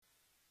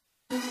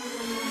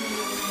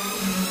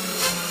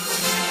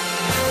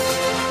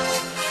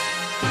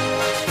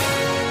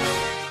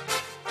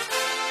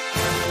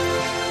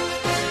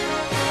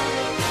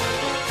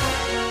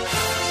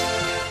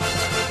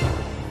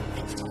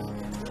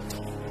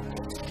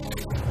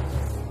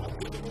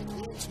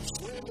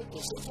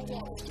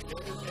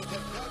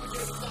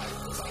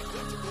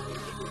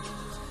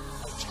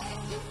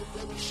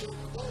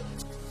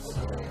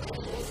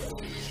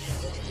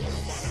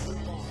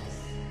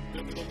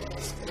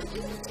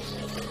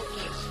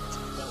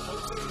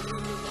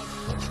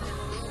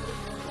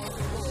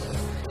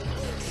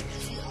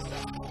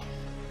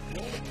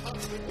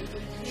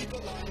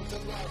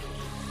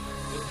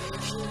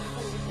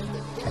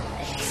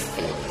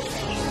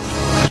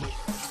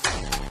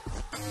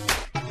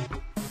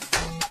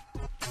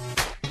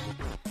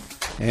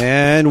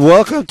And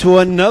welcome to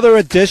another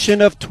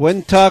edition of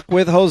Twin Talk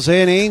with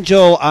Jose and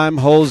Angel. I'm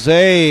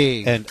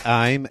Jose. And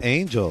I'm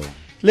Angel.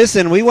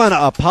 Listen, we want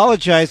to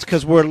apologize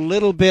because we're a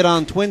little bit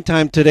on twin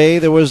time today.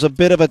 There was a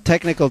bit of a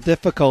technical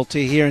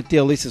difficulty here in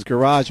Tia Lisa's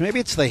garage.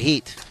 Maybe it's the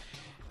heat.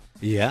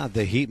 Yeah,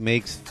 the heat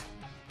makes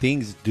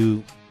things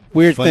do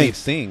weird funny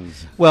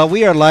things. Well,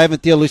 we are live in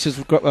Tia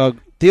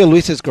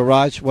Lisa's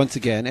garage once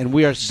again, and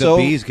we are The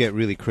bees get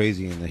really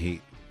crazy in the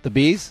heat. The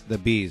bees? The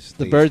bees.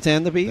 The birds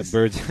and the bees? The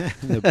birds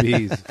and the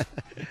bees.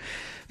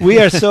 We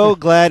are so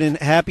glad and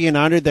happy and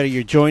honored that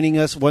you're joining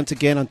us once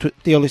again on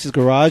Tia Lisa's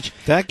Garage.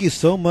 Thank you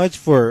so much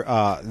for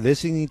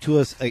listening to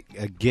us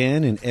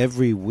again and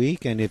every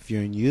week. And if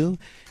you're new,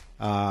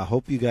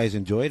 hope you guys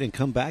enjoyed and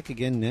come back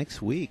again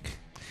next week.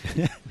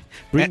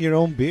 Bring your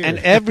own beer. And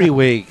every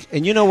week.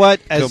 And you know what?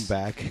 Come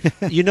back.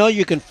 You know,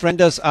 you can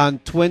friend us on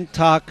Twin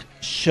Talk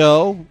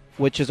Show,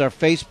 which is our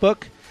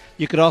Facebook.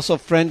 You could also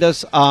friend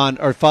us on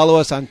or follow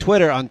us on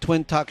Twitter on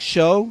Twin Talk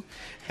Show.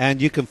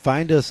 And you can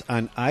find us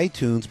on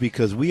iTunes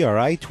because we are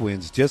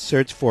iTwins. Just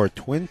search for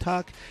Twin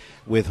Talk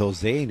with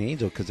Jose and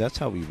Angel because that's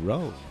how we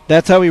roll.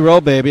 That's how we roll,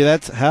 baby.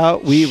 That's how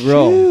we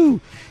roll.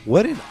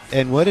 What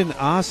an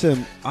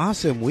awesome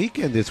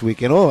weekend this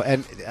weekend. Oh,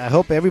 and I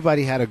hope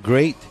everybody had a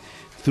great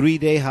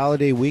 3-day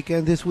holiday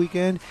weekend this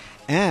weekend.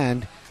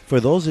 And for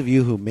those of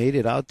you who made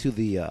it out to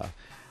the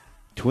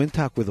Twin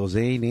Talk with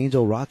Jose and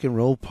Angel rock and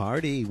roll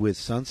party with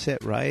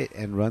Sunset Riot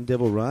and Run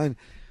Devil Run,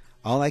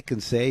 all I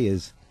can say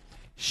is,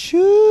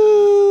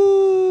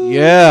 shoo!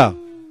 Yeah.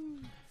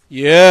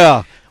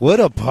 What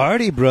a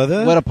party,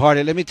 brother. What a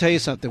party. Let me tell you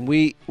something.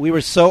 We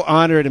were so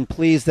honored and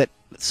pleased that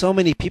so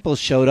many people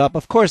showed up.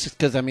 Of course, it's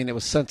because, it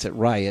was Sunset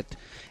Riot,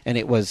 and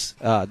it was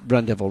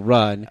Run Devil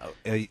Run.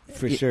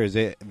 For sure.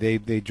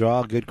 They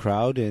draw a good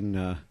crowd,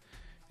 and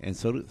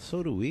so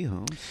do we,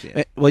 Holmes.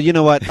 Yeah. Well, you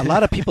know what? A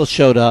lot of people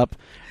showed up.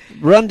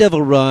 Run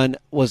Devil Run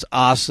was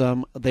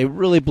awesome. They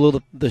really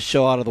blew the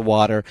show out of the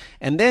water.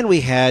 And then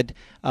we had,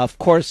 of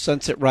course,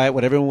 Sunset Riot,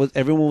 what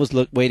everyone was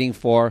waiting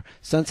for.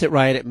 Sunset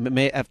Riot,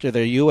 after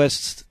their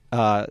U.S.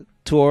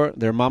 Tour,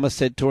 their Mama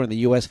Said tour in the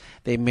U.S.,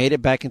 they made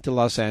it back into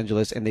Los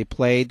Angeles, and they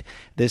played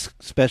this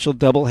special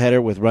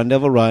doubleheader with Run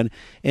Devil Run,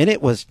 and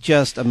it was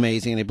just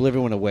amazing. They blew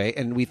everyone away,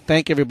 and we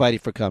thank everybody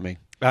for coming.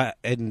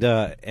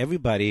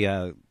 Everybody,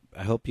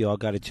 I hope you all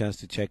got a chance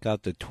to check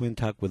out the Twin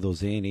Talk with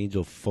Jose and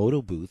Angel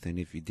photo booth. And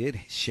if you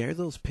did, share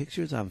those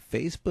pictures on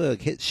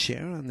Facebook. Hit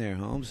share on there,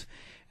 Holmes.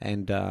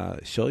 And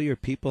show your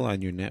people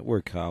on your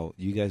network how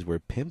you guys were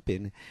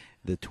pimping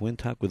the Twin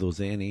Talk with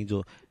Jose and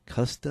Angel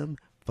custom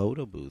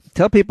photo booth.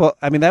 Tell people,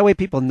 that way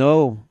people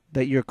know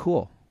that you're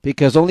cool.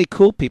 Because only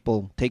cool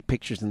people take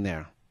pictures in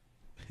there.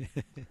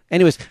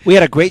 Anyways, we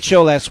had a great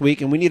show last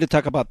week, and we need to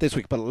talk about this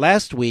week. But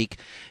last week,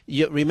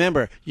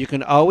 remember, you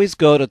can always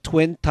go to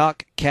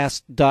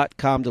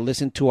twintalkcast.com to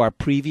listen to our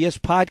previous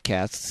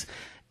podcasts.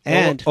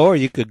 Or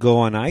you could go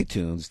on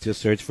iTunes,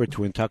 just search for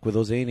Twin Talk with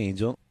Jose and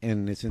Angel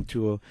and listen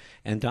to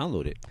and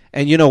download it.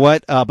 And you know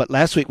what? But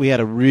last week we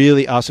had a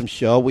really awesome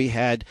show. We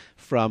had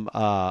from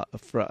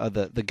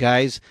the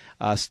guys,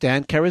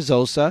 Stan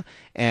Carrizosa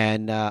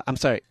and I'm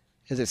sorry,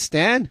 is it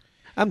Stan?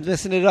 I'm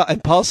messing it up.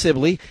 And Paul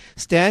Sibley,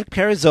 Stan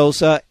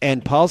Carrizosa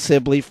and Paul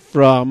Sibley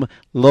from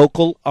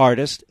Local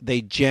Artist.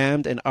 They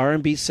jammed an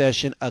R&B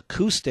session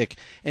acoustic,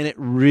 and it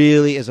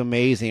really is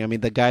amazing.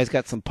 The guys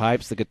got some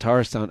pipes. The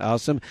guitars sound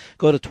awesome.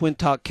 Go to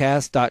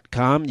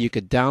twintalkcast.com. You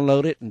could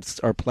download it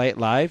or play it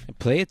live.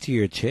 Play it to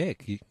your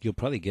chick. You'll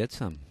probably get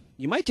some.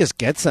 You might just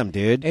get some,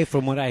 dude. Hey,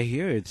 from what I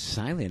hear, it's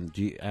silent.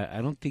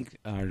 I don't think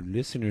our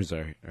listeners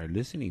are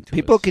listening to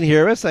people us. Can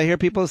hear us. I hear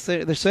people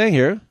they're saying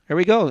here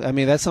we go.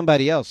 That's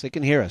somebody else. They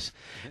can hear us.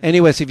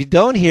 Anyways, if you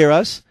don't hear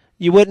us,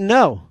 you wouldn't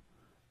know.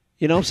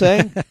 You know what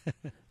I'm saying?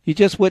 You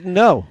just wouldn't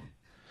know.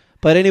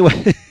 But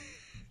anyway,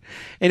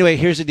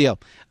 here's the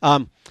deal.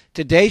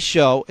 Today's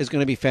show is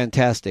going to be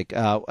fantastic.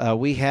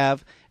 We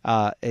have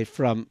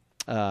from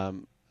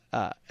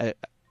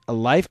a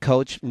life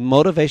coach,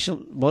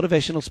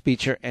 motivational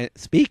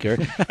speaker,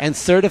 and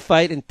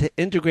certified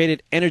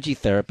integrated energy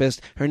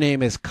therapist. Her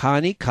name is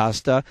Connie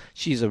Costa.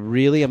 She's a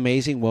really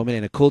amazing woman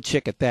and a cool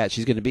chick at that.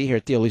 She's going to be here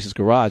at Tia Lisa's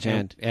Garage.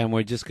 And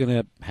we're just going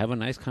to have a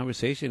nice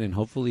conversation and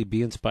hopefully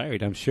be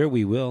inspired. I'm sure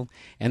we will.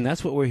 And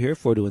that's what we're here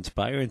for, to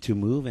inspire and to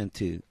move and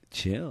to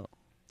chill.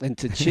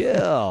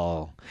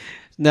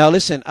 Now,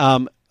 listen,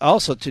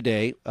 also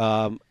today,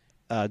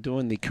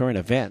 doing the current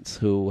events,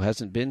 who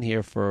hasn't been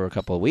here for a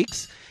couple of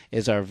weeks,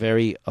 is our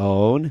very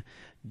own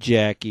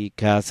Jackie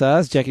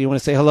Casas. Jackie, you want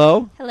to say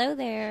hello? Hello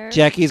there.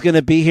 Jackie's going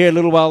to be here a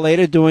little while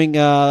later doing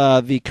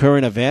the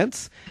current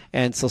events,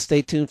 and so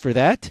stay tuned for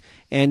that.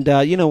 And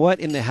you know what?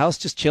 In the house,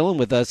 just chilling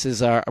with us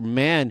is our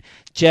man,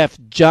 Jeff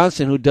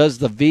Johnson, who does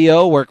the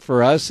VO work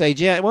for us. Hey,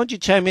 Jeff, why don't you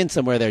chime in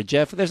somewhere there,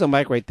 Jeff? There's a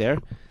mic right there.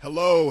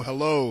 Hello,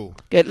 hello.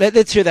 Okay,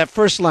 let's hear that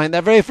first line,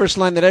 that very first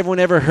line that everyone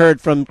ever heard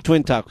from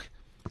Twin Talk.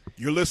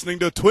 You're listening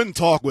to Twin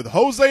Talk with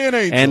Jose and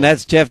Angel. And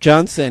that's Jeff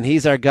Johnson.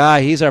 He's our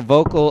guy. He's our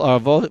vocal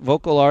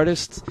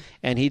artist,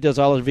 and he does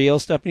all his VO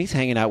stuff, and he's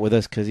hanging out with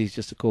us because he's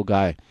just a cool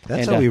guy.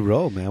 That's and, how we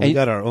roll, man. We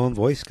got our own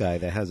voice guy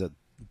that has a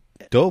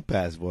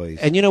dope-ass voice.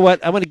 And you know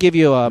what? I want to give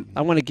you a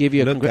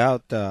Look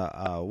out,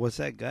 what's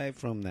that guy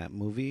from that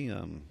movie?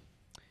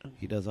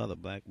 He does all the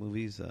black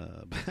movies.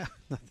 What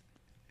are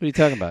you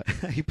talking about?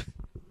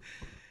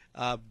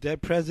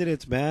 Dead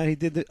Presidents, man. He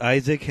did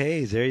Isaac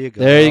Hayes. There you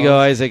go. There you go,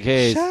 Isaac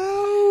Hayes.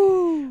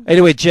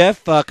 Anyway,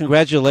 Jeff,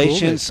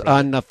 congratulations Coolness,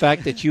 on the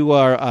fact that you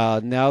are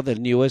now the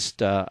newest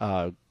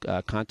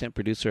content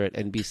producer at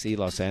NBC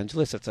Los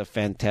Angeles. That's a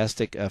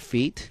fantastic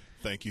feat.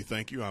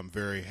 Thank you. I'm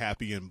very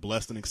happy and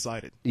blessed and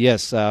excited.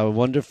 Yes,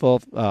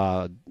 wonderful.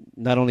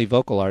 Not only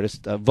vocal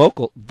artist,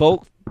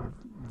 voiceover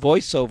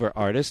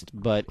artist,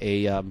 but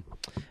a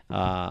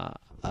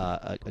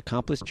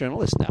accomplished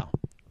journalist now.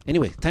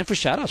 Anyway, time for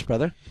shout-outs,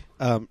 brother.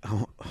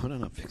 Hold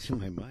on, I'm fixing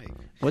my mic.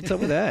 What's up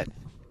with that?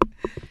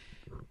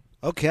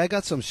 Okay, I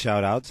got some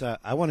shout-outs.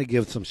 I want to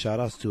give some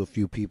shout-outs to a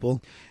few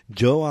people.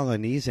 Joe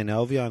Alanis and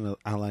Elvia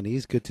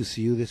Alanis, good to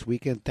see you this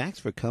weekend. Thanks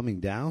for coming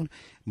down.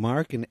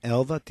 Mark and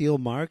Elva, Tio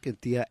Mark and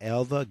Tia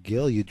Elva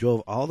Gil, you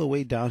drove all the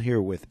way down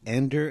here with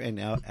Ender and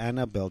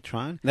Anna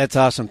Beltran. That's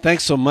awesome.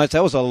 Thanks so much.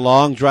 That was a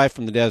long drive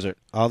from the desert.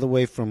 All the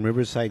way from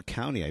Riverside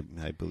County, I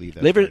believe.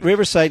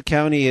 Riverside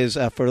County is,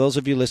 for those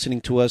of you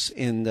listening to us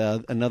in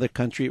another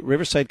country,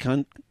 Riverside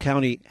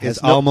County has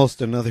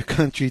almost another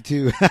country,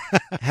 too.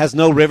 has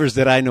no rivers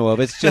that I know of.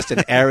 It's just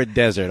an arid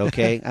desert,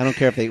 okay? I don't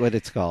care what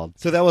it's called.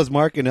 So that was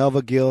Mark and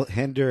Elva Gil,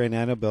 Hender and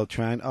Anna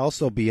Beltran.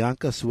 Also,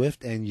 Bianca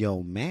Swift and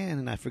Yo Man,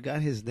 and I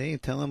forgot his name.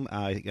 Tell him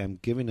I'm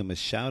giving him a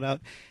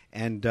shout-out.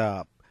 And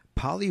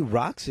Polly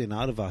Roxon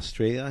out of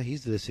Australia.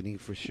 He's listening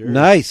for sure.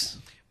 Nice.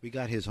 We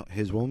got his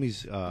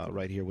homies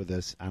right here with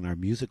us on our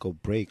musical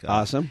break.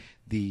 Awesome.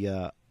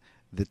 The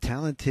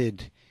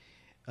talented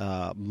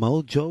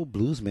Mojo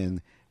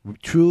Bluesman,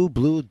 True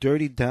Blue,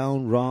 Dirty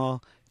Down, Raw,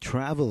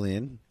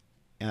 Travelin'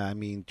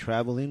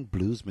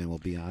 Bluesman will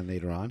be on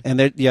later on. And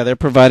they're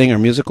providing our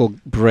musical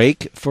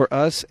break for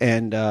us,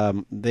 and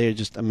they're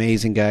just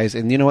amazing guys.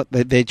 And you know what?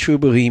 They're true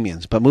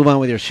bohemians. But move on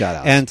with your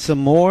shout-outs. And some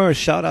more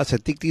shout-outs. I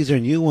think these are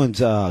new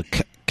ones.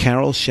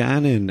 Carol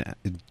Shannon,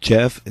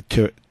 Jeff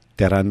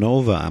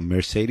Terranova,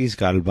 Mercedes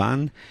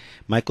Galvan,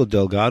 Michael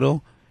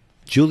Delgado,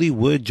 Julie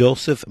Wood,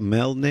 Joseph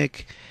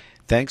Melnick.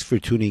 Thanks for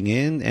tuning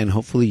in, and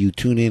hopefully you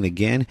tune in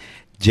again.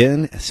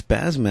 Jen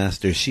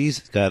Spazmaster,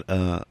 she's got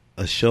a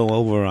show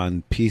over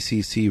on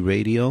PCC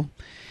Radio.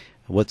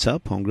 What's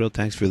up, homegirl?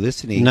 Thanks for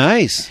listening.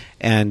 Nice.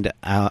 And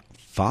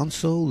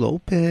Alfonso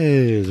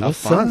Lopez.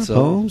 What's up,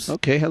 Holmes?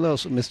 Okay, hello,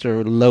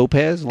 Mr.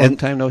 Lopez. Long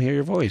time no hear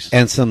your voice.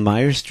 And some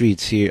Meyer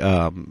Streets here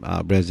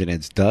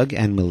residents, Doug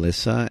and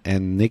Melissa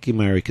and Nikki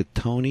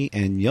Maricatoni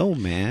and Yo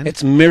Man.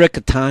 It's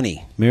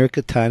Miracatani.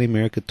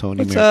 Miracatoni.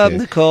 What's up,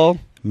 Nicole?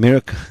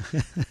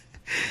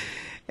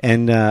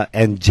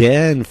 And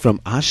Jen from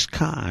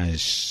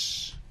Oshkosh.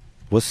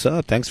 What's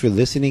up? Thanks for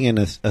listening, and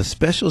a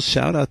special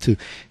shout out to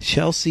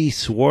Chelsea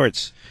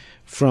Swartz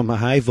from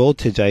High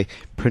Voltage. I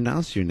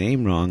pronounced your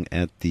name wrong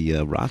at the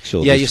rock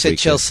show. Yeah, you said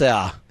Chelsea.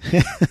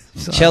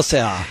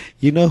 Chelsea.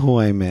 You know who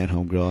I meant,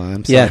 homegirl.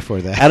 I'm sorry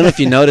for that. I don't know if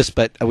you noticed,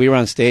 but we were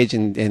on stage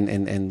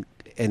and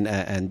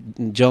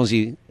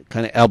Jonesy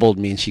kind of elbowed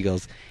me, and she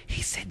goes,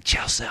 "He said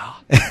Chelsea."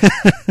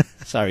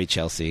 Sorry,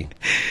 Chelsea.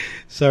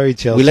 Sorry,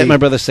 Chelsea. We let my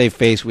brother save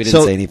face. We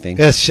didn't say anything.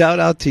 Shout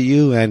out to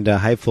you and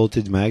High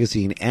Voltage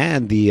Magazine.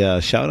 And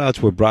the shout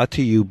outs were brought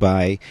to you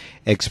by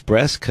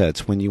Express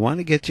Cuts. When you want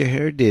to get your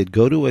hair did,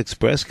 go to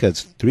Express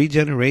Cuts. 3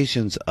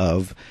 generations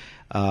of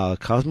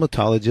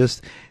cosmetologists.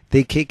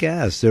 They kick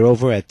ass. They're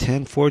over at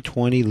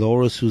 10420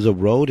 Laura Souza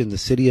Road in the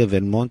city of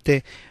El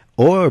Monte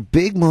or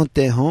Big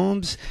Monte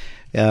Homes,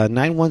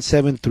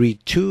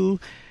 91732.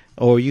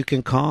 Or you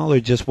can call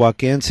or just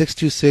walk in,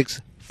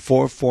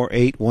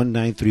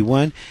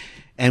 626-448-1931.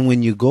 And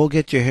when you go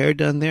get your hair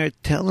done there,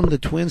 tell them the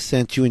twins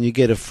sent you, and you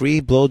get a free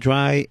blow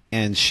dry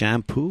and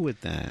shampoo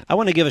with that. I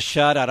want to give a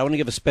shout out. I want to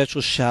give a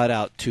special shout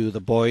out to the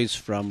boys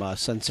from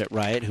Sunset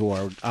Riot who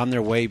are on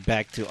their way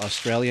back to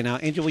Australia now.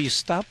 Angel, will you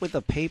stop with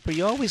the paper?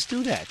 You always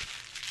do that.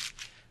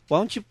 Why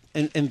don't you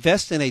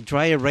invest in a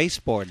dry erase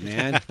board,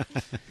 man?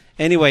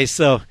 Anyway,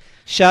 so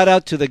shout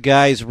out to the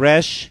guys,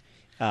 Resh,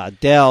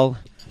 Dell,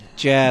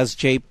 Jazz,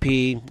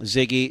 JP,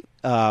 Ziggy.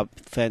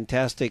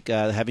 Fantastic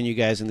having you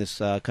guys in this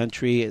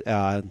country.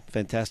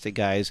 Fantastic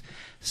guys.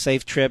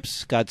 Safe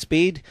trips.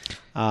 Godspeed.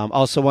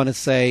 Also want to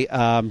say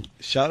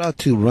shout out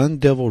to Run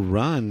Devil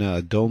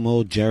Run,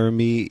 Domo,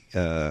 Jeremy,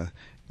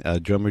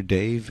 drummer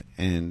Dave,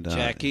 and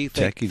Jackie.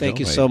 Jackie Thank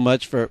you Joy. so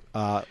much for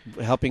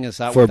helping us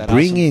out for with that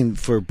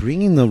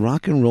bringing the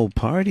rock and roll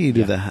party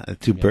to Yeah.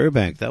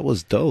 Burbank. That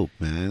was dope,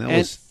 man. That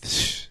was.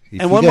 If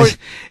and you one guys- more-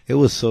 it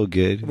was so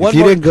good. One If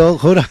you more- didn't go,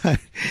 hold on.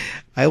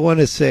 I want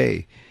to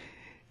say,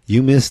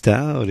 you missed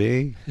out,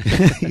 eh?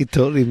 You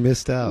totally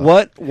missed out.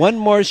 One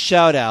more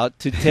shout out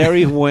to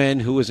Terry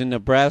Nguyen, who was in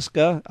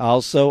Nebraska.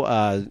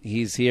 Also,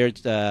 he's here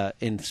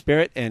in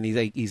spirit, and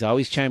he's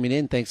always chiming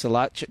in. Thanks a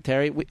lot,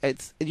 Terry.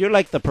 You're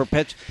like the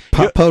perpetual.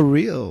 Papa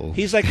Real.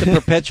 He's like the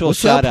perpetual What's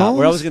shout up, out. Holmes?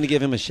 We're always going to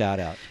give him a shout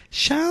out.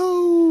 Shout.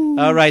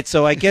 All right,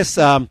 so I guess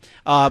I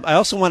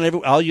also want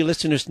all you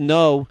listeners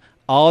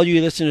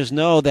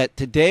know that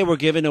today we're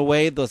giving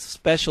away the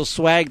special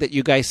swag that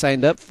you guys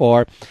signed up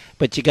for,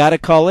 but you got to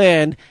call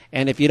in,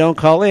 and if you don't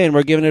call in,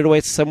 we're giving it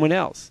away to someone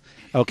else.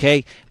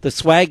 Okay, the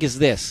swag is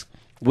this: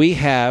 we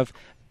have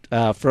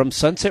from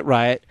Sunset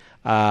Riot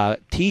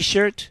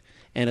T-shirt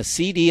and a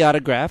CD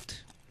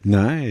autographed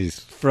Nice.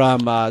 from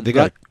They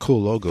got a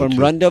cool logo from too.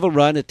 Run Devil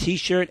Run, a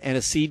T-shirt and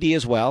a CD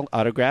as well,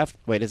 autographed.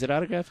 Wait, is it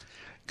autographed?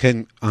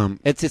 Can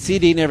It's a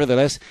CD,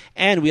 nevertheless,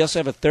 and we also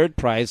have a third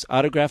prize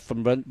autograph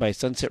from Run by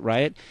Sunset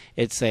Riot.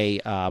 It's a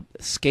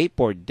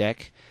skateboard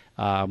deck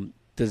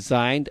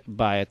designed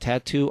by a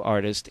tattoo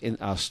artist in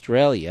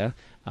Australia,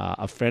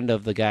 a friend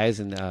of the guys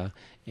in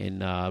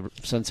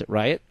Sunset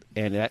Riot,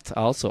 and that's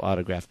also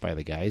autographed by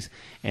the guys.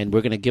 And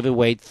we're going to give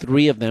away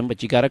 3 of them,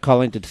 but you got to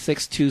call into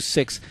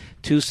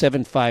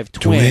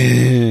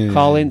 626-275-TWIN.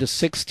 Call into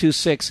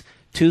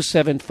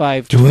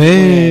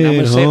 626-275-TWIN. I'm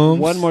going to say it Holmes.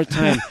 one more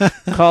time.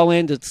 Call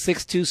in to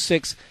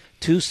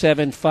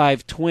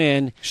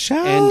 626-275-TWIN.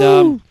 Shout.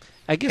 And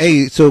I guess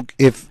Hey, so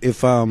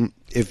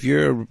if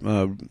you're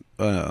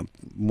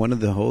one of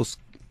the hosts,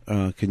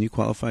 can you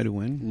qualify to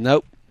win?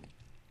 nope.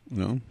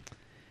 No.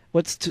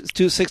 What's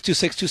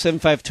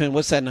 626-275-TWIN?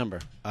 What's that number?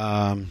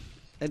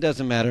 It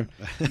doesn't matter.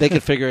 They can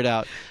figure it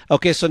out.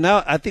 Okay, so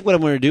now I think what I'm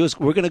going to do is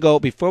we're going to go,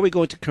 before we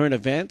go into current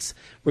events,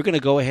 we're going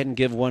to go ahead and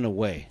give one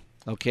away.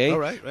 Okay? All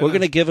right, right we're on.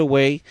 going to give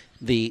away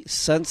the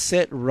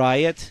Sunset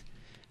Riot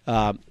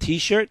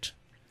T-shirt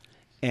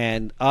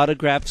and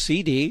autographed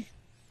CD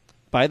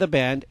by the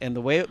band. And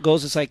the way it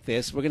goes is like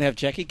this. We're going to have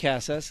Jackie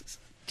Casas,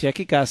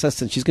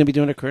 and she's going to be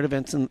doing her current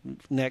events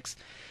next.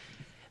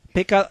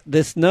 Pick out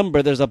this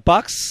number. There's a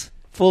box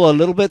full of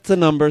little bits of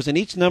numbers, and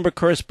each number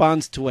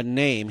corresponds to a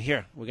name.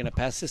 Here, we're going to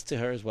pass this to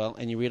her as well,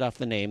 and you read off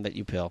the name that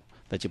you pull.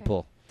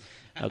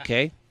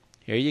 Okay?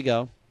 Here you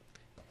go.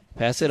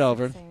 Pass it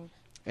over.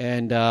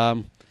 And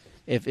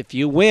if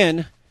you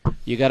win,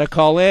 you got to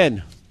call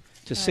in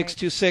to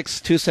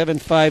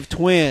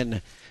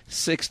 626-275-TWIN.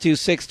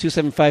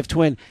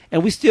 626-275-TWIN.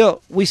 And we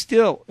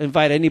still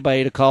invite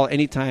anybody to call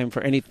anytime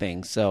for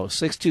anything. So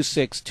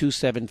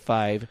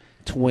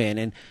 626-275-TWIN.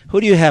 And who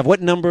do you have?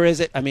 What number is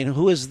it? I mean,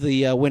 who is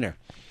the winner?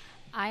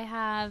 I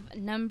have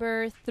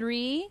number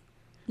 3,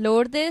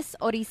 Lourdes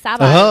Orizabal.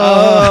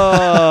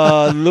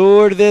 Oh,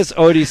 Lourdes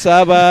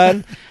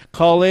Orizabal.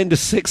 Call in to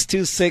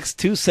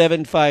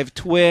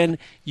 626-275-TWIN.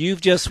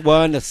 You've just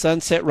won a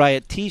Sunset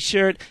Riot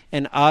T-shirt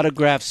and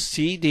autographed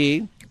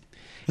CD.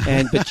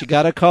 But you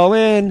got to call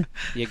in.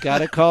 You got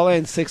to call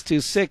in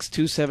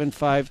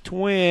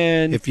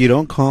 626-275-TWIN. If you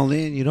don't call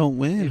in, you don't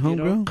win, If you don't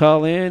homebrew.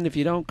 call in, if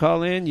you don't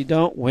call in, you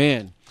don't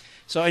win.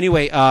 So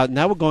anyway,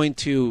 now we're going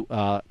to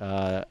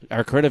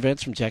our current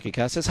events from Jackie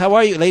Casas. How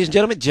are you, ladies and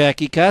gentlemen?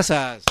 Jackie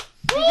Casas.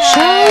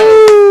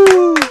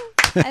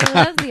 I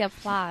love the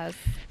applause.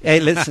 Hey,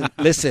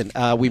 listen.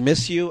 We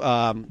miss you.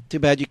 Too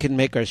bad you couldn't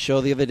make our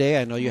show the other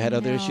day. I know you had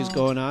other issues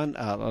going on,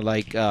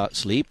 like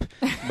sleep.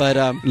 But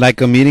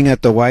Like a meeting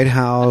at the White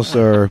House,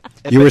 or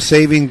you were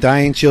saving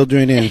dying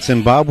children in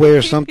Zimbabwe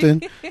or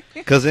something.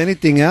 Because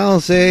anything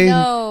else,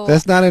 No.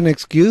 that's not an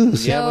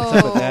excuse. Yeah, what's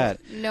up with that?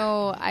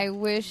 No, I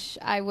wish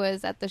I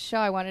was at the show.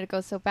 I wanted to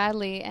go so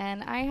badly,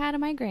 and I had a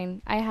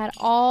migraine. I had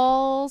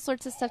all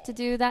sorts of stuff to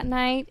do that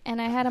night,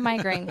 and I had a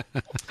migraine.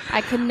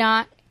 I could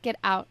not get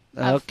out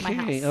of my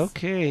house.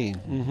 Okay.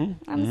 Mm-hmm.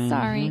 I'm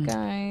sorry,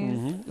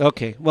 guys.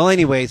 Okay. Well,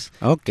 anyways,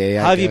 Okay.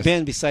 how have you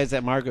been besides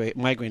that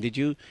migraine? Did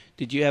you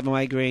have a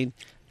migraine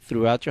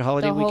throughout your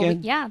holiday The whole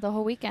weekend? the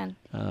whole weekend.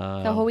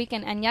 The whole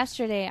weekend. And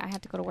yesterday I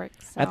had to go to work.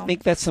 So. I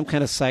think that's some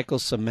kind of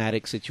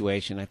psychosomatic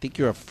situation. I think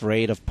you're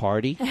afraid of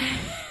party,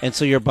 and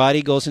so your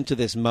body goes into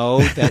this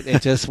mode that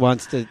it just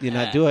wants to,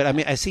 do it. I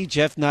mean, I see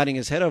Jeff nodding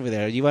his head over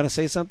there. You want to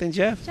say something,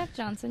 Jeff? Jeff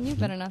Johnson, you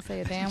better not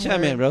say a damn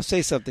Chime word. in, bro.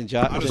 Say something,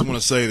 Jeff. I just want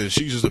to say that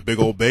she's just a big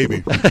old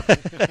baby.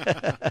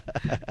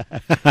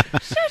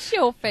 Shush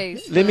your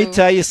face. Let me Lou.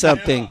 tell you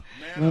something.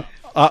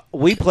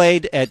 We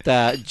played at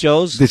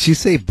Joe's Did she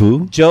say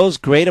boo?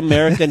 Great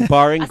American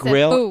Bar and I said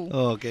Grill. boo.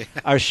 Oh, okay.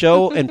 Our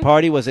show and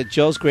party was at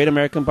Joe's Great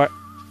American Bar.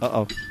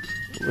 Uh-oh.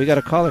 We got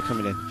a caller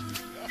coming in.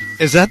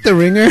 Is that the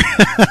ringer?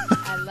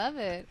 I love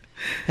it.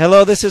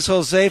 Hello, this is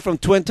Jose from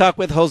Twin Talk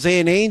with Jose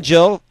and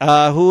Angel.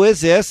 Who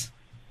is this?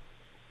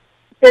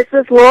 This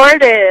is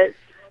Lourdes.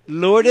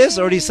 Lourdes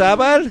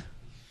Orizabal?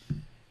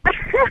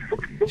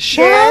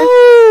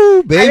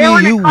 Show, baby, I didn't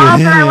want you to call,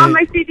 win. but I want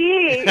my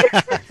CD.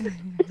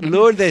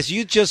 Lourdes,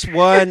 you just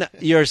won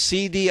your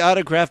CD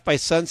autographed by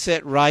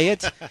Sunset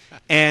Riot,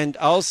 and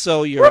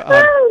also your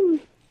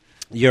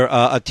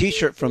a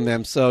T-shirt from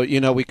them. So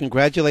we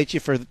congratulate you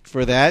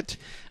for that.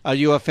 Are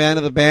you a fan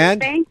of the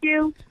band? Thank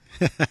you.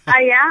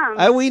 I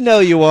am. We know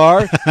you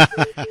are.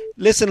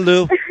 Listen,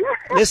 Lou.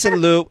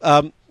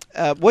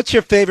 What's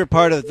your favorite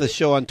part of the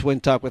show on Twin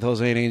Talk with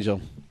Jose and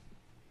Angel?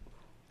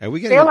 Are we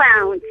getting Chill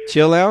Lounge.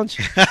 Chill Lounge?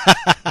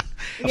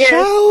 Yes.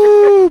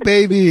 Show,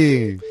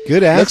 baby.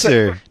 Good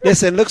answer.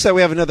 Looks like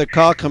we have another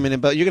call coming in,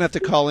 but you're going to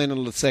have to call in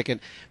a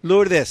second.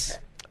 Lourdes,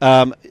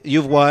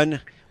 you've won.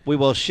 We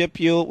will ship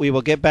you. We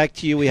will get back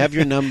to you. We have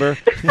your number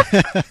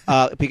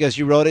because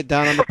you wrote it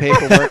down on the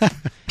paperwork.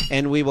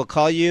 And we will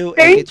call you and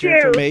Thank get your you.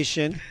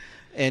 information.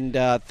 And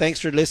thanks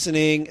for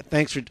listening.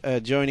 Thanks for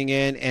joining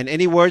in. And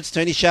any words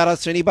to any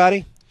shout-outs to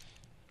anybody?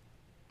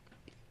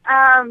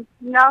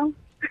 No.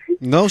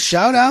 No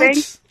shout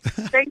outs?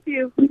 Thank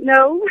you.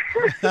 No.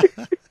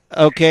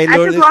 Okay, I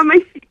Lourdes. just want my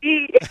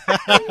CD.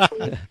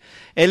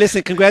 Hey,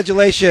 listen,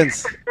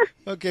 congratulations.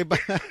 Okay, bye.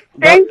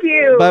 Thank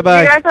you.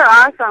 Bye-bye. You guys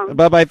are awesome.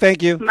 Bye-bye.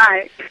 Thank you.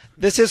 Bye.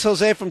 This is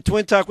Jose from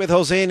Twin Talk with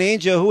Jose and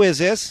Angel. Who is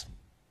this?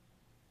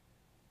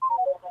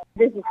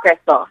 This is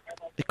Crystal.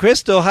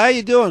 Crystal. How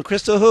you doing?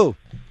 Crystal who?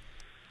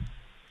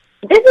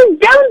 This is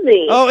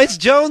Jonesy. Oh, it's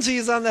Jonesy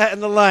is on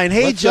the line.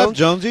 Hey, What's up,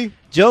 Jonesy?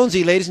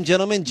 Jonesy, ladies and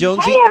gentlemen.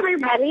 Jonesy. Hey,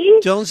 everybody.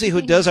 Jonesy,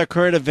 who does our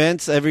current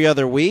events every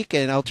other week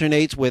and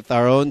alternates with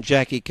our own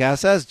Jackie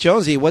Casas.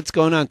 Jonesy, what's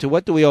going on? To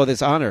what do we owe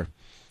this honor?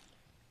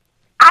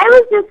 I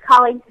was just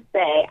calling to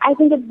say I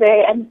think it's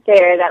very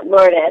unfair that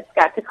Lourdes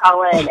got to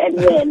call in and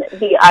win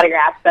the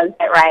autographed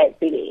Sunset Riot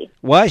CD.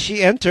 Why?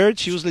 She entered.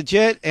 She was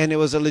legit, and it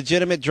was a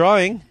legitimate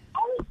drawing.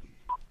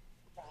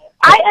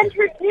 I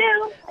entered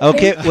too.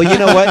 Okay, well, you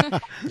know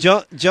what,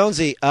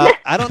 Jonesy,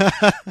 I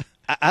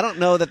don't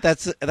know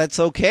that's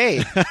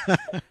okay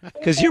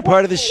because you're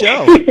part of the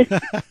show.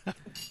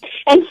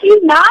 And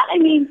she's not. I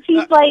mean,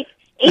 she's like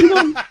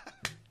Angel's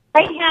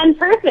right-hand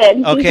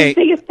person. Okay.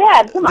 She's his biggest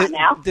fan. Come on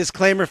now.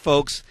 Disclaimer,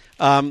 folks.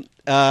 In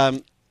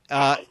the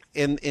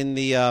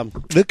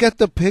Look at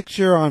the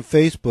picture on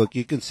Facebook.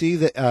 You can see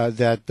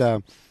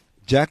that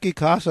Jackie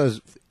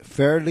Casas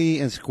fairly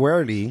and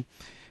squarely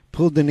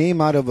pulled the name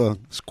out of a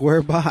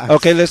square box.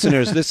 okay,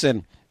 listeners,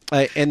 listen.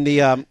 In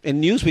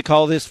news, we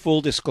call this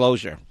full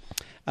disclosure.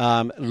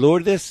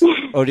 Lourdes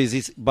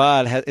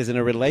Ortiz-Bal is in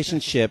a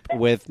relationship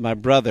with my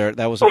brother.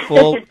 That was a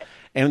full,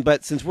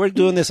 but since we're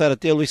doing this out of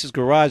Theo Luis's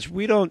garage,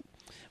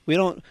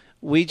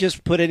 we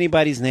just put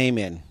anybody's name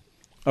in,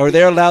 or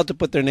they're allowed to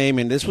put their name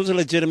in. This was a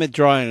legitimate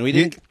drawing. We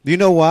didn't. You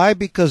know why?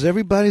 Because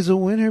everybody's a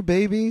winner,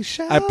 baby.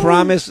 Shout. I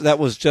promise that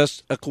was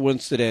just a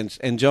coincidence.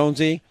 And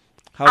Jonesy,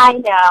 I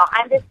know.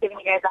 I'm just giving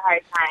you guys a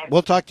hard time.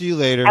 We'll talk to you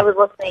later. I was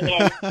listening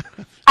in.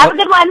 Have a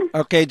good one.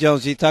 Okay,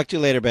 Jonesy. Talk to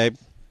you later, babe.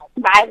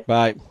 Bye.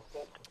 Bye.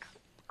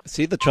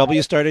 See the trouble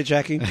you started,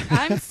 Jackie?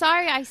 I'm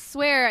sorry. I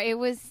swear it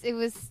was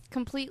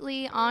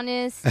completely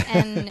honest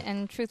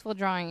and truthful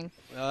drawing.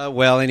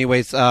 Well,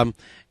 anyways,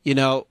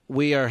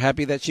 we are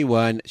happy that she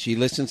won. She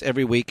listens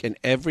every week, and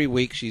every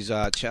week she's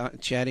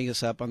chatting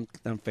us up on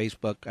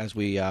Facebook as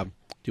we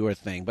do our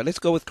thing. But let's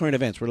go with current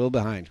events. We're a little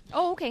behind.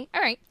 Oh, okay.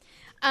 All right.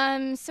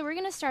 So we're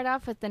going to start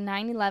off with the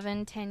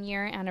 9/11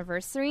 10-year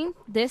anniversary.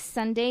 This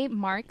Sunday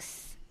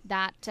marks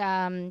that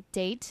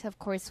date. Of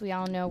course, we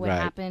all know what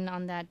Right. happened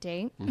on that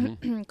day.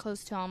 Mm-hmm.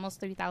 Close to almost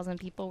 3,000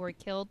 people were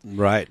killed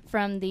Right.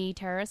 from the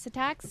terrorist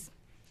attacks.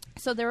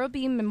 So there will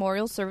be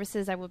memorial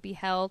services that will be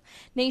held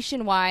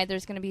nationwide.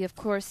 There's going to be, of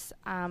course,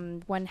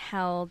 one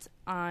held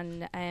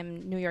on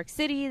New York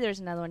City. There's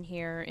another one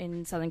here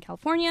in Southern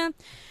California.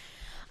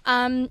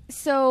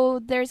 So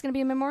there's going to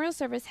be a memorial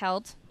service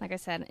held, like I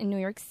said, in New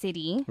York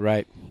City.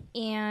 Right.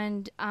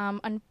 And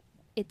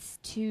it's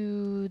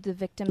to the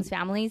victims'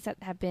 families that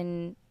have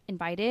been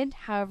invited.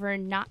 However,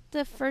 not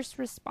the first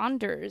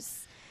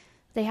responders.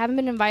 They haven't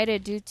been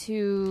invited due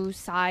to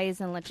size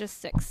and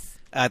logistics.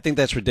 I think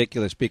that's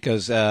ridiculous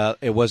because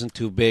it wasn't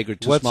too big or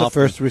too What's small. the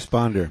first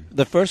responder?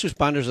 The first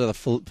responders are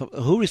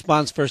who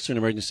responds first to an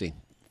emergency?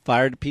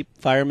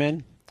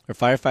 Firemen or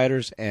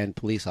firefighters and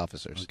police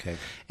officers. Okay.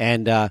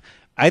 And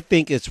I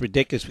think it's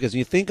ridiculous because when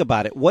you think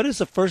about it, what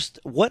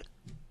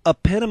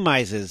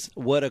epitomizes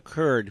what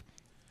occurred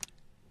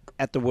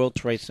at the World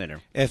Trade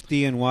Center?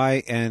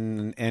 FDNY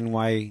and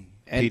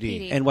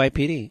NYPD.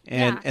 NYPD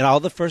and Yeah. all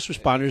the first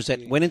responders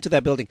that went into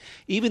that building.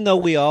 Even though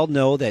we all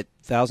know that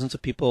thousands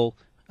of people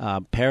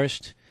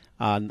perished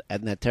on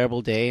that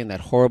terrible day and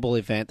that horrible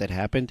event that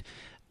happened,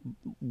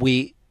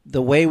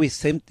 the way we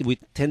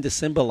tend to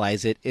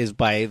symbolize it is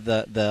by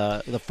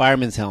the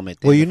fireman's helmet.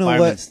 Well, and you the know what?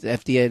 fireman's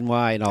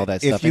FDNY and all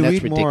that stuff. If you and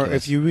that's read more,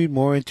 ridiculous. if you read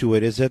more into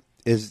it,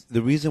 is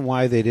the reason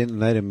why they didn't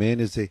let him in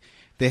is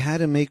they had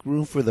to make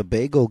room for the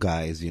bagel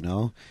guys, you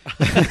know.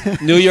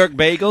 New York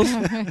bagels.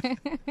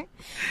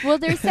 Well,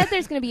 they said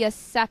there's going to be a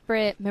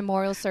separate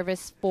memorial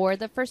service for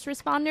the first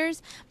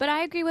responders, but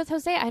I agree with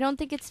Jose. I don't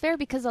think it's fair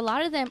because a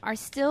lot of them are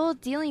still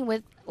dealing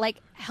with like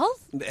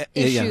health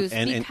issues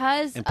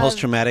because and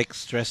post-traumatic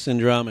stress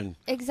syndrome and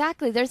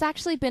exactly. There's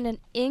actually been an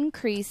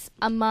increase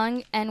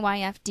among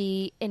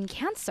NYFD in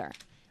cancer.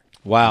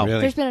 wow.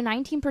 Really? There's been a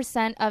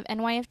 19% of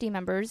NYFD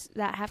members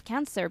that have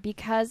cancer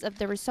because of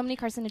there were so many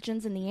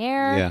carcinogens in the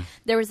air. Yeah.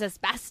 There was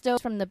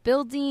asbestos from the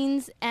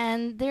buildings,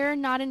 and they're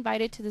not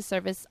invited to the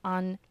service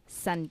on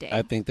Sunday.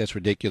 I think that's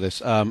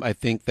ridiculous. I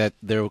think that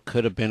there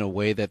could have been a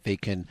way that they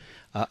can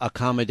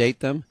accommodate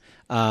them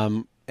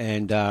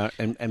and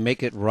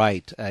make it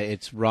right.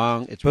 It's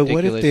wrong. It's But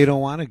ridiculous. what if they don't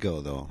want to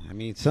go though? I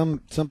mean, some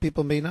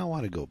people may not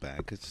want to go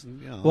back. It's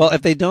Well,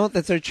 if they don't,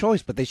 that's their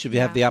choice. But they should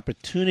have the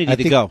opportunity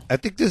to go. I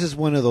think this is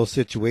one of those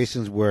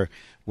situations where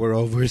we're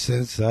over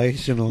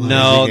sensationalizing.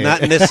 No, it.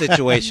 not in this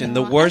situation.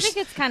 No, The worst. I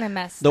think it's kind of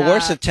messed The up.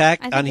 worst attack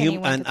I think on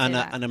anyone could say on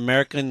that.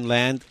 American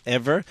land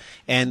ever,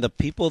 and the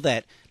people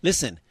that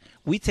listen.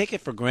 We take it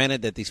for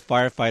granted that these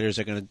firefighters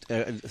are going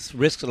to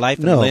risk life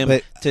and No, limb.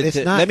 but it's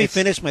not- let me it's-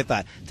 finish my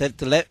thought. That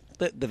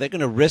they're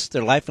going to risk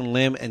their life and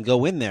limb and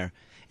go in there.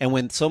 And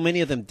when so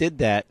many of them did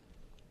that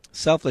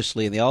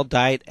selfishly, and they all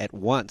died at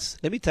once.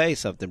 Let me tell you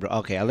something, bro.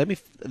 Okay, let me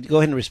go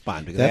ahead and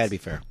respond because I got to be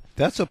fair.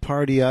 That's a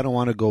party I don't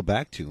want to go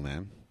back to,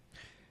 man.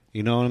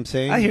 You know what I'm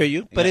saying? I hear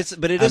you, but Yeah.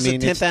 it is the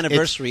 10th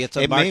anniversary. It's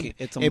a marking.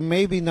 It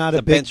may be not it's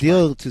a big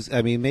benchmark. deal.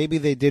 I mean, maybe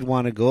they did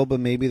want to go, but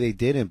maybe they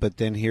didn't. But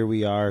then here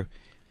we are,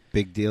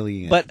 big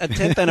dealing it. But a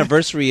 10th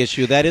anniversary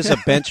issue, that is a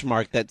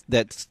benchmark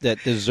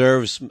that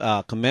deserves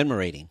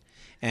commemorating.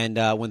 And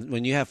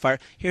when you have fire,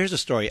 here's the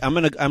story.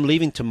 I'm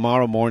leaving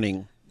tomorrow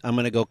morning. I'm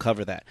gonna go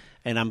cover that.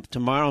 And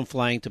tomorrow I'm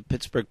flying to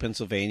Pittsburgh,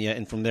 Pennsylvania,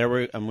 and from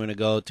there I'm gonna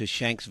go to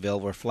Shanksville,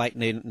 where Flight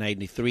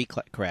 93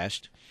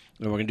 crashed,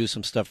 and we're gonna do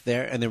some stuff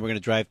there, and then we're gonna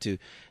drive to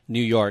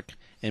New York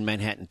and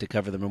Manhattan to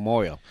cover the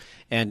memorial.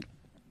 And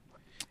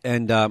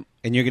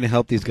you're going to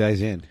help these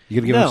guys in.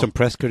 You're going to give No. them some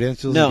press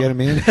credentials No. and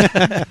get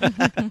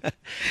them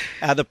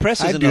in. the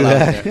press I'd isn't do allowed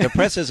that. there. The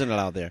press isn't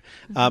allowed there.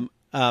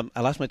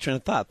 I lost my train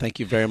of thought. Thank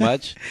you very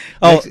much.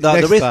 Next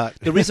The thought.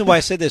 reason why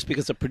I said this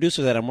because the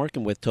producer that I'm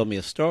working with told me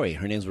a story.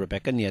 Her name's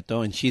Rebecca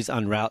Nieto, and she's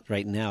en route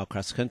right now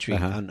across the country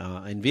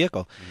in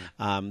vehicle.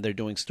 They're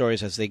doing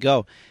stories as they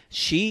go.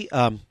 She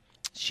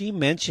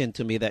mentioned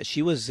to me that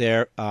she was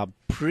there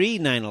pre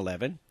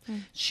 9/11.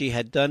 She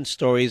had done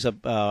stories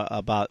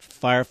about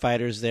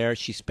firefighters there.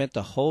 She spent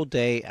the whole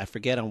day, I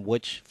forget on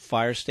which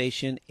fire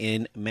station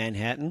in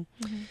Manhattan,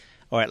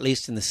 or at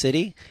least in the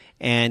city.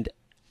 And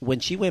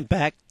when she went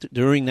back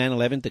during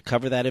 9/11 to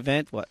cover that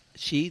event,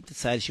 she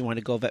decided she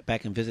wanted to go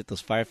back and visit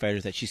those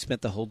firefighters that she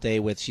spent the whole day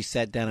with. She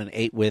sat down and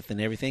ate with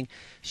and everything.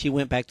 She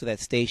went back to that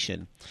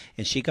station,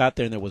 and she got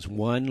there, and there was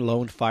one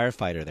lone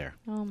firefighter there.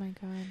 Oh my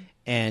God.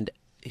 And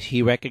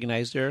he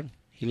recognized her.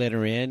 He let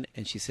her in,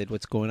 and she said,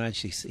 "What's going on?"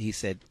 He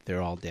said,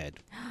 "They're all dead."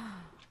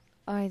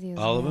 Ay, Dios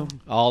All of mío.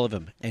 them? All of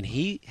them. And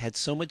he had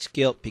so much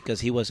guilt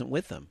because he wasn't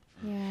with them.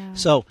 Yeah.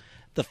 So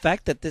the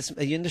fact that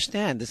you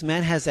understand, this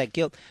man has that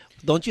guilt.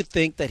 Don't you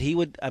think that he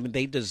would,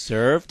 they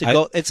deserve to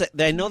go.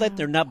 I know that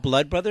they're not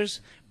blood brothers,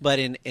 but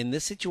in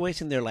this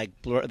situation, they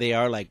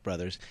are like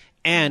brothers.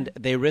 And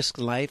they risk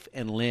life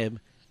and limb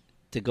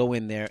to go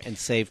in there and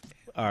save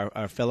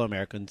our fellow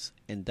Americans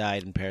and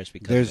died in Paris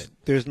because of it.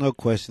 There's no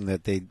question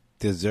that they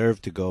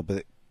deserve to go,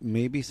 but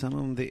maybe some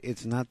of them,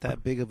 it's not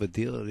that big of a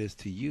deal it is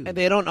to you. And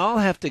they don't all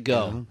have to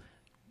go.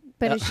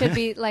 But it should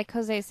be, like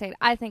Jose said,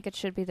 I think it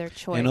should be their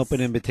choice. An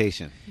open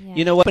invitation. Yeah.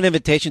 You know what? An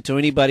invitation to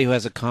anybody who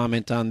has a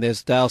comment on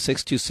this. Dial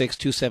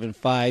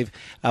 626-275.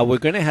 We're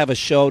going to have a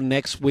show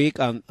next week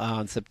on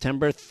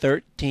September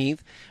 13th,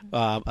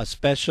 a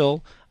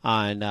special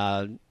on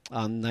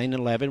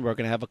 9/11. We're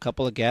going to have a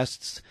couple of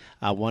guests.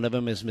 One of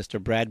them is Mr.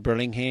 Brad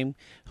Burlingham,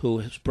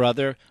 whose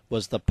brother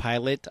was the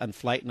pilot on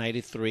Flight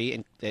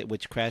 93,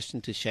 which crashed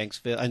into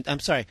Shanksville. I'm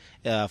sorry,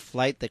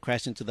 flight that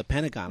crashed into the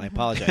Pentagon. I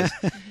apologize.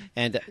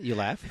 And you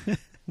laugh?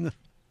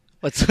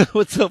 What's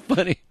so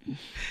funny?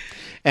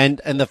 And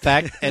the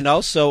fact, and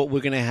also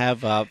we're going to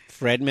have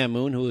Fred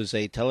Mamoon, who is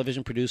a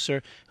television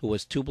producer who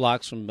was 2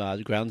 blocks from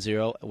Ground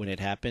Zero when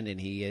it happened,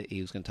 and he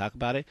was going to talk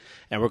about it.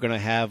 And we're going to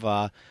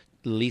have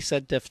Lisa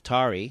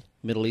Deftari,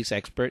 Middle East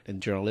expert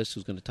and journalist,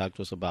 who's going to talk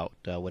to us about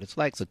what it's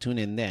like. So tune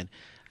in then.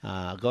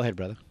 Go ahead,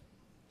 brother.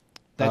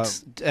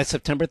 That's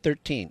September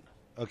 13th.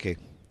 Okay.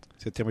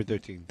 September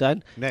 13th.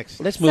 Done?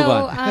 Next. Let's move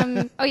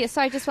on.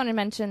 So I just want to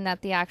mention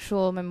that the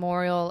actual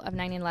memorial of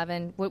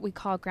 9/11, what we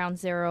call Ground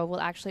Zero,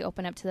 will actually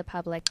open up to the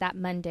public that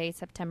Monday,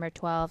 September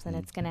 12th, and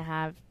it's going to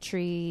have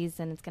trees,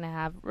 and it's going to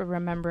have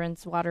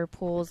remembrance water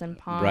pools and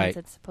ponds. Right.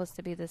 It's supposed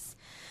to be this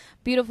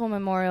beautiful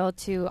memorial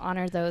to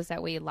honor those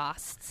that we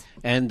lost.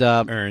 And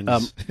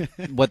Urns.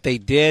 what they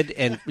did,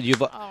 and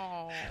you're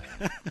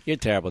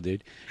terrible,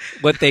 dude.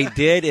 What they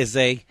did is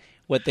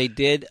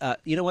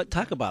you know what?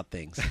 Talk about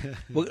things.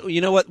 You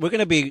know what? We're going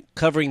to be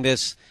covering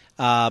this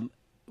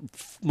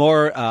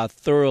more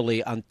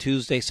thoroughly on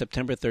Tuesday,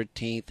 September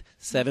 13th,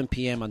 7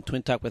 p.m. on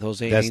Twin Talk with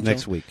Jose and That's Angel.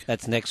 next week.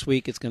 That's next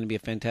week. It's going to be a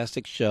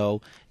fantastic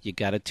show. You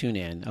got to tune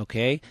in,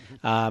 okay?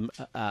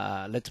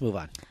 Let's move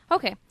on.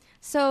 Okay.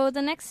 So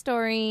the next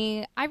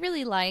story I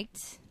really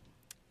liked,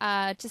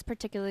 just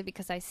particularly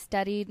because I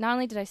studied, not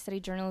only did I study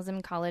journalism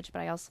in college, but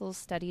I also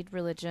studied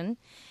religion.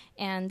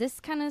 And this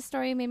kind of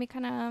story made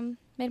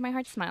my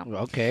heart smile.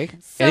 Okay.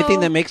 So- Anything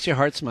that makes your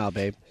heart smile,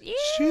 babe.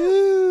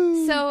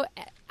 So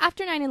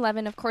after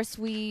 9/11, of course,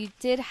 we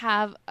did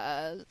have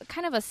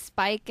kind of a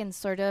spike in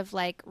sort of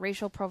like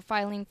racial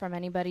profiling from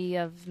anybody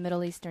of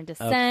Middle Eastern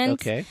descent.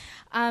 Okay.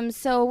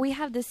 So we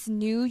have this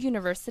new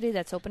university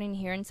that's opening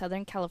here in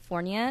Southern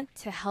California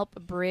to help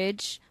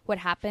bridge what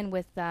happened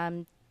with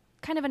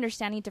kind of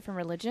understanding different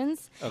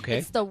religions. Okay.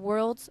 It's the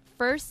world's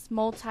first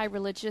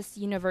multi-religious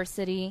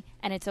university,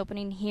 and it's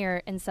opening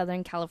here in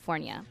Southern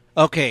California.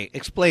 Okay.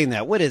 Explain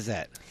that. What is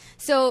that?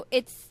 So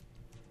it's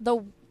a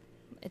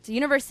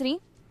university.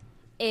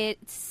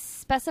 It's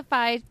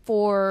specified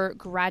for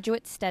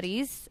graduate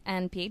studies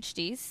and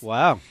PhDs.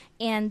 Wow.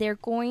 And they're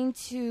going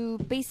to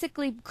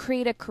basically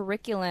create a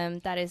curriculum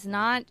that is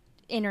not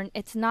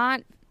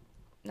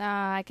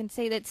I can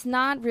say that it's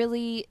not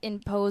really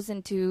imposed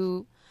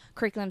into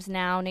curriculums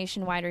now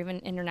nationwide or even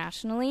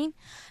internationally,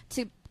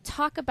 to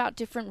talk about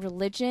different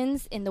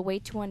religions in the way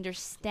to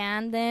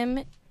understand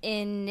them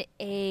in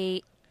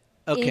a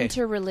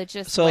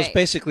interreligious So way. it's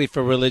basically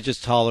for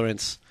religious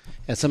tolerance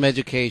and some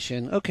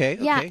education. Okay.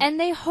 Yeah, okay. and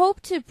they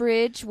hope to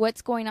bridge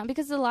what's going on,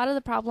 because a lot of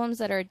the problems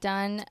that are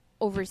done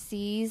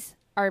overseas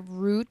are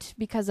root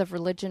because of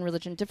religion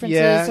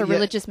differences, or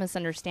religious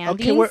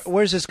misunderstandings. Okay,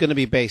 where's this going to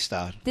be based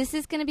on? This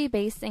is going to be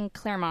based in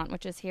Claremont,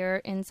 which is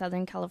here in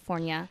Southern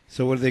California.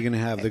 So what are they going to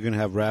have? They're going to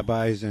have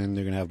rabbis and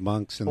they're going to have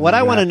monks. And What they're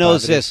I gonna want to have know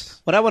is providence.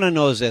 this. What I want to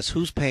know is this.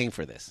 Who's paying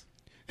for this?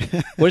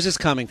 Where's this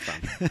coming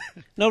from?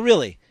 No,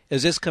 really.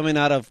 Is this coming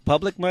out of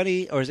public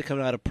money or is it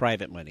coming out of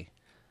private money?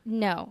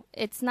 No,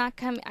 it's not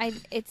coming.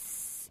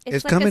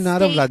 It's like coming a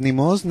out of La state-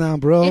 Limosna,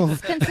 bro.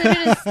 It's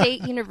considered a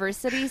state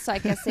university, so I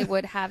guess it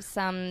would have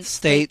some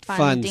State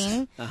funds.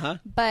 funding. Uh-huh.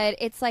 But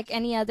it's like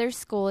any other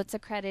school. It's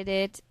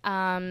accredited.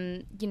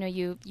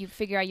 You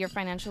figure out your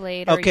financial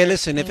aid. Or Okay, your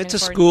listen, if it's a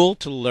payment for- school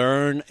to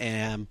learn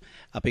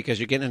because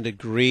you're getting a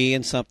degree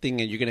in something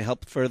and you're going to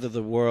help further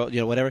the world,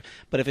 whatever.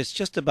 But if it's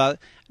just about,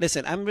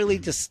 listen, I'm really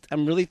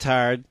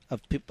tired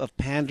of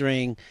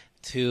pandering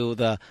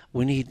to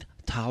we need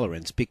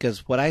tolerance,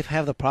 because what I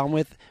have the problem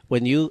with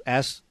when you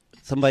ask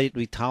somebody to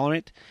be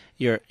tolerant,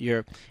 let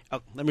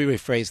me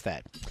rephrase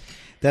that.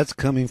 That's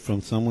coming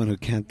from someone who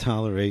can't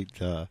tolerate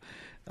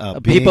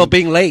People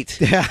being late.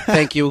 Yeah.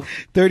 Thank you.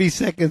 30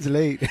 seconds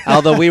late.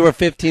 Although we were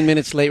 15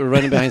 minutes late, we're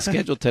running behind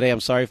schedule today. I'm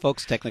sorry,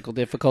 folks. Technical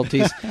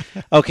difficulties.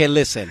 Okay,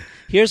 listen.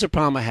 Here's a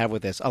problem I have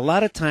with this. A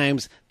lot of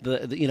times,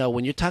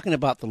 when you're talking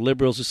about the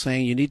liberals who are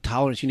saying you need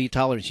tolerance, you need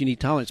tolerance, you need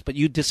tolerance, but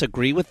you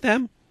disagree with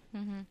them,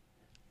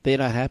 they're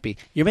not happy.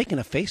 You're making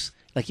a face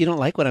like you don't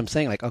like what I'm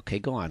saying. Like, okay,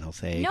 go on,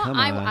 Jose. No, Come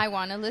I on.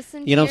 want to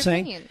listen. You know to what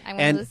I'm your saying? opinion. I want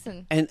to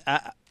listen. And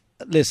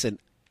listen,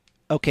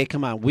 okay,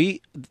 come on.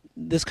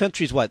 This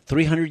country's what,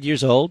 300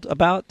 years old?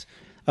 About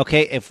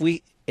okay. It's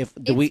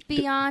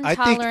beyond I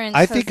tolerance.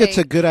 think it's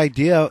Jose. a good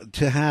idea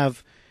to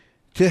have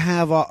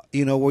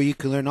where you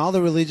can learn all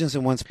the religions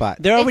in one spot.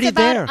 They're already it's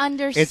about there.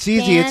 Understanding. It's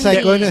easy. It's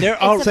like going to They're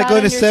it's all- like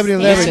going to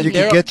 7-Eleven. You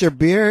They're- can get your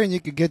beer and you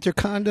can get your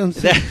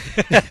condoms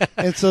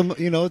and some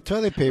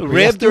toilet paper.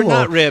 Ribbed Yes, or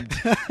not estuvo. ribbed.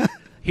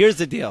 Here's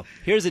the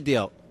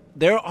deal.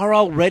 There are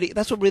already.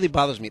 That's what really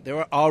bothers me. There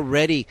are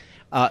already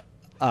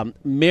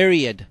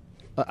myriad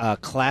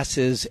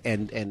classes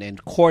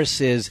and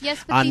courses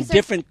Yes, but on these are-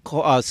 different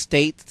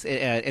states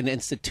and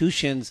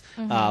institutions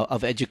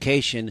of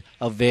education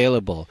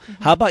available.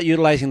 How about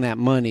utilizing that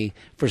money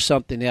for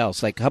something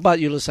else? Like, how about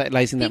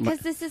utilizing that money? Because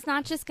this is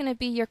not just going to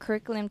be your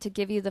curriculum to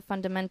give you the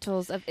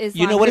fundamentals of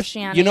Islam, You know what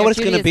Christianity, it's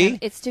or gonna be? Judaism.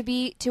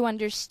 It's to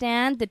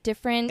understand the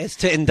different. It's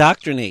to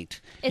indoctrinate.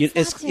 It's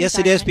not to yes,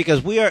 it is, indoctrinate.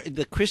 because we are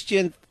the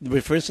Christian.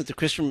 For instance,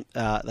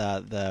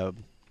 the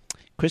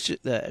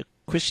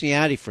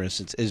Christianity, for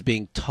instance, is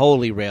being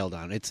totally railed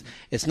on. It's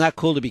not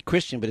cool to be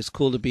Christian, but it's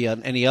cool to be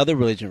on any other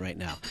religion right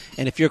now.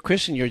 And if you're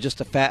Christian, you're just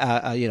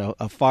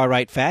a far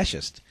right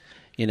fascist.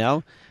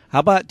 How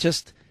about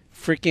just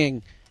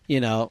freaking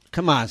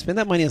come on, spend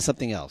that money on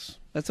something else.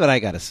 That's what I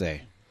got to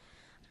say.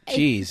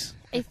 Jeez.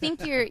 I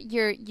think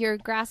you're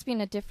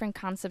grasping a different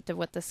concept of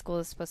what the school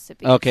is supposed to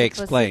be. Okay, It's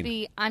supposed to explain.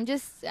 be- I'm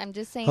just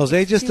saying.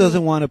 Jose it's just too-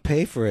 doesn't want to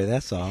pay for it.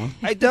 That's all.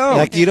 I don't.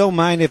 Like you don't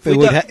mind if We it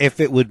would don't- if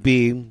it would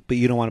be, but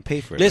you don't want to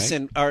pay for it.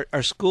 Listen, our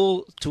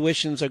school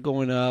tuitions are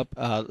going up.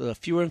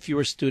 Fewer and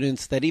fewer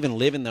students that even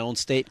live in their own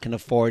state can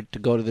afford to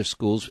go to their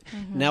schools.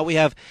 Now we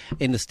have,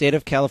 in the state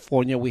of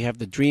California, we have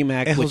the DREAM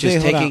Act, Hey, which Jose,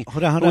 is hold on, taking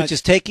hold on. which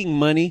is taking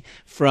money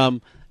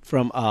from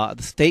the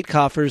state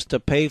coffers to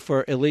pay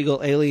for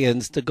illegal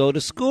aliens to go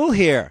to school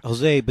here.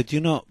 Jose, but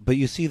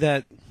you see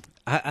that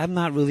I'm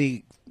not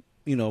really,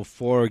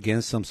 for or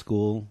against some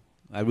school.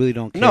 I really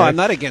don't care. No, I'm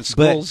not against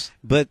schools.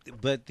 But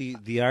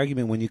the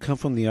argument, when you come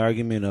from the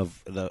argument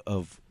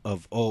of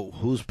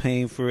who's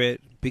paying for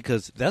it,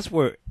 because that's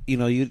where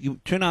you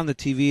turn on the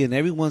TV and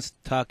everyone's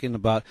talking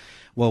about,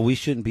 well, we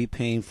shouldn't be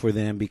paying for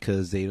them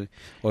because they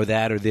or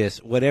that or this,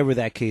 whatever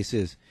that case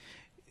is.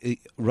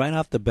 Right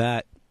off the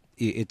bat,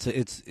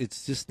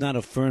 it's just not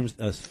a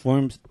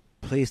firm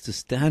place to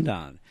stand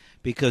on,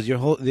 because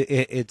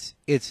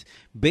it's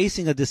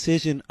basing a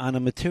decision on a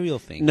material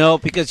thing. No,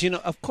 because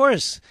of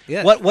course,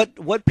 Yeah.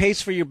 What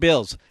pays for your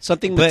bills?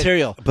 Something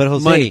material, but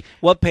Jose, money.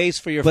 What pays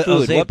for your but food?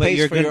 Jose, what but pays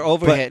you're for gonna- your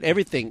overhead? but-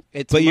 Everything.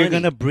 It's But you're money.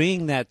 going to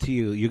bring that to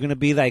you. You're going to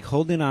be like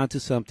holding on to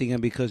something,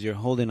 and because you're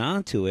holding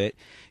on to it,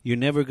 you're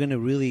never going to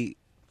really,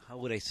 how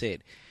would I say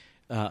it?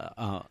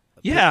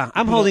 Yeah,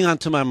 I'm holding on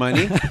to my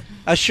money.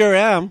 I sure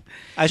am.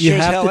 I You sure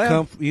as have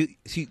hell to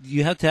am.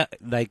 you have to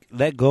like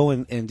let go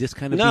and just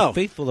kind of No.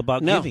 be faithful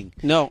about No, giving.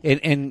 no.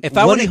 And If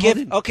I what want to are you give,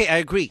 holding- okay, I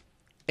agree.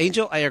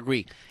 Angel, I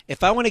agree.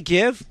 If I want to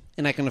give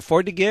and I can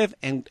afford to give,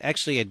 and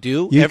actually I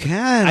do, You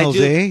can, I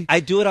Jose. do. I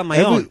do it on my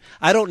Every- own.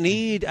 I don't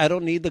need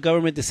the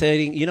government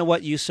deciding. You know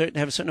what? You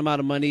have a certain amount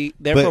of money.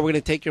 Therefore, But- we're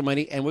going to take your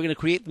money and we're going to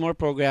create more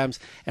programs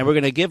and we're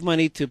going to give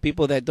money to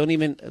people that don't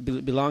even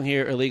belong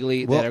here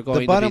illegally. Well, that are going.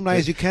 the bottom to be, line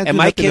is you can't And do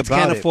my nothing kids about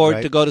can't it, afford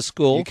right? to go to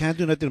school. You can't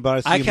do nothing about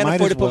it. So I you can't might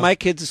afford as to put well- my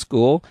kids to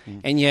school,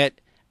 and yet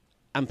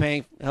I'm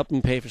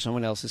helping pay for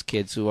someone else's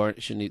kids who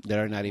that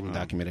are not even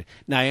documented.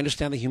 Now I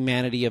understand the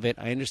humanity of it.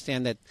 I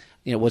understand that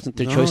it wasn't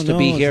their No, choice to no,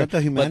 be it's here. not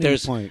the humanity but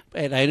there's, point.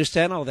 and I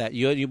understand all that.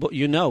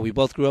 You know, we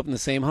both grew up in the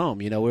same home.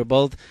 We're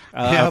both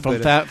Yeah, from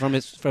but from But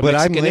Mexican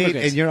I'm late,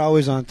 immigrants. and you're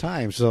always on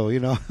time. So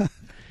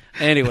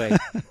Anyway,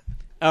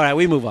 all right,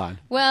 we move on.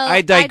 Well,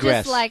 I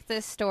digress. just like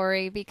this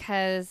story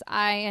because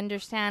I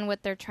understand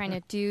what they're trying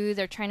to do.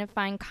 They're trying to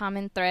find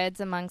common threads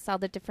amongst all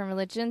the different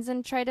religions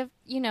and try to,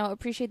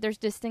 appreciate their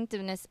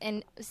distinctiveness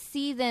and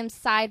see them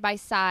side by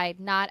side,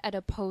 not at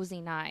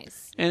opposing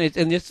eyes.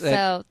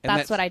 So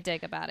That's what I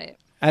dig about it.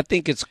 I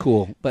think it's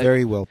cool, but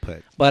very well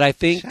put. But I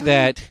think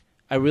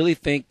I really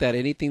think that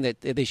anything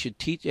that they should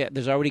teach,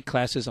 there's already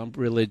classes on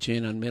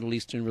religion, on Middle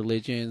Eastern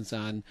religions,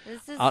 on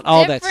This is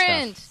all that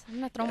different. stuff. I'm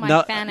going to throw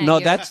my fan at you.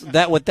 that's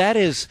what that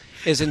is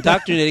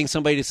indoctrinating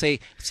somebody to say,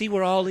 see,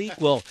 we're all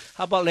equal.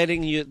 How about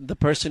letting the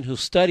person who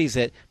studies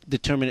it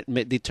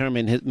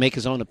make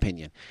his own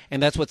opinion?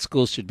 And that's what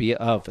schools should be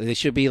of. They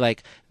should be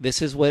like,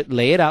 this is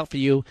lay it out for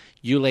you.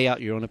 You lay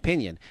out your own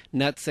opinion,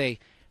 not say.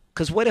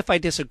 Because what if I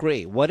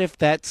disagree? What if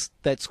that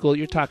school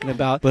you're talking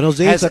about? But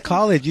Jose, it's a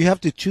college. You have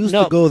to choose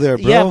to go there,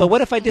 bro. Yeah, but what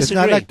if I disagree?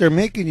 It's not like they're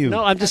making you.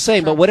 No, I'm just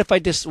saying. But what if I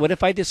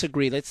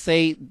disagree? Let's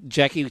say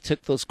Jackie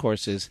took those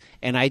courses,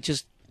 and I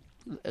just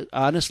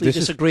honestly This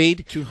is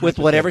disagreed too with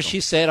whatever hypothetical.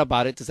 she said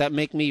about it. Does that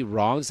make me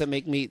wrong? Does that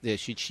make me?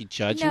 Should she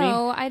judge me?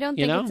 No, I don't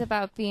You think know? it's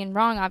about being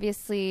wrong.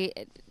 Obviously,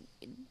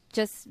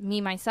 just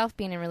me, myself,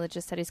 being in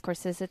religious studies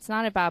courses, it's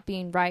not about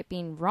being right,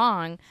 being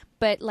wrong.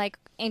 But like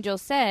Angel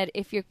said,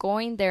 if you're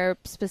going there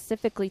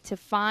specifically to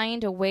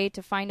find a way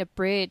to find a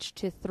bridge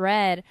to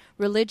thread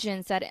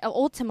religions that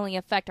ultimately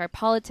affect our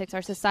politics,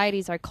 our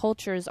societies, our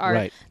cultures, our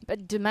Right.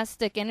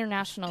 domestic,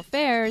 international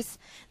affairs,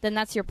 then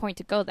that's your point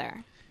to go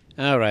there.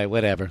 All right,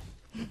 whatever.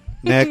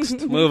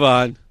 Next. Move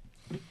on.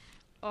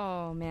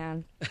 Oh,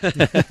 man.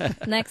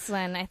 Next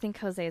one. I think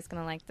Jose is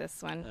going to like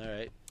this one. All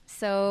right.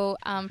 So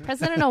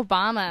President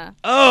Obama,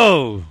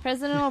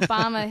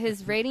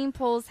 his rating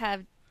polls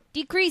have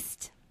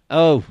decreased.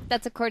 Oh,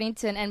 That's according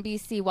to an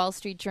NBC Wall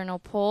Street Journal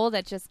poll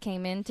that just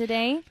came in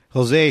today.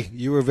 Jose,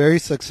 you were very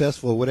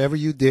successful. Whatever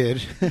you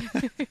did.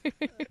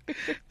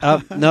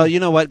 no, you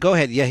know what? Go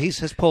ahead. Yeah,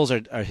 his polls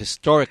are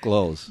historic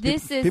lows.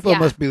 This is People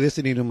must be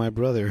listening to my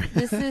brother.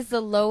 This is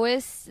the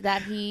lowest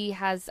that he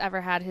has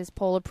ever had his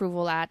poll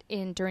approval at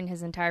during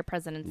his entire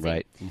presidency.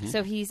 Right. Mhm.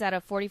 So he's at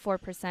a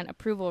 44%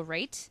 approval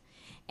rate,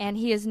 and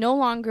he is no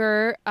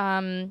longer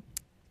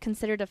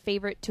considered a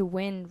favorite to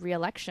win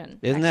re-election.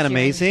 Isn't next that year in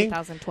amazing?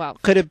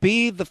 2012. Could it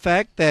be the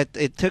fact that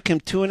it took him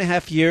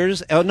 2.5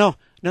 years? Oh, no.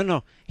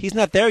 He's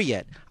not there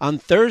yet. On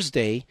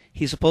Thursday,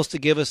 he's supposed to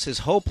give us his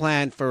whole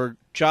plan for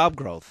job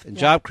growth and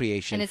job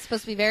creation. And it's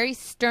supposed to be very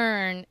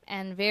stern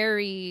and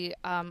very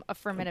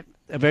affirmative.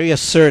 Very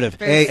assertive.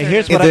 Very Hey,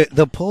 here's assertive. what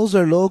the polls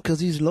are low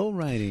because he's low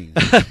riding.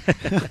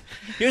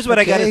 Here's what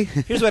Okay.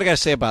 Here's what I got to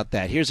say about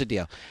that. Here's the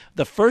deal.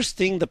 The first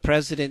thing the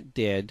president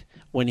did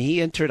when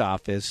he entered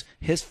office,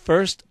 his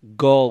first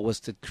goal was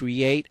to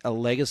create a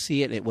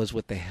legacy, and it was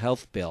with the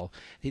health bill.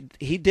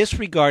 He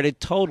disregarded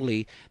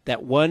totally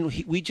that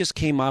we just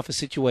came off a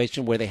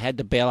situation where they had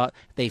to bail out.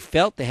 They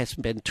felt they had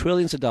spent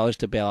trillions of dollars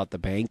to bail out the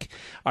bank.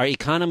 Our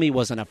economy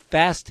was on a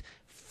fast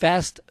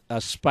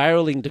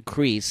spiraling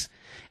decrease,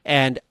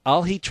 and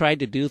all he tried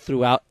to do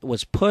throughout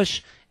was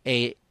push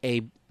a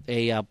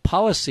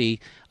policy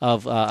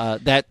of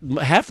that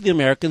half of the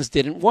Americans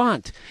didn't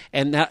want,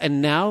 and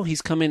now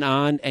he's coming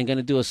on and going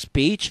to do a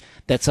speech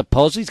that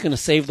supposedly is going to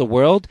save the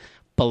world.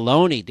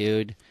 Baloney,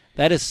 dude.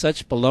 That is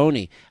such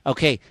baloney.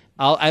 Okay,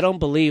 I don't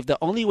believe the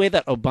only way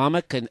that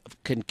Obama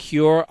can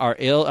cure our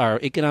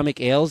economic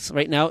ills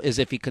right now is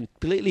if he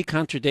completely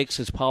contradicts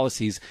his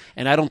policies,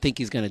 and I don't think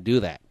he's going to do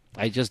that.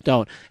 I just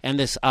don't. And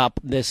this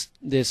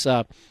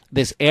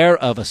air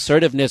of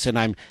assertiveness, and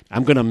I'm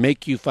going to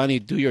make you funny,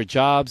 do your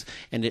jobs,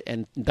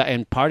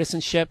 and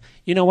partisanship.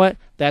 You know what?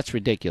 That's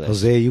ridiculous.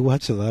 Jose, you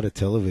watch a lot of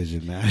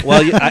television, man.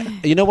 Well,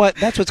 you know what?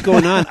 That's what's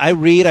going on. I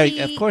read.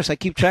 Of course, I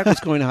keep track of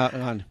what's going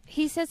on.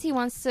 He says he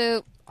wants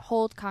to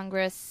hold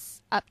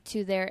Congress up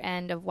to their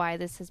end of why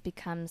this has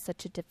become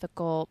such a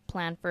difficult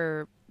plan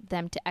for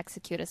them to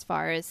execute, as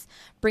far as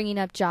bringing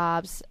up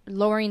jobs,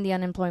 lowering the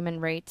unemployment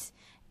rate,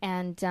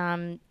 and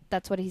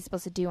that's what he's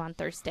supposed to do on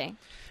Thursday.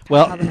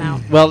 Well,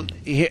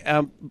 here,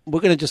 we're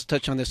going to just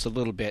touch on this a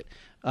little bit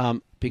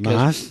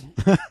because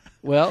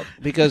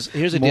because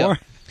here's the deal.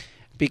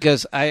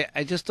 Because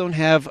I just don't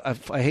have,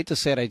 I hate to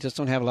say it, I just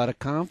don't have a lot of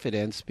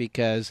confidence,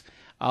 because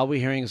all we're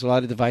hearing is a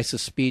lot of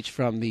divisive speech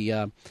from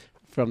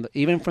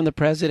even from the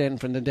president and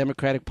from the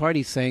Democratic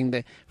Party, saying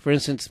that, for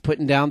instance,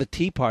 putting down the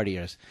Tea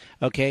Partiers.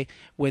 Okay,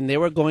 when they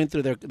were going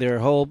through their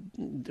whole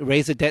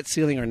raise the debt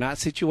ceiling or not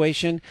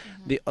situation,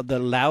 the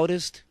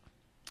loudest,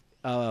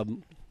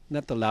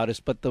 not the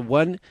loudest, but the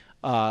one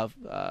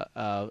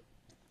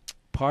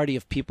party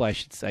of people, I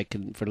should say,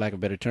 for lack of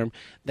a better term,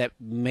 that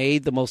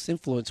made the most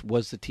influence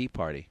was the Tea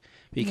Party.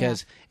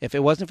 Because if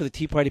it wasn't for the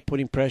Tea Party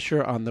putting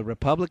pressure on the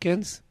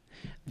Republicans,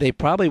 they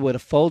probably would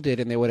have folded,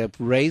 and they would have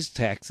raised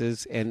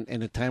taxes in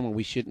a time when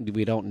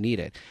we don't need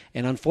it.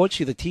 And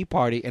unfortunately, the Tea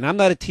Party, and I'm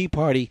not a Tea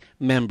Party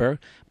member,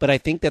 but I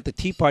think that the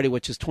Tea Party,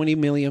 which is 20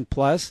 million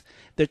plus,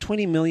 they're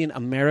 20 million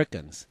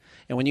Americans.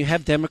 And when you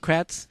have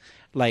Democrats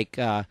like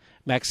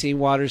Maxine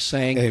Waters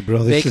saying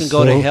they can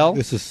go to hell.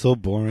 This is so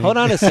boring. Hold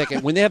on a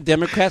second. When they have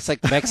Democrats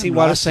like Maxine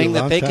Waters saying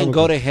that they can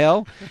go to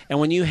hell, and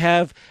when you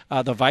have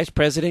the vice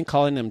president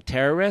calling them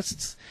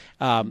terrorists,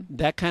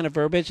 that kind of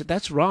verbiage,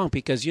 that's wrong,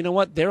 because you know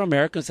what? They're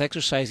Americans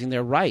exercising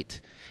their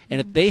right.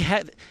 And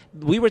if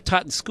we were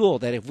taught in school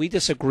that if we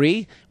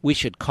disagree, we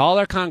should call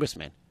our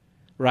congressman.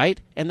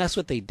 Right? And that's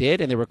what they did,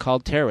 and they were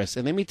called terrorists.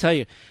 And let me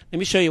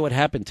show you what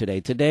happened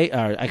today.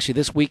 Actually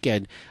this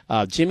weekend,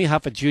 Jimmy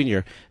Hoffa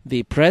Jr.,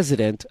 the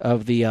president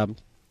of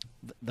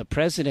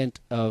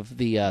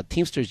the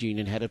Teamsters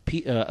Union, had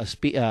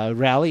a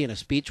rally and a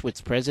speech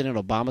which President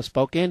Obama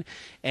spoke in,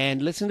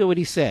 and listen to what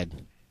he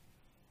said.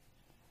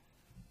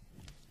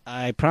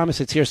 I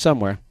promise it's here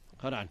somewhere.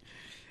 Hold on.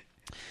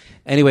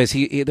 Anyways,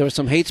 there was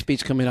some hate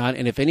speech coming on,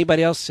 and if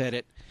anybody else said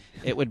it,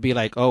 it would be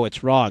like, oh,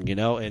 it's wrong, you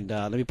know. And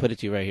let me put it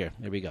to you right here.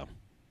 There we go.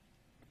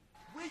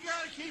 We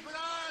got to keep an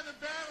eye on the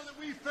battle that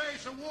we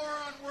face, a war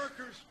on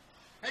workers.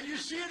 And you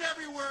see it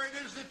everywhere. It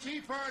is the Tea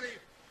Party.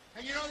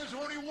 And you know there's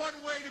only one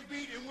way to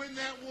beat and win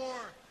that war.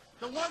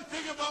 The one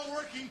thing about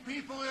working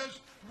people is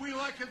we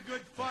like a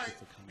good fight.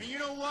 And you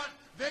know what?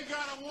 They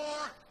got a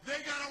war. They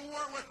got a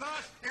war with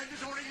us. And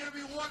there's only going to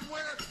be one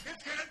winner.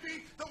 It's going to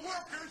be the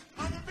workers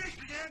of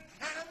Michigan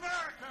and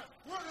America.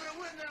 We're going to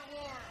win that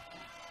war.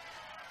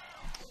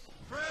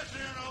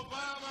 President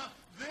Obama,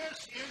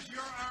 this is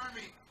your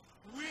army.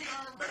 We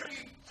are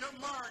ready to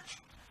march.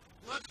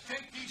 Let's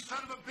take these son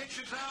of a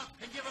bitches out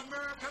and give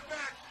America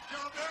back to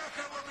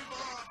America where we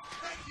belong.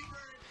 Thank you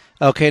very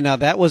much. Okay, now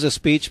that was a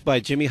speech by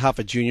Jimmy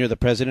Hoffa Jr., the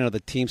president of the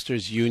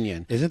Teamsters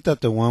Union. Isn't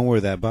that the one where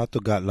that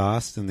Vato got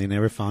lost and they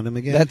never found him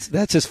again?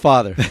 That's his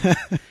father.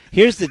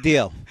 Here's the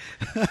deal.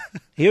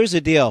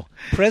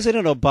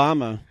 President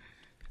Obama,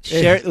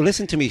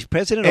 listen to me.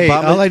 President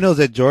Obama. All I know is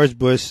that George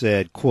Bush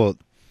said, quote,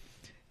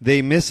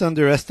 "They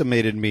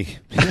misunderestimated me."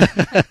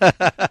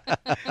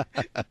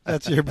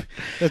 That's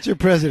your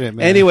president,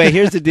 man. Anyway,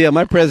 here's the deal.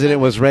 My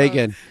president was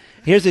Reagan.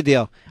 Here's the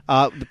deal.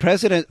 The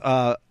President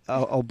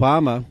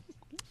Obama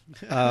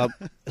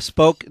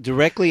spoke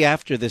directly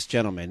after this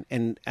gentleman.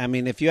 And, I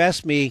mean, if you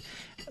ask me,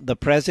 the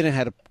president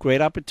had a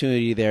great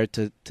opportunity there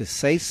to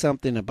say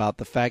something about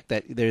the fact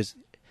that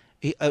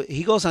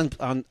he goes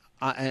on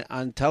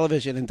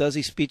television and does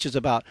these speeches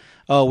about,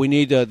 we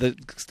need to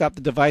stop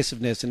the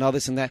divisiveness and all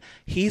this and that.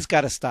 He's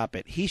got to stop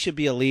it. He should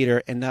be a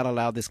leader and not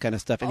allow this kind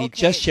of stuff. And He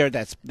just shared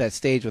that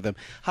stage with him.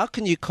 How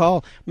can you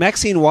call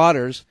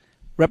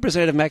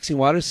Representative Maxine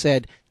Waters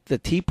said the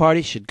Tea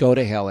Party should go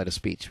to hell at a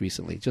speech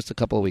recently, just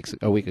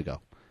a week ago.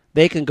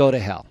 They can go to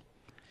hell.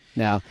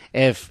 Now,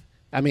 that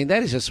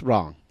is just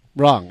wrong.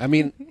 Wrong. I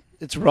mean,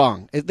 it's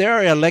wrong. There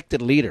are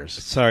elected leaders.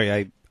 Sorry,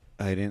 I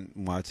didn't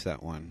watch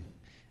that one.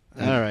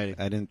 All right.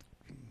 I didn't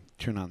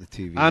turn on the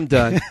TV. I'm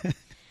done.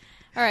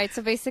 All right,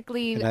 so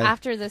basically,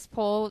 after this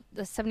poll,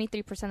 the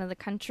 73% of the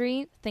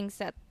country thinks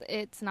that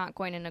it's not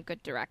going in a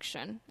good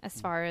direction as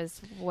far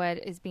as what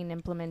is being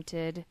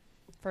implemented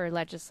for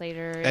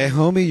legislators. Hey,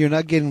 homie, you're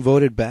not getting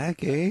voted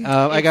back, eh?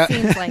 It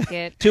seems like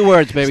it. 2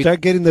 words, baby. Start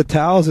getting the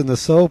towels and the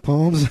soap,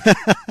 Holmes.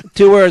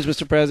 2 words,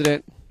 Mr.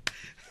 President.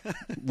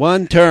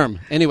 1 term.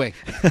 Anyway,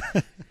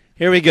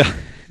 here we go.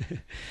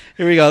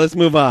 Here we go. Let's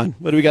move on.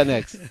 What do we got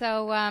next?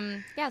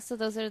 So, so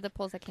those are the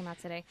polls that came out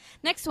today.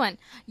 Next one.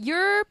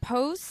 Your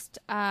post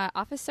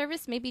office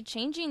service may be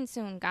changing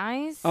soon,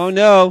 guys. Oh,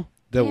 no.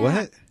 The Yeah.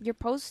 what? Your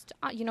post,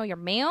 your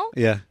mail,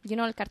 Yeah.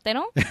 el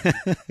cartero,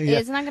 Yeah.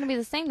 it's not going to be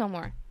the same no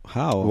more.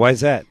 How? Why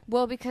is that?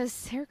 Well,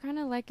 because they're kind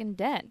of like in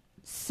debt.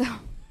 So,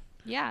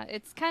 yeah,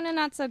 it's kind of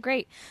not so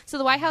great. So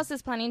the White House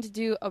is planning to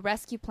do a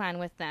rescue plan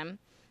with them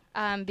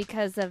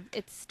because of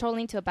it's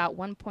totaling to about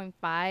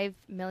 $1.5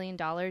 million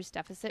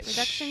deficit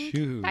reduction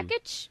Shoot.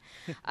 package.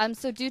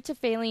 So due to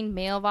failing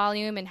mail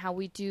volume and how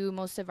we do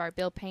most of our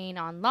bill paying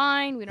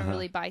online, we don't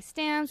really buy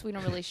stamps. We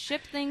don't really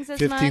ship things as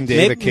 15 much.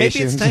 day Maybe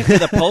vacations. it's time for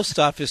the post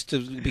office to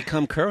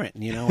become current,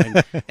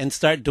 and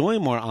start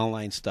doing more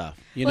online stuff.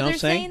 You Well, know what they're I'm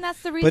saying? saying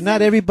that's the reason. But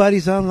not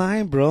everybody's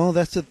online, bro.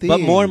 That's the thing.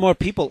 But more and more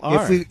people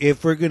are.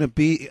 If we're gonna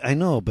be, I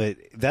know, but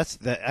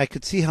I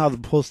could see how the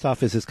post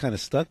office is kind of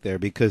stuck there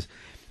because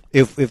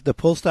if the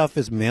post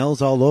office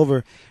mails all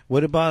over,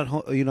 what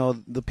about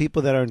the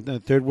people that are in a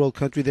third world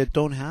country that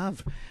don't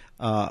have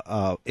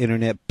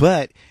internet,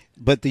 but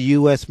the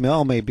U.S.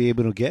 mail may be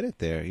able to get it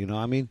there.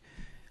 I mean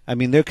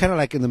they're kind of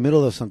like in the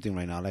middle of something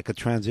right now, like a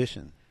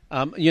transition.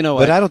 But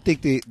I don't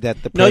think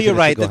that the No, you're president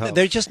right. should go help.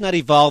 They're just not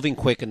evolving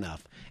quick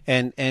enough.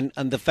 And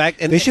the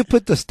fact and They should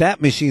put the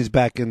stamp machines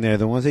back in there,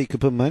 the ones that you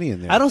could put money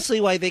in there. I don't see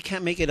why they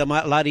can't make it a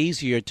lot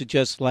easier to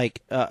just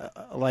like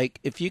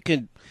if you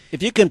can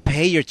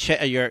pay your check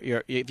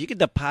if you can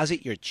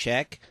deposit your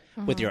check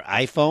with your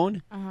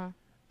iPhone.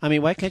 I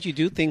mean, why can't you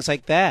do things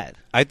like that?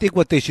 I think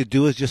what they should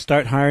do is just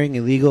start hiring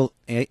illegal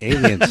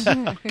aliens.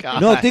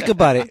 No, think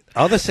about it.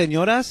 All the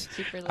señoras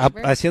Cheaper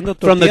labor. haciendo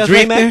From the tortillas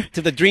Dream right there, Act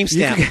to the Dream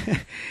Stamp.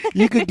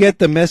 you could get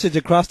the message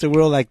across the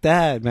world like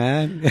that,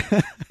 man.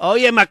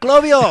 Oye,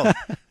 Maclovio,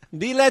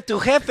 dile a tu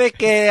jefe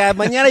que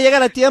mañana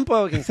llega a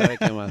tiempo. Quién sabe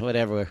qué más.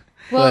 Whatever.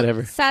 Well,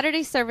 Whatever.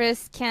 Saturday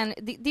service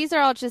these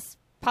are all just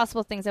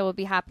possible things that will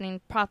be happening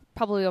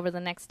probably over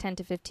the next 10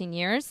 to 15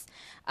 years.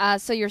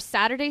 So your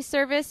Saturday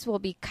service will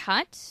be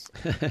cut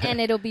and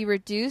it'll be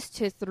reduced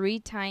to 3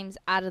 times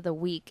out of the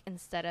week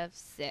instead of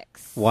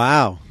 6.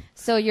 Wow.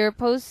 So your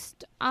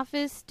post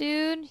office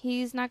dude,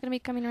 he's not going to be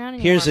coming around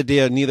anymore. Here's the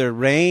deal. Neither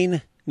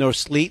rain, nor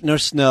sleet, nor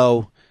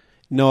snow,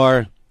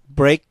 nor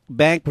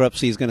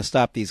bankruptcy is going to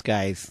stop these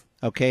guys.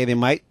 Okay? They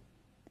might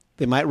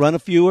run a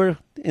fewer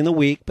in a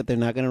week, but they're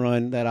not going to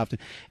run that often.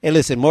 Hey,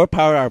 listen, more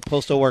power to our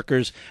postal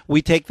workers.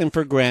 We take them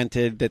for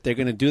granted that they're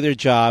going to do their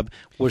job.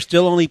 We're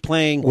still only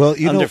paying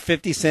under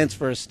 50 cents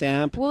for a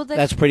stamp. Well,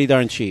 that's pretty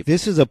darn cheap.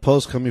 This is a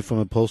post coming from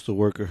a postal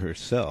worker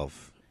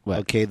herself. What?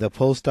 Okay, the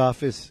post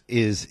office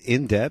is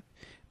in debt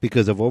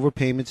because of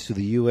overpayments to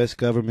the U.S.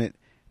 government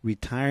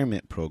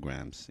retirement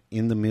programs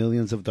in the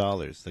millions of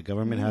dollars. The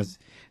government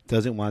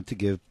doesn't want to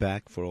give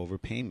back for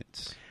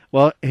overpayments.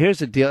 Well, here's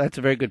the deal. That's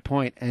a very good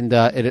point. And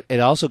it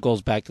also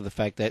goes back to the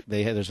fact that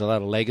there's a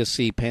lot of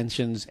legacy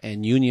pensions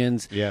and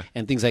unions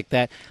and things like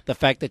that. The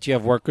fact that you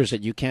have workers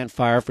that you can't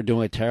fire for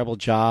doing a terrible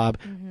job,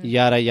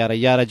 yada, yada,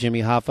 yada,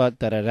 Jimmy Hoffa,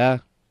 da-da-da.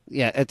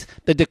 Yeah, it's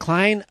the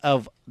decline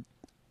of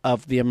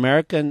the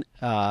American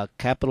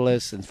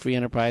capitalists and free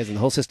enterprise and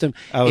the whole system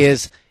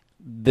is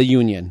the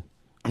union.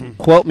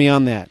 Quote me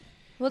on that.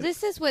 Well,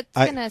 this is what's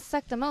going to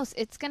suck the most.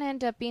 It's going to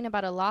end up being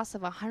about a loss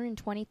of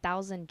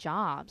 120,000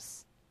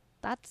 jobs.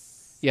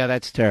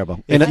 That's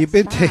terrible.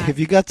 If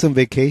you got some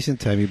vacation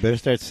time, you better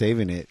start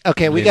saving it.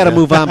 Okay, we got to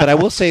move on, but I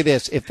will say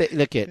this: if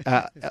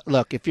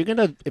you're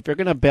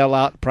gonna bail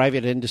out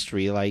private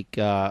industry like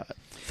the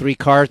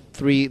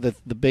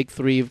big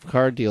 3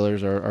 car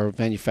dealers or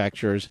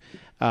manufacturers,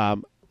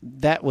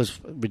 that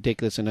was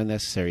ridiculous and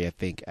unnecessary. I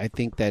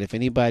think that if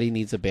anybody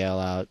needs a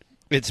bailout,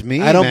 it's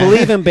me. I don't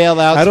believe in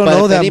bailouts. I don't but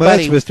know if that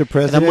anybody, much, Mr.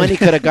 President. The money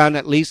could have gone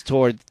at least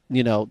toward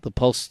the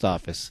post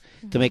office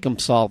to make them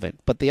solvent.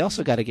 But they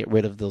also got to get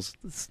rid of those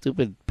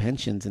stupid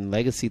pensions and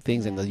legacy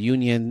things and the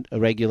union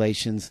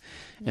regulations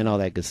and all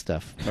that good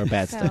stuff or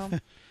bad stuff.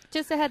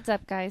 Just a heads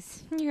up,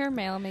 guys. Your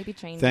mail may be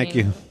changing. Thank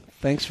you.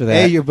 Thanks for that.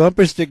 Hey, your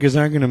bumper stickers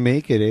aren't going to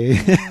make it,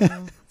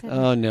 eh?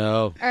 Oh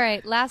no! All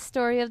right, last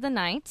story of the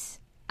night.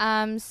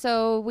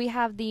 So we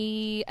have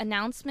the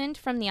announcement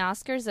from the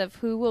Oscars of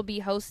who will be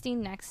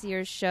hosting next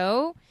year's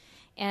show,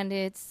 and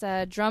it's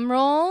drum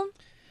roll,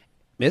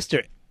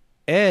 Mr.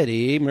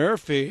 Eddie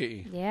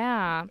Murphy.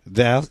 Yeah.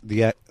 The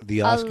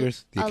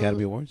Oscars, the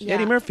Academy Awards. Yeah.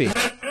 Eddie Murphy.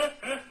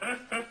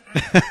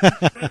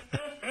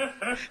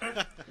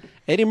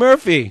 Eddie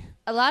Murphy.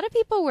 A lot of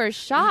people were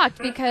shocked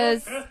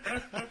because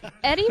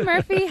Eddie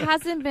Murphy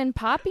hasn't been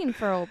popping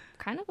for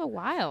kind of a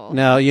while.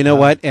 No, you know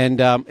what?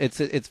 And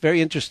it's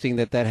very interesting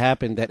that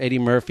happened, that Eddie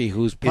Murphy,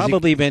 who's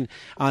probably been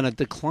on a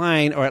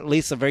decline or at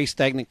least a very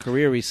stagnant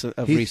career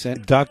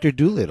recent. Dr.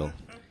 Dolittle.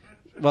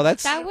 Well,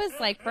 that was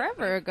like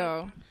forever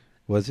ago.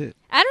 Was it?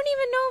 I don't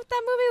even know if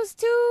that movie was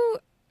too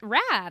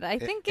rad. I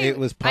think it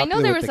was I know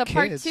popular there with was the a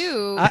part kids.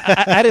 2.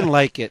 I didn't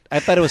like it. I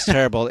thought it was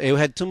terrible. It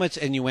had too much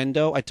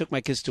innuendo. I took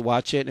my kids to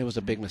watch it, and it was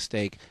a big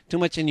mistake. Too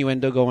much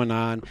innuendo going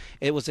on.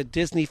 It was a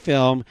Disney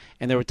film,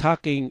 and they were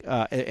talking.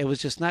 It was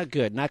just not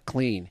good, not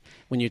clean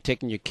when you're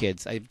taking your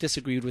kids. I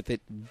disagreed with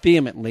it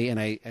vehemently, and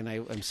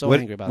I'm so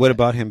angry about it. What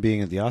about him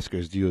being at the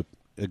Oscars? Do you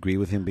agree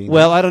with him being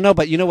Well, there? I don't know,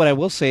 but you know what I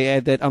will say,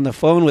 Ed, that on the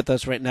phone with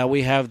us right now,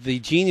 we have the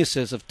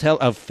geniuses of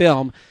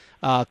film,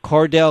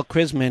 Cordell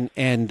Chrisman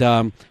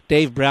and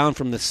Dave Brown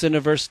from the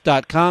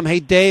Cineverse.com. Hey,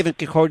 Dave and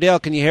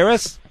Cordell, can you hear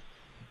us?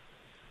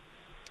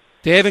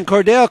 Dave and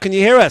Cordell, can you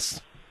hear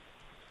us?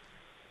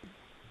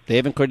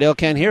 Dave and Cordell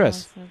can't hear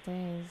us.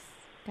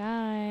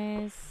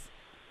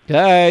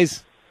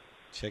 Guys.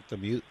 Check the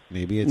mute.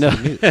 Maybe it's No,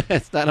 on mute.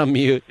 it's not on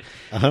mute.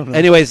 I don't know.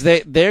 Anyways,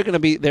 they're going to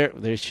be there.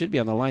 They should be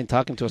on the line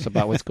talking to us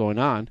about what's going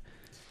on.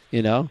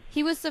 You know,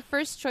 He was the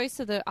first choice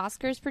of the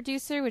Oscars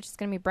producer, which is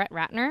going to be Brett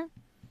Ratner.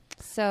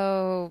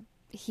 So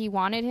he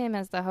wanted him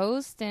as the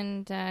host,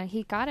 and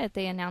he got it.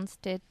 They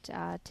announced it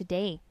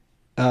today.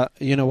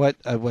 You know what?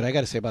 What I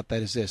got to say about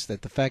that is this: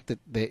 that the fact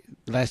that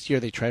last year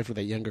they tried for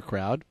that younger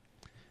crowd.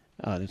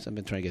 I've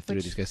been trying to get through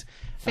Which these guys.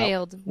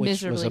 Failed Which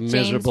miserably. was a James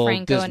miserable,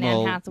 Franco dismal, and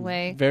Anne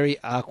Hathaway. very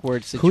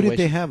awkward situation. Who did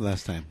they have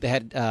last time? They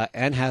had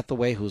Anne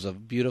Hathaway, who's a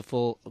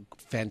beautiful,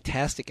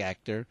 fantastic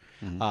actor,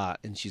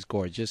 and she's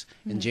gorgeous,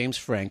 and James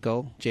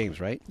Franco. James,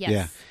 right? Yes.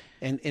 Yeah.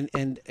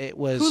 And it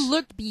was. Who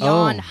looked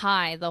beyond Oh.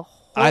 high the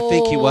whole I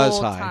think he was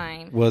high.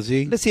 time. Was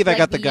he? Let's see if I Like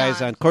got the guys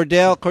on.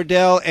 beyond.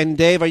 Cordell, and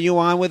Dave, are you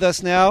on with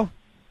us now?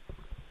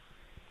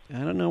 I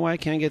don't know why I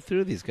can't get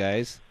through these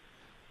guys.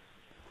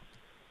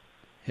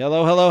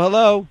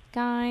 Hello.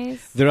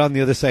 Guys. They're on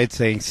the other side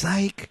saying,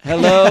 psych.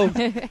 Hello.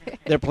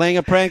 They're playing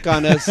a prank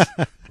on us.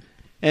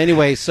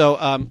 Anyway,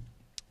 so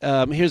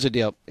here's the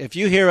deal. If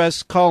you hear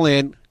us, call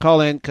in,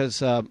 because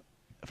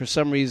for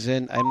some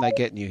reason I'm not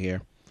getting you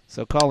here.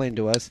 So call in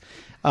to us.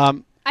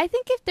 I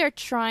think if they're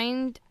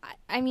trying,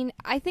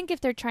 I think if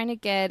they're trying to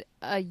get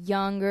a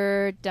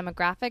younger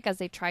demographic, as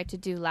they tried to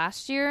do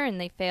last year and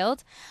they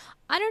failed,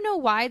 I don't know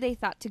why they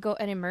thought to go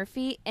Eddie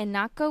Murphy and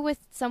not go with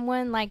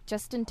someone like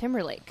Justin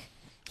Timberlake.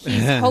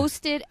 He's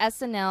hosted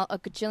SNL a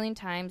gajillion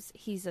times.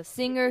 He's a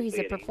singer. He's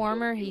a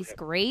performer. He's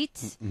great.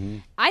 Mm-hmm.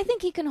 I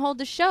think he can hold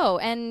the show,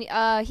 and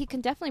he can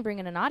definitely bring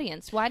in an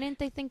audience. Why didn't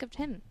they think of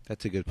him?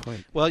 That's a good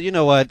point. Well, you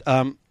know what?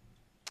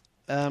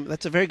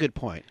 That's a very good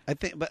point. I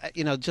think, but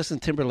Justin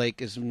Timberlake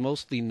is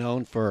mostly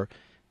known for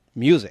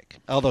music,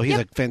 although he's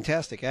a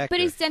fantastic actor. But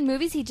he's done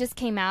movies. He just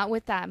came out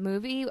with that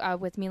movie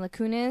with Mila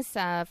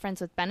Kunis, Friends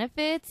with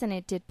Benefits, and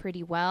it did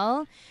pretty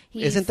well.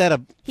 Isn't that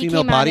a he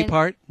female came out body in-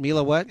 part?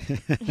 Mila what?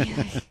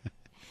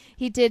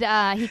 He did.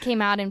 He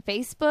came out in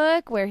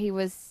Facebook where he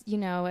was,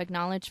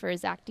 acknowledged for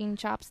his acting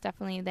chops.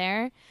 Definitely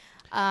there.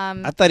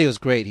 I thought he was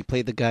great. He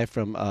played the guy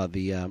from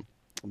the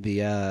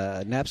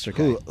Napster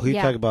guy. Who you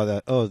Yeah. talking about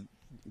that? Oh,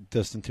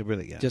 Justin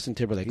Timberlake. Yeah. Justin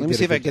Timberlake. He Let me did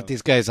see a if I good get job.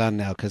 these guys on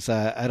now, because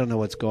I don't know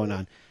what's going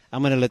on.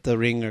 I'm going to let the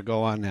ringer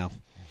go on now.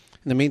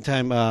 In the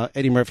meantime,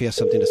 Eddie Murphy has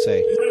something to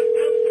say.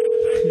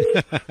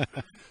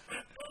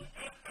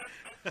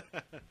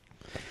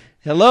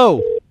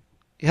 Hello.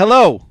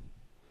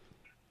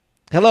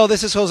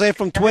 This is Jose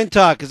from Twin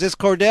Talk. Is this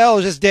Cordell or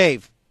is this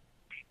Dave?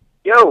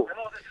 Yo.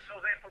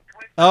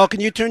 Oh, can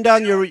you turn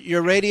down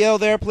your radio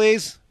there,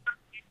 please?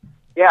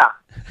 Yeah.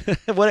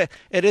 What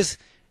it is?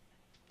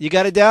 You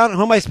got it down?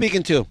 Who am I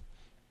speaking to?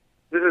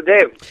 This is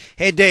Dave.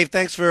 Hey, Dave.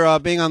 Thanks for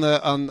being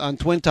on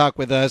Twin Talk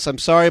with us. I'm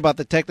sorry about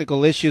the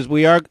technical issues.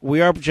 We are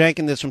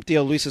janking this from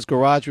Theo Luis's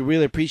garage. We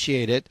really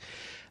appreciate it.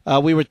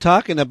 We were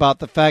talking about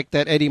the fact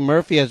that Eddie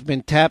Murphy has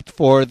been tapped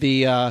for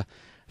the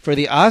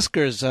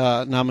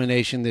Oscars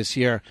nomination this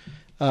year.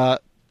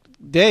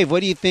 Dave,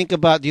 what do you think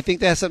about? Do you think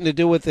that has something to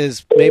do with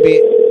his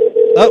maybe?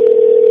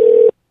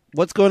 Oh,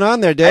 what's going on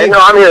there, Dave? No,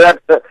 I'm here.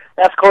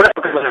 That's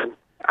Cordell.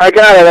 I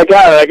got it.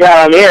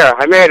 I'm here.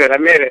 I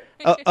made it.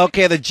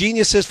 Okay, the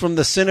geniuses from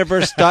the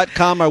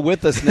Cineverse.com are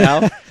with us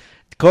now.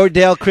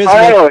 Cordell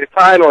Chrisman.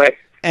 Finally.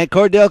 And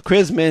Cordell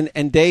Chrisman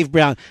and Dave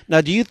Brown.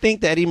 Now, do you think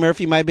that Eddie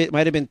Murphy might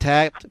have been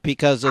tapped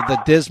because of the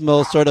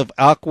dismal, sort of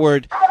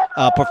awkward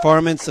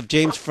performance of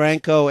James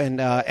Franco and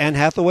Anne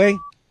Hathaway?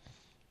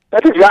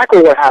 That's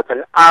exactly what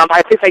happened.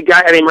 I think they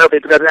got Eddie Murphy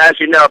because, as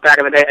you know, back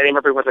in the day, Eddie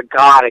Murphy was a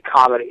god at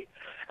comedy.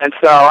 And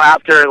so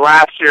after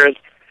last year's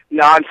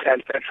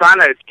nonsense, they're trying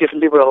to get some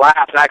people to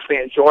laugh and actually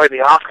enjoy the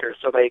Oscars,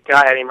 so they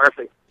got Eddie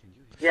Murphy.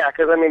 Yeah,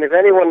 because,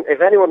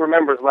 if anyone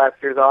remembers last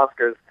year's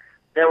Oscars,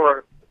 there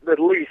were at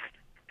least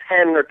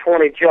 10 or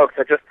 20 jokes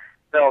that just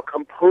fell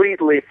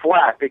completely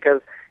flat because,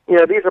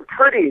 these are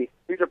pretty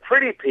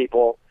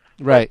people.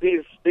 Right.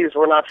 These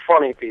were not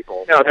funny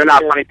people. No, they're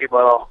not funny people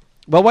at all.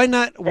 Well, why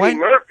not? Eddie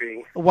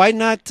Murphy. Why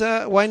not?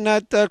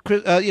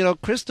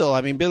 Crystal.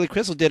 I mean, Billy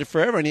Crystal did it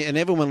forever, and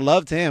everyone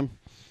loved him.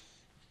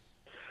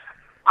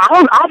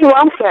 I'll do what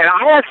I'm saying.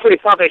 I actually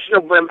thought they should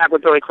have went back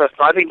with Billy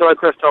Crystal. I think Billy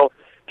Crystal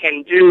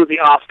can do the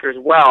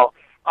Oscars well.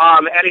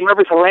 Eddie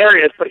Murphy's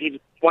hilarious, but he's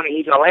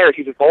hilarious.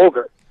 He's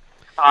vulgar.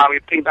 You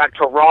think back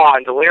to Raw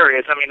and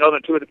Delirious. Those are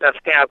two of the best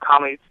stand-up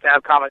comedy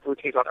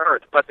routines on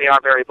earth, but they are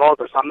very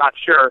vulgar. So I'm not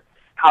sure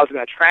how it's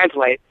going to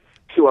translate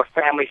to a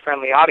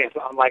family-friendly audience,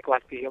 unlike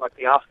the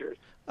Oscars.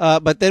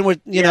 But then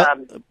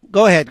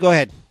go ahead.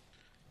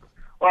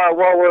 Well,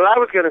 what I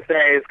was going to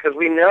say is because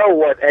we know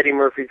what Eddie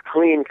Murphy's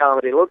clean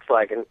comedy looks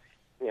like, and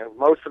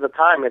most of the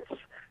time it's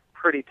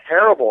pretty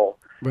terrible.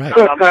 Right.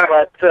 But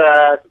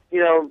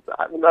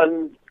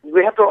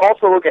we have to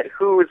also look at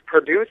who is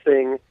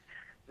producing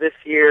this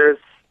year's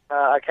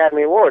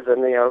Academy Awards.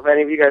 And, if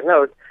any of you guys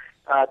know,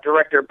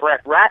 director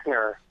Brett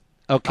Ratner.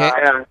 Okay.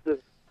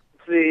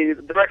 The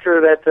director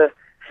that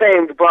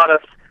famed brought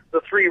us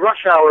the 3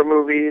 Rush Hour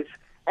movies,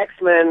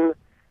 X-Men,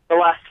 The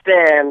Last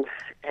Stand,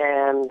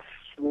 and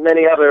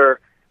many other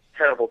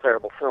terrible,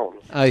 terrible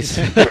films. I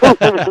see.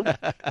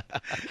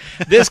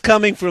 This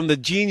coming from the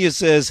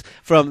geniuses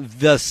from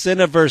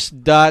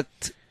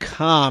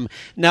thecineverse.com.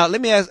 Now,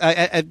 let me ask,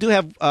 I do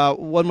have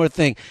one more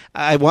thing.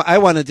 I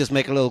want to just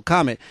make a little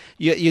comment.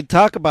 You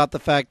talk about the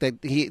fact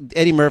that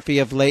Eddie Murphy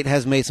of late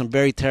has made some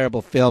very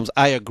terrible films.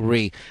 I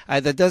agree.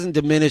 That doesn't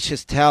diminish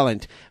his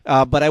talent.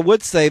 But I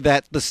would say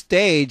that the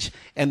stage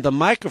and the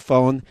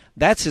microphone,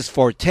 that's his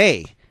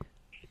forte.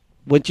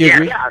 Wouldn't you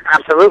agree? Yeah,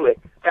 absolutely.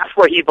 That's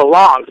where he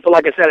belongs. But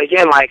like I said,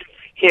 again,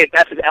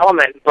 that's his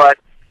element, but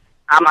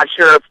I'm not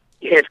sure if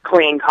his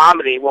clean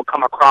comedy will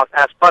come across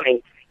as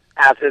funny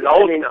as his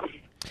old stuff.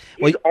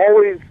 He's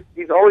always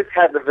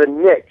had the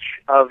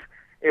niche of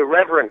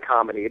irreverent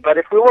comedy. But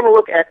if we want to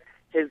look at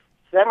his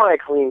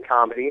semi-clean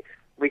comedy,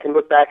 we can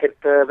look back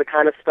at the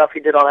kind of stuff he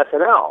did on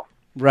SNL.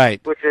 Right.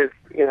 Which is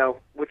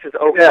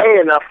okay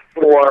enough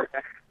for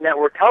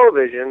network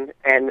television.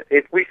 And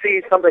if we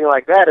see something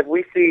like that, if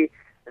we see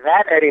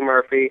that Eddie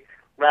Murphy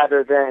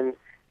rather than,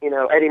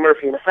 Eddie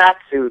Murphy in a fat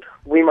suit,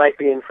 we might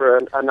be in for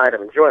a night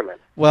of enjoyment.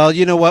 Well,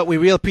 you know what? We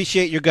really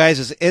appreciate your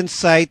guys'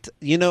 insight.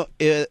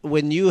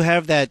 When you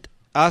have that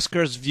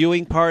Oscars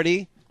viewing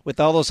party with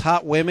all those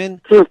hot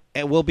women,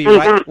 and we'll be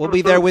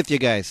there with you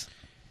guys.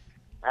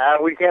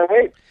 We can't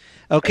wait.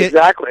 Okay.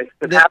 Exactly.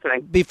 It's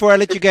happening. Before I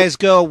let you guys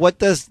go, what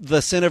does the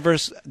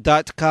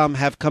Cineverse.com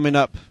have coming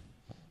up?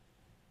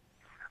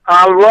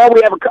 Well,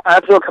 we have an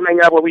episode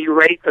coming up where we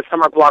rate the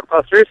summer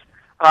blockbusters.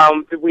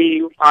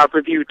 We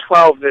reviewed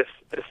 12 this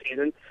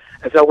season,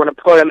 and so we're going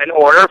to put them in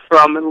order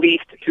from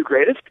least to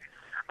greatest.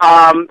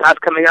 That's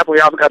coming up. We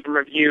also got some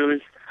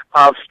reviews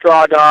of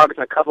Straw Dogs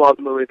and a couple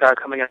other movies that are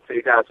coming up for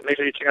you guys. So make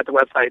sure you check out the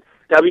website,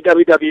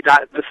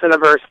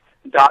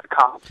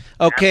 www.thecineverse.com.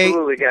 Okay.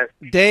 Absolutely, guys.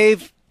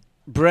 Dave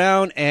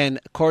Brown and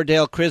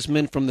Cordell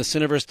Chrisman from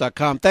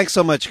thecineverse.com. Thanks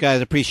so much,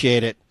 guys.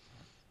 Appreciate it.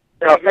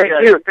 No,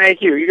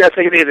 thank you. You guys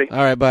take it easy.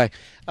 All right, bye.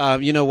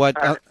 You know what?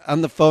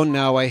 On the phone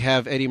now, I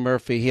have Eddie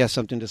Murphy. He has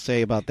something to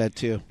say about that,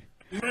 too.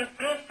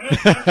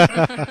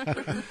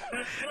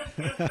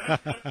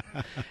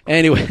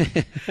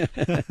 Anyway.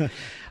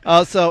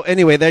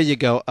 Anyway, there you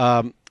go.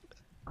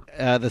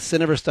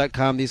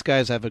 Thecineverse.com, these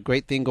guys have a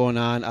great thing going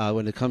on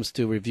when it comes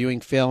to reviewing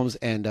films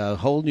and a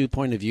whole new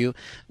point of view.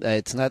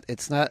 It's not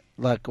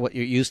like what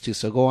you're used to,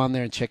 so go on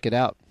there and check it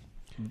out.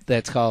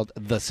 That's called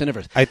The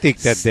Cineverse. I think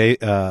that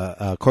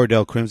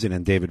Cordell Crimson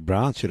and David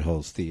Brown should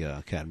host the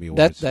Academy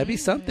Awards. That'd be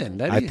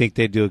something. I think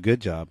they do a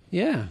good job.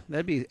 Yeah,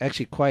 that'd be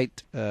actually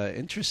quite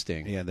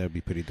interesting. Yeah, that'd be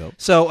pretty dope.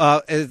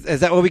 So is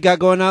that what we got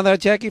going on there,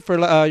 Jackie, for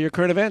your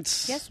current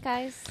events? Yes,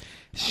 guys.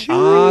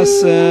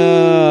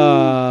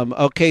 Awesome.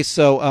 Okay,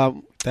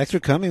 so thanks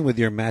for coming with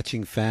your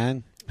matching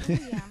fan.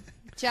 Yeah.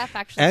 Jeff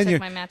actually took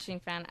my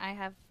matching fan. I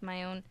have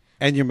my own.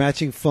 And your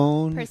matching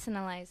phone?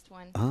 Personalized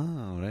one.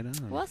 Oh, right on.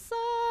 What's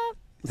up?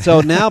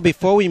 So now,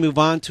 before we move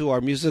on to our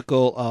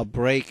musical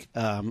break,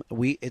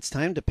 it's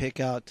time to pick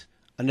out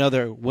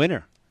another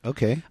winner.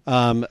 Okay.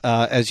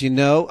 As you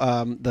know,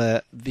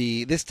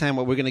 this time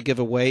what we're going to give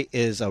away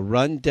is a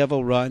Run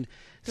Devil Run.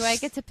 Do I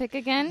get to pick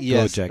again?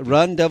 Yes, Go,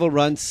 Run Devil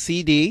Run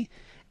CD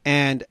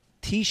and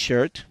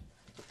T-shirt.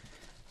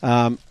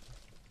 Do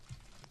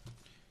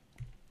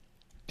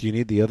you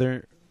need the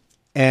other?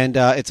 And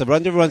it's a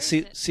Run Devil Run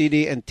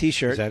CD and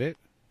T-shirt. Is that it?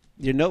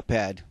 Your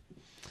notepad.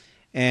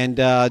 And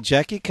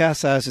Jackie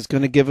Casas is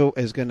going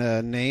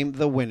to name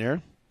the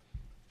winner.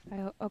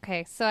 Oh,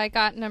 okay, so I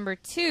got number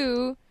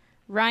 2,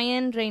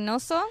 Ryan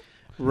Reynoso.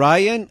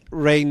 Ryan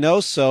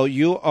Reynoso,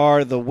 you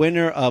are the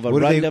winner of a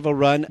Run Devil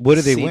Run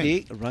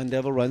CD, Run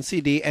Devil Run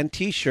CD and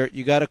T-shirt.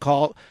 You got to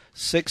call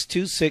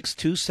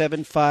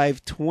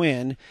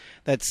 626-275-TWIN.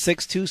 That's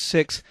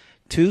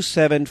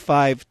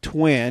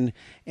 626-275-TWIN,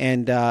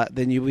 and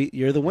then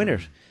you're the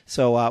winner.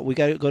 So we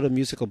got to go to a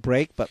musical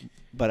break, but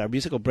our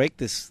musical break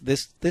this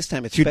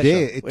time it's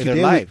today. Special.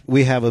 Today live.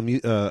 we have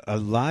a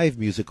live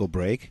musical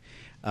break.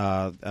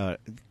 A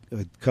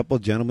couple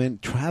of gentlemen,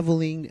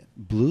 traveling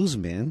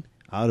bluesmen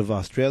out of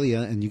Australia,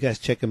 and you guys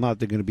check them out.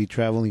 They're going to be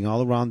traveling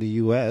all around the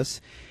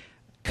U.S.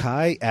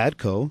 Kai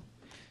Adko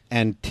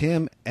and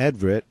Tim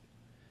Everett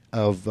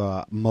of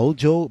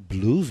Mojo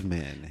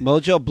Bluesmen.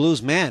 Mojo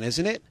Bluesman,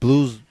 isn't it?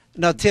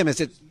 No, Tim, is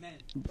it?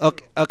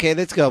 Okay,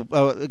 let's go.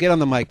 Get on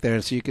the mic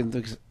there so you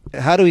can.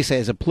 How do we say?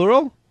 Is it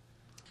plural?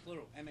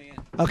 Plural, M-A-N.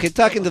 Okay,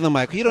 talking to the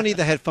mic. You don't need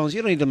the headphones.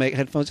 You don't need to make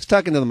headphones. Just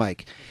talking to the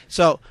mic.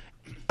 So,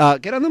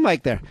 get on the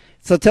mic there.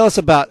 So tell us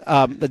about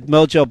the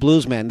Mojo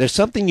Bluesman. There's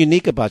something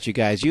unique about you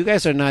guys. You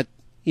guys are not,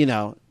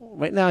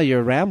 right now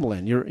you're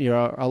rambling. You're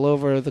all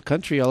over the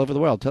country, all over the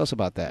world. Tell us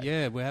about that.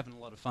 Yeah, we're having a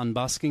lot of fun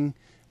busking.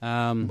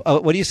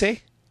 What do you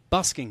say?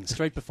 Busking,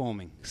 street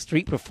performing.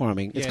 Street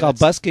performing. It's Yeah, called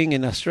busking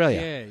in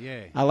Australia.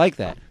 Yeah. I like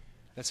that.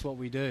 That's what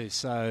we do.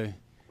 So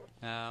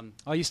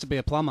I used to be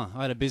a plumber.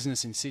 I had a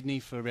business in Sydney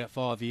for about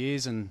 5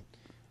 years, and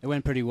it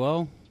went pretty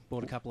well.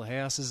 Bought a couple of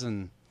houses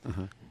and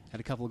had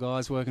a couple of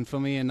guys working for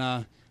me. And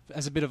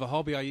as a bit of a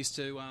hobby, I used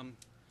to.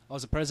 I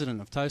was a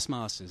president of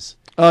Toastmasters.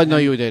 Oh no,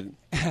 you didn't.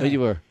 Oh,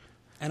 you were.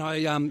 And I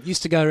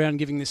used to go around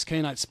giving this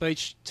keynote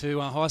speech to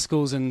high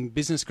schools and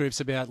business groups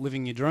about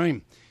living your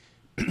dream.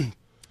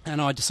 And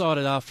I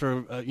decided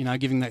after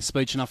giving that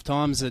speech enough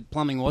times that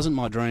plumbing wasn't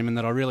my dream and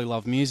that I really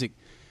love music.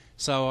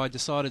 So I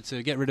decided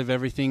to get rid of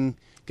everything,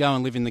 go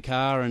and live in the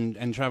car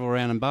and travel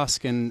around and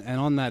busk. And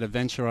on that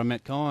adventure, I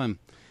met Kym.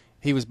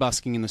 He was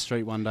busking in the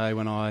street one day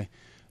when I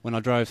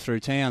drove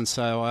through town.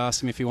 So I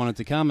asked him if he wanted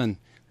to come, and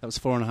that was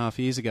 4.5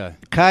 years ago.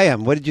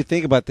 Kym, what did you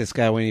think about this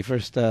guy when he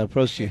first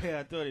approached you?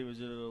 Yeah, I thought he was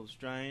a little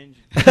strange.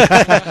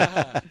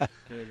 But,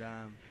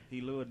 he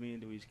lured me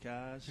into his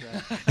car, so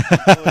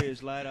 4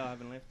 years later I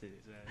haven't left it.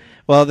 So.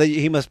 Well,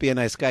 he must be a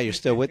nice guy. You're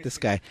still with this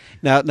guy.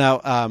 Now,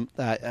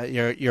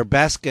 you're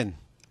busking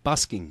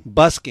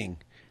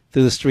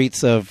through the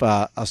streets of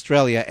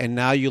Australia, and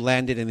now you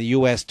landed in the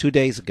U.S. 2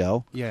 days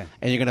ago. Yeah.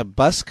 And you're going to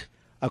busk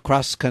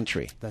across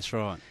country. That's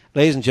right.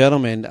 Ladies and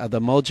gentlemen,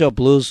 the Mojo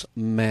Blues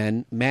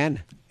Man.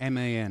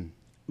 M-A-N.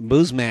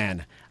 Blues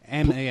Man.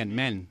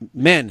 M-A-N.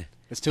 Men.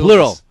 It's two of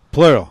us.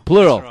 Plural.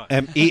 That's right.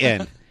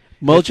 M-E-N.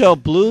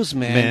 Mojo Blues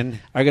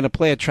Men are going to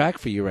play a track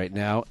for you right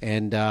now,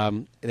 and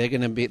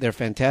they're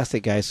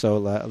fantastic guys. So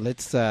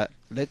let's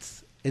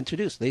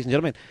introduce, ladies and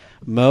gentlemen,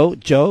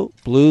 Mojo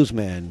Blues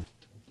Men.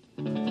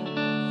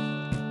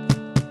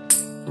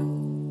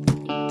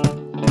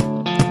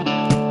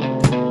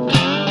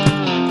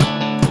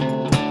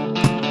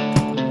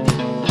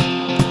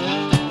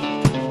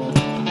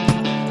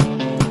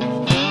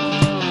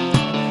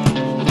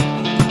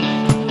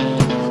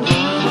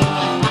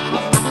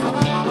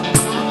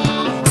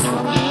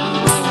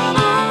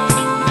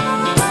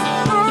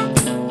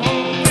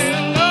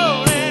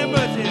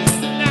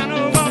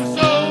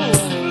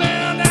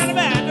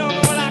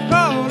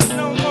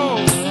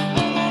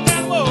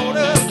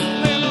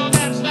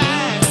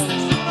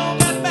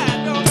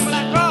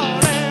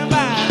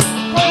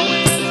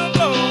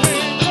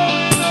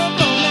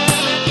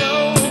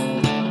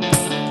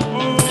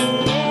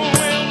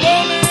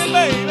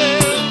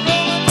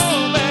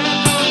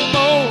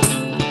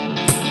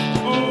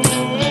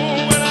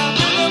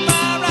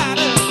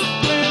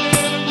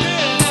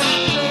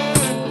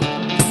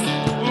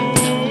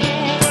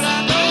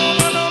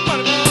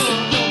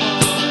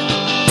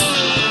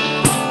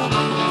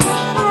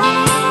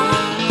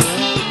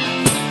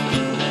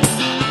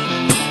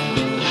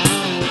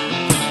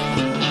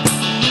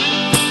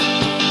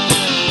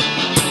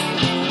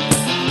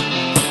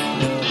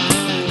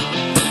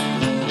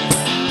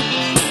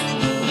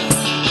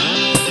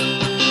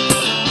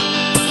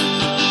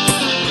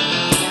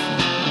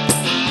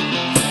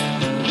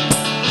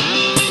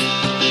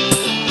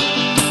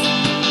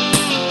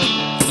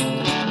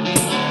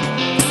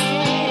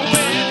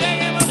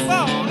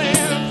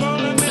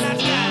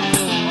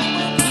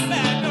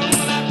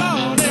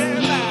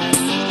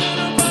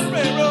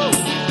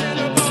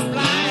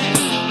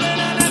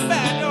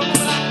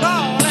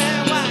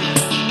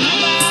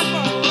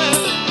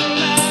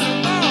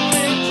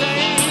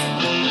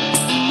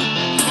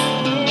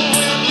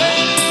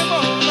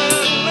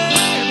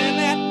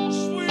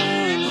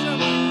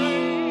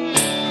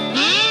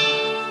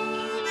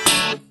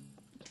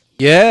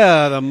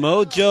 Yeah, the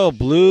Mojo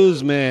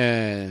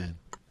Bluesman.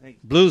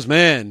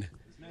 Bluesman.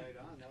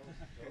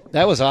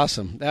 That was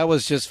awesome. That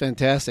was just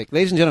fantastic.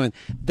 Ladies and gentlemen,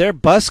 they're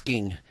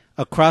busking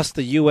across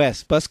the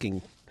U.S.,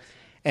 busking.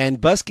 And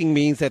busking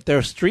means that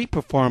they're street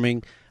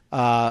performing,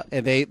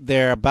 and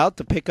they're about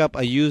to pick up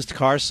a used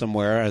car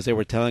somewhere, as they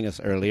were telling us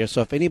earlier.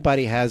 So if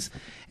anybody has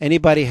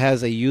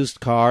a used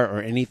car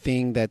or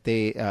anything that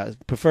they,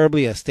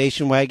 preferably a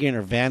station wagon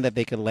or van that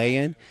they could lay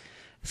in,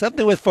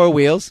 something with four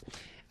wheels,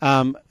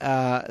 then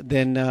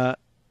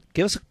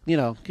give us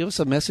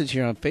a message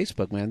here on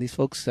Facebook, man. These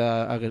folks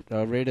are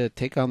ready to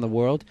take on the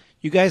world.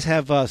 You guys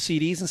have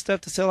CDs and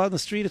stuff to sell out on the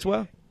street as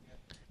well.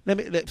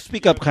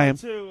 Speak up, Kym.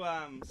 Two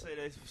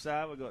CDs for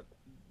sale. We've got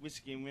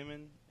Whiskey and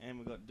Women, and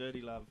we've got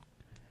Dirty Love.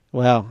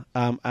 Well,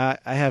 I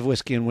have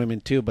Whiskey and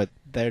Women too, but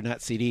they're not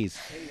CDs.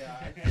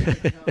 Our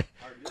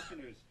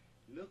listeners,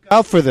 look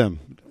out for them.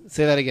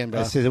 Say that again,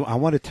 bro. I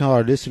want to tell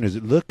our listeners,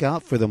 look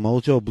out for the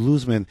Mojo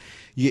Bluesmen.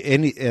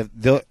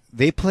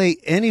 They play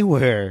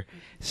anywhere,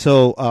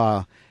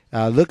 so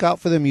look out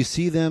for them. You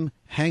see them,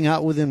 hang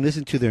out with them,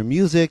 listen to their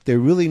music. They're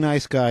really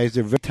nice guys.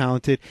 They're very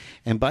talented,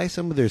 and buy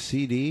some of their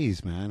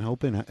CDs, man.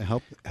 Help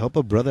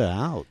a brother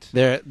out.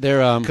 They're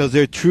because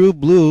they're true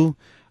blue.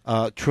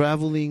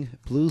 Traveling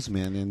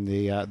bluesmen, and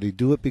they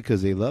do it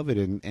because they love it,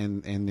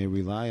 and they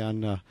rely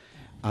on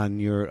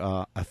your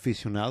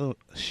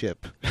aficionadoship.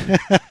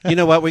 You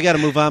know what? We got to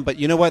move on, but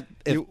you know what?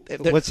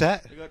 What's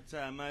that? We've got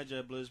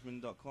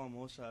mojobluesman.com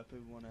also if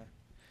people want to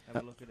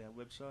have a look at our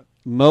website.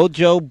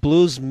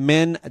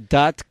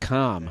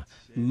 mojobluesmen.com.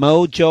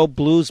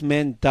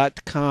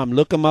 mojobluesmen.com.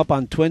 Look them up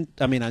on on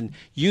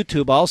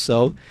YouTube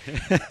also,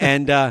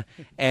 and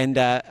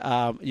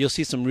you'll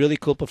see some really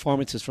cool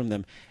performances from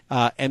them.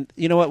 And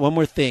you know what? One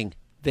more thing.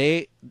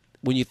 When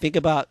you think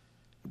about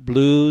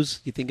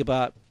blues. You think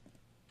about,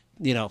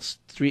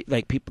 street,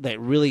 like people that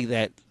really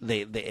that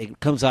they it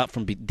comes out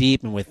from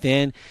deep and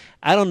within.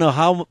 I don't know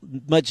how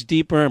much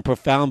deeper and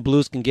profound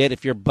blues can get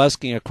if you're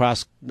busking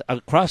across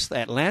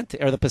the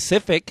Atlantic or the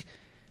Pacific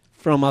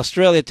from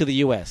Australia to the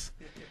U.S.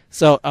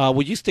 So,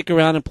 would you stick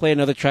around and play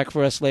another track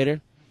for us later?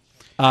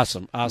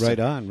 Awesome. Right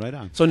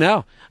on. So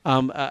now,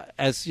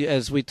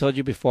 as we told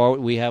you before,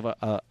 we have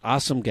a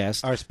awesome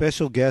guest. Our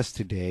special guest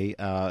today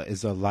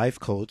is a life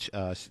coach,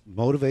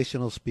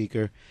 motivational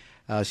speaker.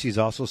 She's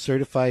also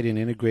certified in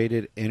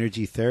integrated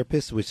energy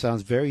therapist, which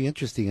sounds very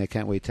interesting. I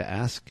can't wait to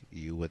ask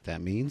you what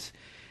that means.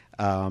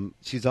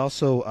 She's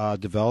also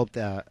developed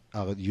a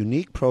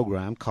unique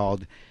program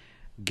called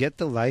Get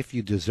the Life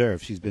You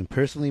Deserve. She's been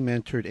personally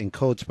mentored and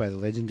coached by the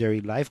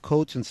legendary life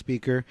coach and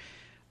speaker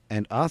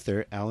and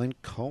author Alan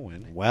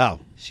Cohen. Wow.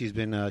 She's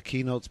been a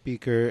keynote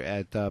speaker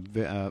at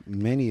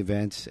many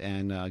events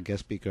and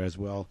guest speaker as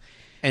well.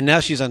 And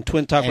now she's on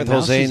Twin Talk with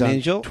Jose and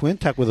Angel. Twin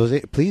Talk with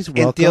Jose. Please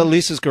welcome. In Theo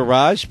Lisa's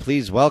garage.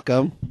 Please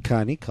welcome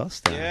Connie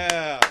Costa.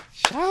 Yeah.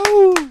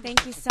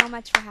 Thank you so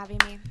much for having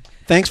me.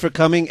 Thanks for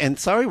coming. And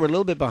sorry, we're a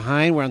little bit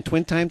behind. We're on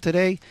Twin Time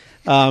today.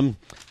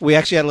 We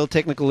actually had a little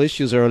technical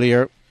issues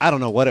earlier. I don't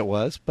know what it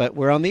was, but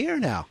we're on the air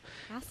now.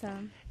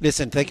 Awesome.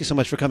 Listen, thank you so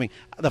much for coming.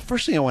 The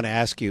first thing I want to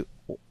ask you,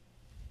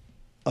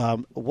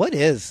 what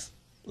is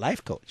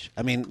life coach?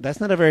 I mean, that's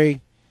not a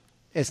very.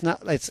 It's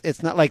not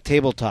like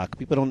table talk.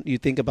 People don't. You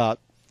think about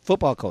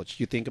football coach.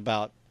 You think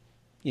about,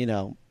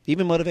 even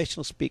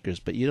motivational speakers,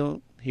 but you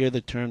don't hear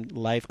the term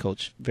life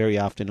coach very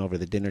often over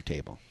the dinner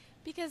table.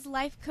 Because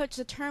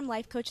the term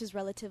life coach is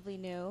relatively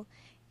new,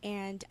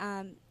 and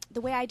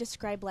the way I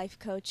describe life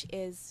coach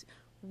is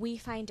we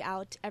find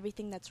out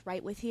everything that's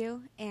right with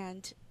you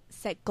and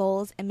set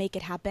goals and make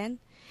it happen.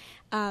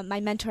 My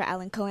mentor,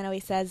 Alan Cohen,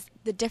 always says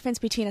the difference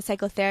between a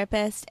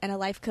psychotherapist and a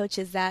life coach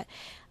is that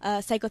a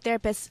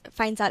psychotherapist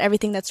finds out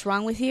everything that's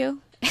wrong with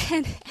you,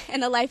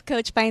 and a life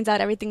coach finds out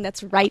everything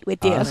that's right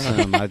with you.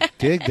 Awesome. I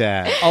dig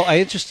that. Oh,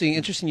 interesting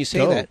you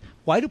say that.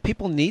 Why do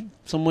people need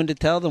someone to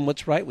tell them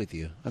what's right with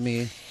you? I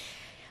mean...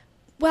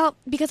 Well,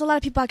 because a lot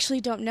of people actually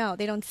don't know.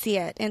 They don't see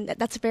it. And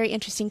that's a very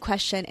interesting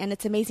question. And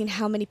it's amazing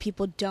how many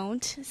people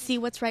don't see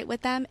what's right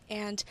with them.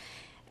 And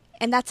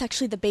that's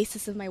actually the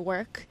basis of my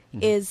work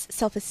is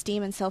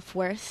self-esteem and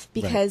self-worth.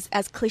 Because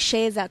as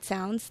cliche as that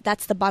sounds,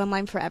 that's the bottom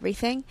line for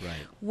everything. Right.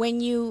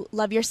 When you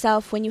love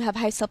yourself, when you have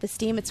high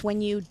self-esteem, it's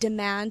when you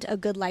demand a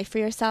good life for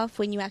yourself,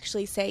 when you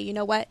actually say, you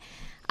know what,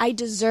 I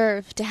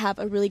deserve to have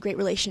a really great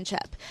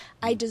relationship.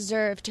 I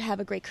deserve to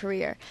have a great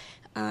career.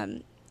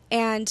 And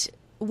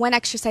one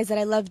exercise that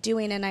I love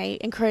doing and I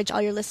encourage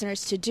all your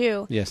listeners to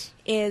do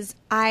is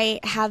I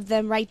have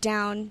them write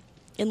down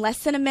in less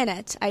than a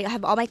minute. I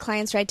have all my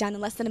clients write down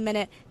in less than a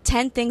minute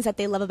 10 things that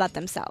they love about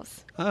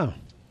themselves. Oh.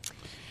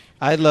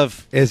 I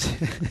love... And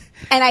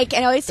I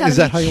always tell them... Is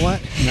that how you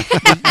want?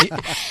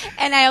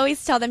 And I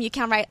always tell them you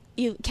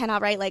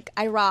cannot write like,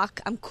 I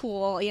rock, I'm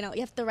cool. You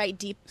have to write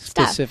deep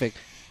specific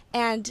stuff.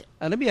 And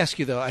let me ask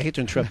you, though, I hate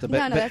to interrupt, but,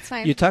 no, that's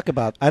fine. You talk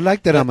about... I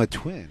like that I'm a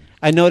twin.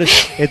 I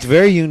noticed... It's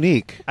very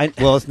unique.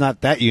 Well, it's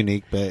not that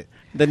unique, but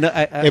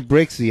it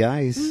breaks the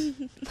ice.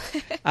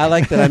 I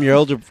like that I'm your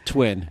older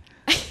twin.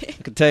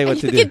 I can tell you what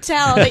to do. You can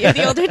tell that you're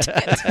the older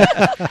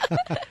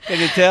twin. Can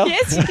you tell?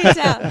 Yes, you can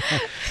tell.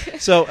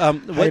 So, I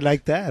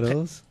like that,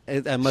 Oz.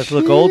 I must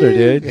look older,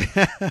 dude.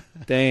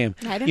 Damn.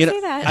 I didn't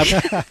say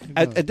that.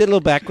 I did a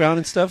little background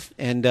and stuff,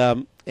 and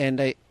a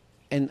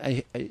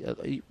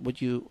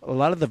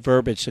lot of the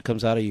verbiage that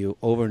comes out of you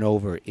over and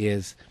over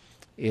is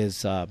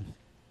the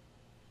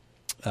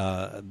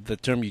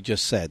term you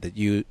just said, that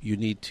you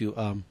need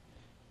to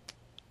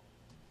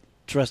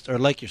trust or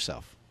like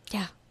yourself.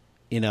 Yeah.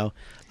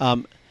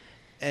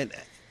 And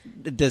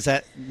does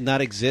that not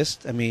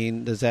exist? I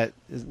mean, does that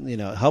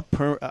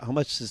how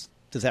much does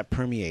that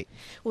permeate?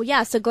 Well,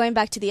 yeah. So going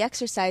back to the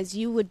exercise,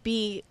 you would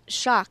be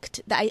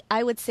shocked that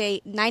I would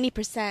say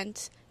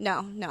 90%,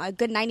 a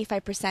good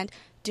 95%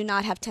 do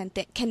not have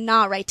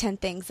cannot write 10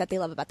 things that they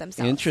love about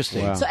themselves.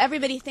 Interesting. Wow. So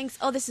everybody thinks,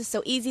 oh, this is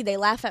so easy. They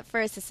laugh at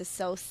first. This is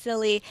so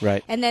silly.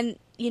 Right. And then,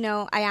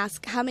 I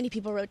ask how many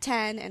people wrote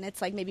 10, and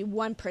it's like maybe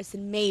one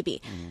person, maybe.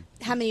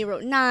 How many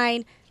wrote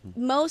 9?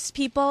 Most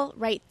people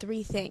write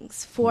 3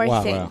 things,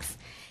 4 things.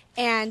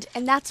 Wow.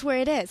 And that's where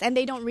it is. And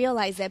they don't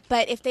realize it.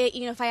 But if they,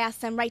 if I ask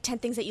them, write 10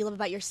 things that you love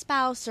about your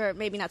spouse, or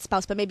maybe not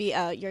spouse, but maybe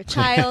your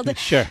child.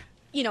 Sure.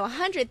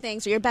 100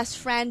 things, or your best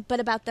friend, but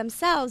about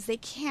themselves, they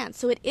can't.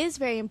 So it is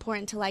very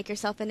important to like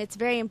yourself, and it's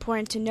very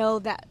important to know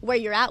that where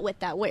you're at with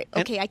that.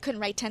 I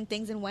couldn't write 10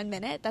 things in 1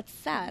 minute. That's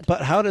sad.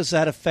 But how does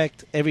that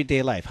affect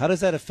everyday life? How does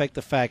that affect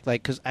the fact,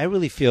 because I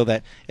really feel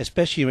that,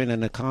 especially in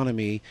an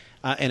economy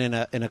and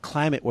in a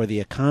climate where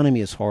the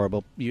economy is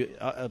horrible,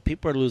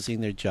 people are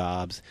losing their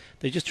jobs.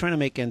 They're just trying to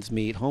make ends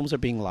meet. Homes are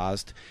being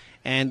lost,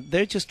 and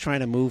they're just trying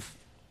to move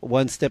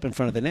one step in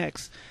front of the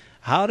next.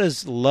 How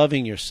does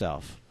loving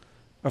yourself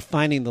or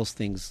finding those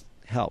things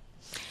help?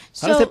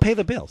 How does it pay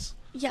the bills?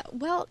 Yeah,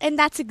 well, and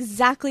that's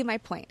exactly my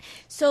point.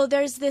 So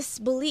there's this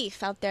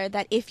belief out there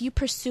that if you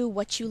pursue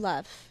what you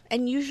love,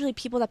 and usually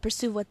people that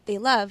pursue what they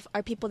love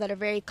are people that are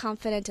very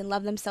confident and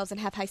love themselves and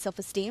have high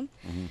self-esteem.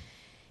 Mm-hmm.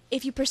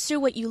 If you pursue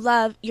what you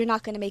love, you're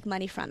not going to make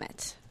money from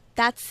it.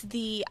 That's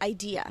the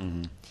idea.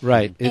 Mm-hmm.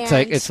 Right.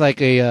 It's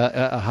like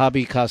a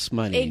hobby costs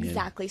money.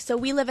 Exactly. So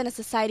we live in a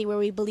society where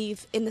we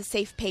believe in the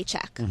safe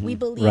paycheck. Mm-hmm. We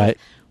believe Right.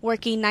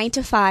 working 9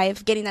 to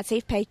 5, getting that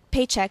safe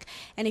paycheck.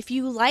 And if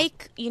you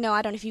like, I don't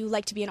know if you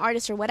like to be an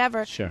artist or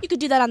whatever, Sure. you could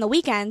do that on the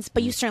weekends,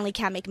 but you certainly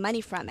can't make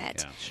money from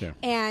it. Yeah, sure.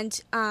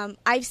 And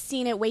I've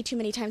seen it way too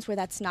many times where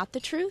that's not the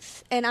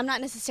truth. And I'm not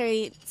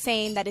necessarily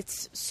saying that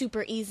it's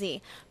super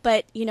easy,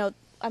 but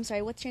I'm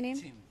sorry, what's your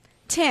name?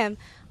 Tim.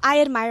 I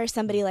admire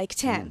somebody like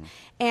Tim,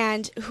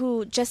 and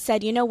who just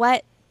said, you know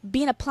what?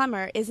 Being a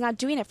plumber is not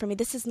doing it for me.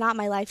 This is not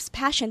my life's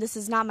passion. This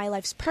is not my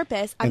life's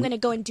purpose. I'm going to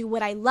go and do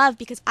what I love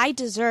because I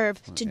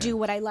deserve to do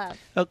what I love.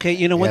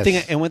 Okay, one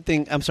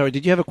thing. I'm sorry.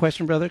 Did you have a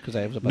question, brother? Because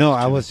I was about No, to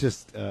I jump was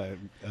just.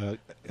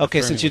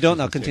 Okay, since you don't,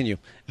 I'll continue.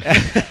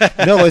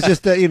 No, it's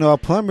just that a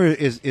plumber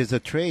is a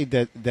trade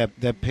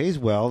that pays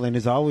well and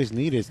is always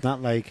needed. It's not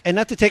like And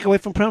not to take away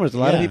from plumbers, a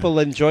lot of Yeah. people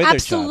enjoy their job.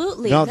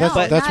 Absolutely. no. That's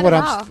not what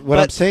at all.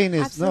 I'm saying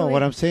is Absolutely.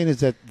 What I'm saying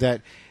is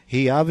that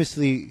he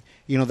obviously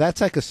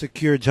that's like a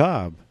secure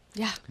job.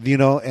 Yeah.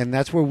 And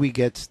that's where we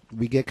get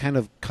kind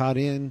of caught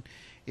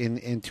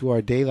into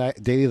our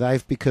daily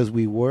life because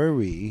we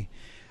worry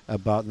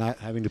about not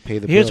having to pay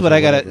the bills. Here's what or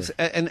I got whatever.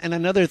 to, and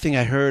another thing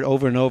I heard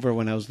over and over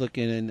when I was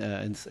looking in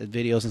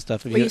videos and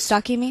stuff. Were you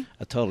stalking me?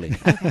 Totally.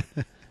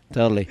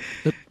 Totally.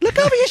 Look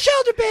over your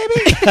shoulder,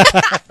 baby.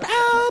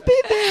 I'll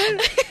be there.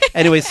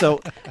 Anyway,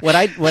 so what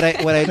I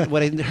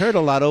heard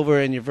a lot over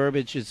in your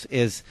verbiage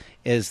is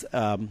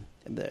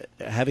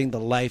having the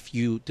life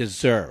you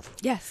deserve.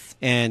 Yes.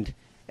 And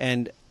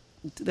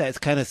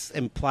that kind of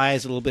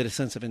implies a little bit of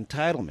sense of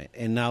entitlement.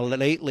 And now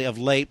of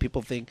late,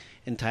 people think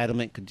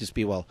entitlement could just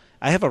be, well,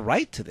 I have a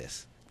right to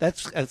this.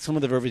 That's some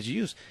of the verbiage you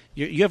use.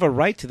 You have a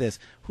right to this.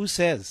 Who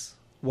says?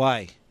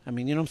 Why? I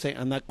mean, you know what I'm saying?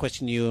 I'm not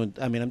questioning you.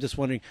 I mean, I'm just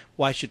wondering,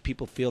 why should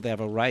people feel they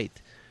have a right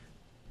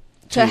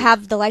To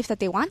have the life that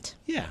they want?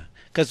 Yeah.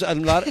 Because a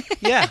lot of,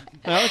 well,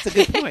 that's a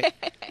good point.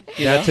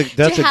 That's To a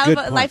good have a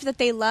point. life that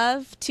they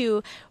love,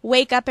 to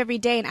wake up every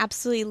day and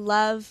absolutely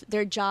love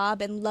their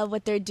job and love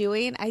what they're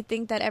doing. I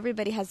think that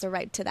everybody has the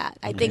right to that.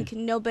 I think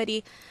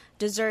nobody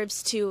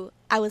deserves to.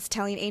 I was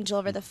telling Angel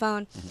over the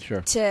phone.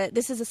 Sure.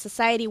 This is a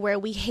society where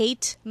we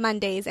hate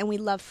Mondays and we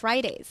love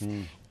Fridays.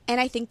 And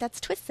I think that's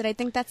twisted. I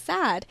think that's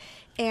sad.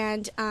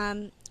 And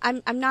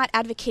I'm not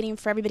advocating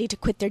for everybody to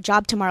quit their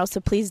job tomorrow, so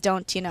please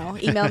don't,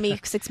 email me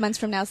 6 months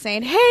from now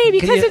saying, hey,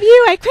 because of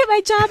you, I quit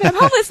my job and I'm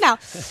homeless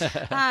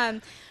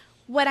now.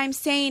 What I'm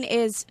saying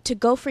is to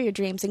go for your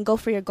dreams and go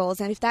for your goals.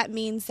 And if that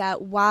means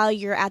that while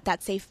you're at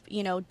that safe,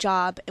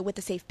 job with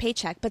a safe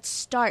paycheck, but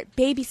start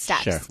baby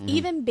steps, Sure.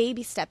 even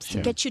baby steps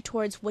Sure. to get you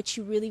towards what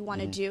you really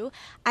want to do.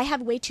 I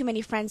have way too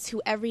many friends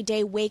who every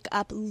day wake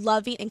up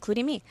loving,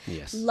 including me,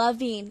 Yes.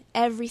 loving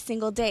every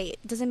single day.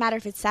 It doesn't matter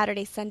if it's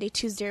Saturday, Sunday,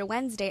 Tuesday, or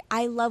Wednesday.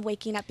 I love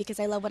waking up because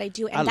I love what I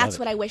do. I And love that's it.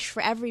 what I wish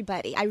for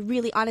everybody. I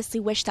really honestly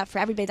wish that for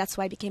everybody. That's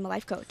why I became a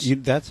life coach.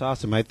 That's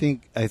awesome. I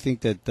think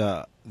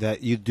that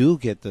that you do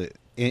get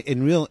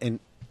in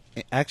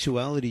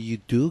actuality, you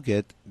do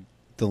get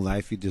the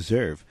life you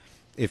deserve.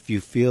 If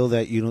you feel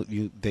that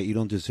you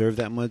don't deserve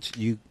that much,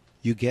 you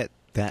get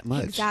that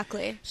much.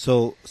 Exactly.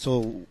 So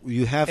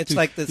you have It's to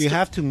like this- you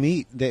have to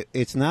meet that.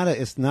 It's not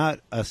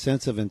a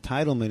sense of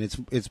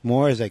entitlement. It's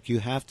more as like you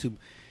have to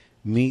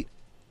meet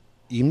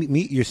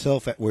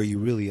yourself at where you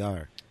really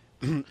are.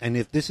 And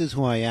if this is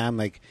who I am,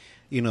 like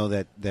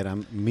that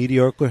I'm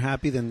mediocre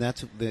happy, then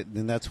that's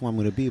who I'm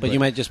going to be. But you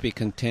might just be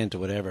content or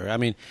whatever. I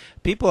mean,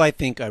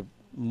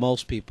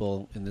 most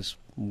people in this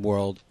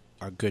world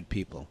are good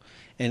people.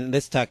 And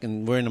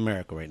and we're in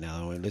America right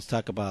now. Let's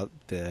talk about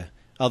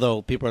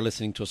although people are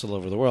listening to us all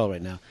over the world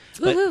right now.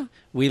 But Woohoo.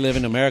 we live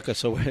in America,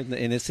 so we're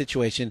in this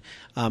situation.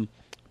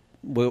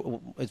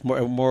 It's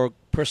more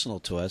personal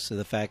to us,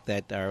 the fact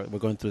that we're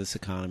going through this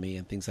economy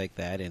and things like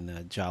that, and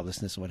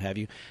joblessness and what have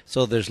you.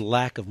 So there's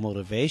lack of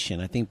motivation.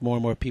 I think more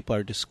and more people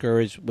are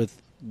discouraged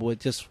with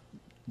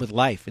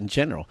life in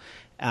general.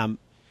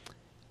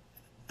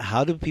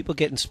 How do people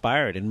get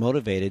inspired and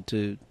motivated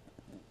to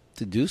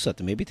do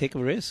something? Maybe take a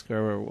risk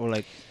or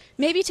like.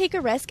 Maybe take a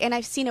risk, and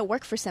I've seen it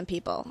work for some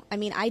people. I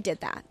mean, I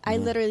did that. I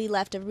literally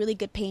left a really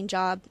good paying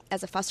job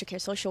as a foster care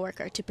social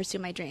worker to pursue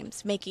my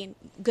dreams, making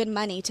good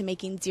money to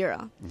making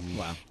zero.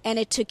 Wow. And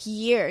it took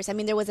years. I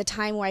mean, there was a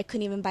time where I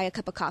couldn't even buy a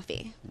cup of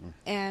coffee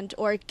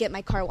or get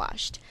my car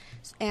washed.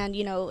 And,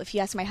 if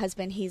you ask my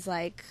husband, he's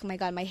like, oh my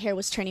God, my hair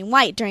was turning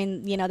white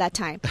during, that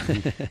time.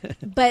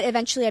 But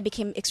eventually I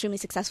became extremely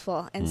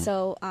successful. And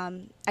so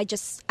I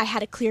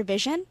had a clear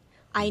vision.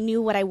 I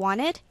knew what I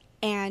wanted.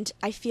 And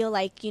I feel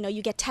like,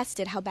 you get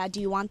tested. How bad do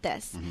you want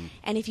this?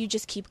 And if you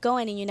just keep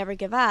going and you never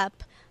give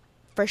up,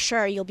 for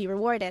sure you'll be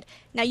rewarded.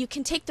 Now you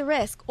can take the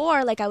risk,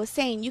 or like I was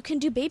saying, you can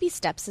do baby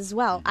steps as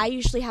well. I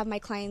usually have my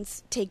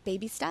clients take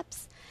baby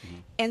steps.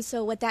 And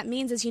so what that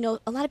means is, a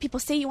lot of people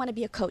say you want to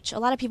be a coach. A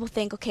lot of people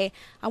think, okay,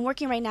 I'm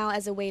working right now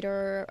as a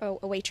waiter or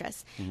a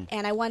waitress,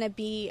 and I want to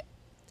be,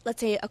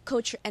 let's say, a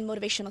coach and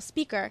motivational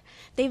speaker.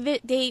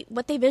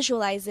 What they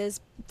visualize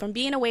is from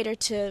being a waiter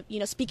to,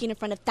 speaking in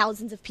front of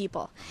thousands of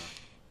people.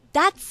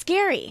 That's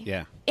scary.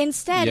 Yeah.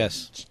 Instead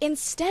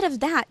of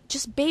that,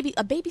 just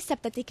a baby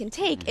step that they can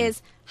take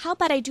is, how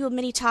about I do a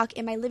mini talk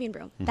in my living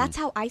room? That's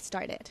how I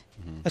started.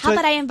 How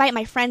about I invite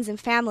my friends and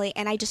family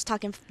and I just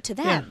talk to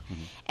them?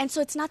 And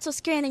so it's not so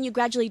scary. And then you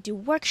gradually do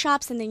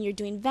workshops, and then you're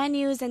doing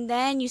venues, and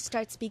then you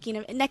start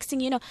speaking. Next thing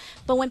you know,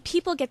 but when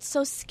people get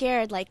so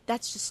scared, like,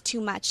 that's just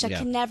too much, that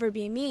can never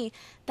be me,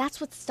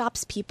 that's what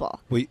stops people.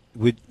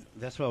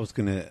 That's what I was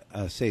going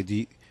to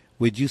say.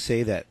 Would you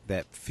say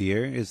that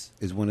fear is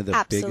one of the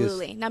biggest?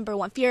 Absolutely. Number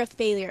one, fear of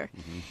failure.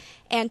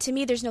 And to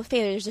me, there's no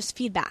failure. There's just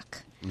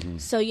feedback.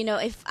 So,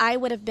 if I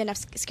would have been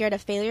scared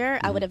of failure,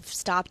 I would have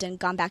stopped and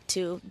gone back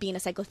to being a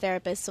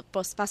psychotherapist,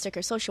 foster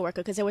care social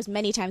worker, because there was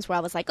many times where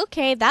I was like,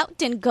 okay, that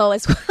didn't go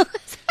as well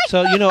as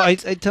So, I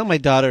tell my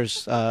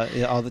daughters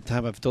all the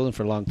time, I've told them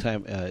for a long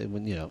time,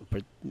 when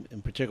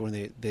in particular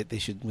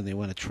when they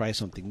want to try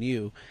something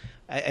new,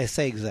 I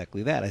say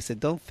exactly that. I said,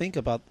 don't think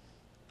about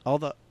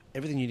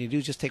everything you need to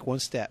do, just take one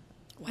step.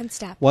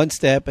 One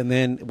step, and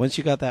then once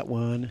you got that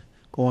one,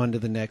 go on to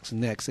the next and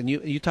next. And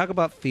you talk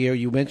about fear.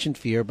 You mentioned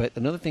fear, but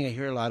another thing I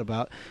hear a lot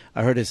about,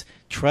 is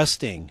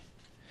trusting.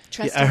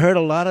 I heard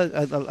a lot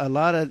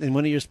of in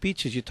one of your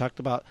speeches. You talked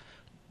about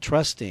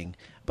trusting,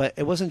 but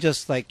it wasn't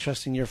just like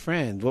trusting your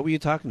friend. What were you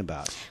talking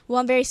about? Well,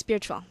 I'm very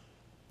spiritual,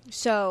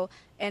 so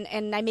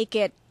and I make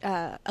it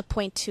a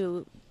point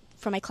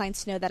for my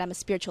clients to know that I'm a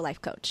spiritual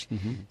life coach.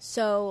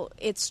 So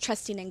it's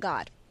trusting in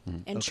God.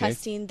 And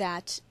trusting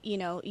that,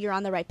 you're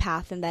on the right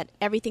path, and that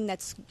everything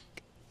that's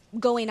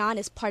going on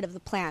is part of the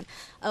plan.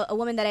 A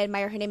woman that I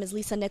admire, her name is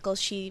Lisa Nichols.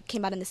 She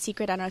came out in The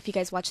Secret. I don't know if you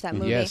guys watched that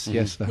movie. Yes.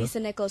 Lisa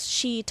Nichols,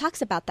 she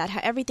talks about that,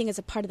 how everything is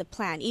a part of the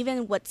plan.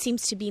 Even what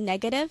seems to be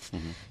negative,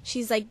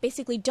 she's like,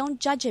 basically, don't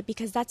judge it,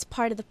 because that's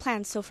part of the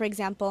plan. So, for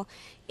example,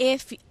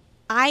 if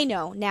I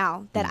know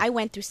now that I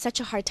went through such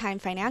a hard time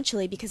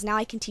financially, because now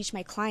I can teach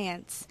my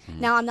clients.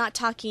 Now I'm not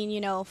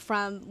talking,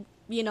 from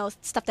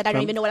stuff that I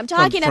don't even know what I'm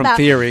talking about.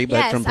 From theory, but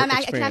yes, from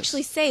experience. I can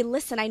actually say,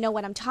 listen, I know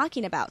what I'm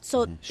talking about.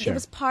 So it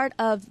was part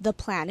of the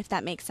plan, if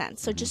that makes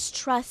sense. So just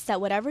trust that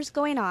whatever's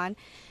going on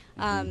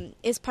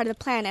is part of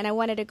the plan. And I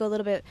wanted to go a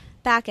little bit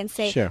back and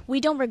say,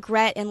 we don't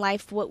regret in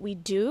life what we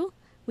do.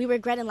 We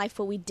regret in life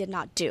what we did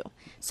not do.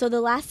 So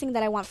the last thing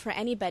that I want for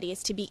anybody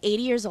is to be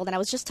 80 years old. And I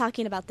was just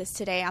talking about this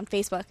today on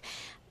Facebook.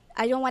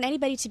 I don't want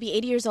anybody to be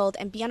 80 years old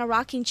and be on a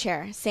rocking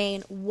chair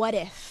saying, what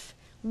if?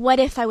 What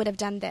if I would have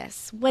done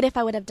this? What if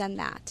I would have done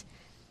that?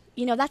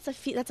 That's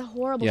a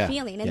horrible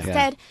feeling.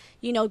 Instead,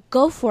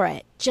 go for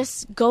it.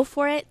 Just go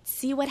for it.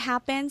 See what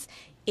happens.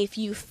 If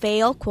you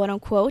fail, quote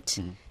unquote,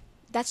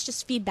 that's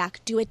just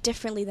feedback. Do it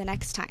differently the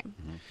next time.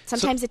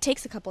 Sometimes it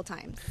takes a couple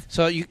times.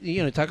 So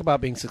you talk about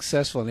being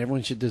successful, and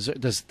everyone should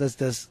deserve.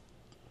 Does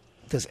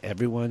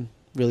everyone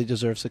really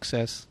deserve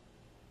success?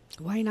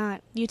 Why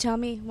not? You tell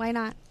me. Why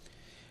not?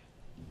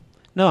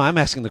 No, I'm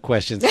asking the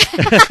questions.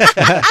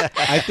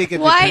 I think it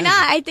Why depends.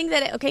 not? I think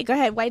that go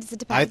ahead. Why does it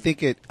depend? I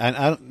think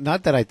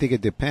not that I think it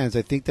depends.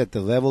 I think that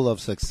the level of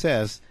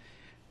success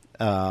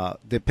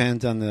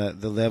depends on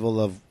the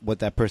level of what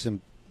that person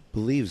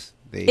believes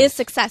is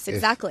success.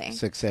 Exactly.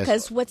 Success.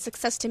 Because what's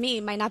success to me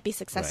might not be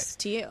success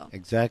to you.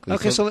 Exactly.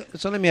 Okay, so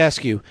let me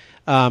ask you.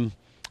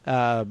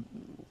 Mrs.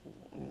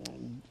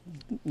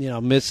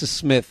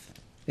 Smith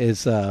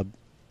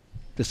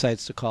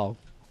decides to call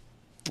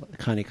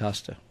Connie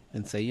Costa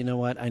and say, you know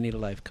what, I need a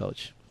life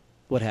coach.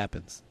 What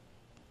happens?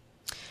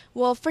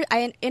 Well,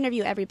 I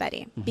interview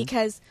everybody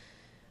because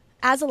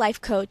as a life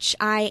coach,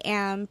 I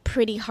am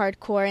pretty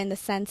hardcore in the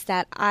sense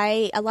that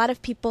a lot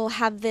of people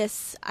have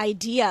this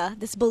idea,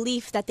 this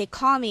belief that they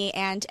call me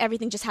and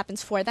everything just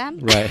happens for them.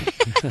 Right.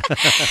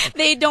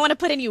 They don't want to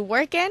put any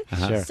work in.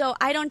 Sure. So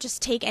I don't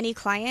just take any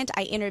client,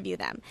 I interview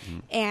them.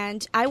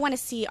 And I want to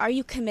see, are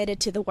you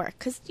committed to the work?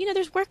 Because,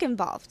 there's work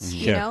involved.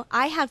 Sure.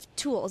 I have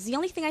tools. The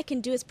only thing I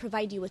can do is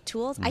provide you with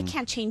tools. I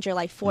can't change your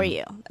life for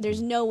you.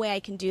 There's no way I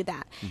can do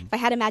that. If I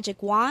had a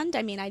magic wand,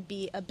 I'd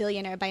be a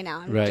billionaire by now.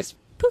 I'm just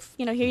poof,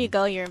 here you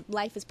go. Your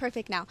life is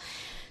perfect now.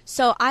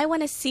 So I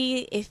want to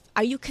see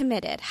are you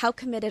committed? How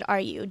committed are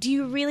you? Do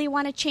you really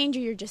want to change, or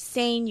you're just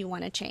saying you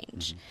want to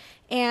change?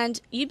 And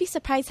you'd be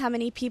surprised how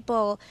many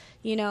people,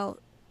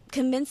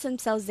 convince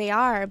themselves they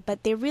are,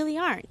 but they really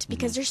aren't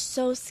because they're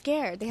so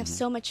scared. They have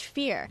so much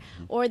fear,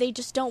 or they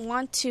just don't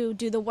want to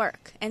do the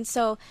work. And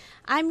so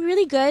I'm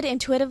really good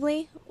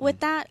intuitively with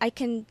that. I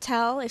can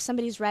tell if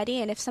somebody's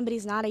ready, and if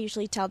somebody's not, I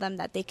usually tell them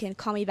that they can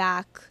call me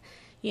back,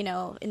 in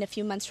a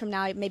few months from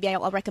now, maybe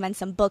I'll recommend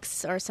some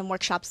books or some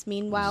workshops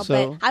meanwhile.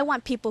 So- But I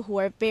want people who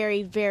are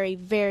very, very,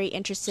 very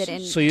interested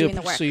in doing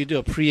the work. So you do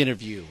a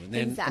pre-interview, and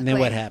then Exactly.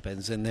 what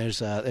happens? And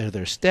there's are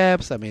there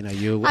steps? I mean, are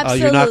you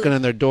Absolutely. knocking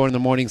on their door in the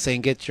morning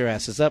saying, "Get your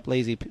asses up,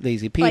 lazy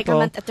people"? Like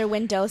I'm at their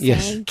window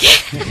Yes. saying,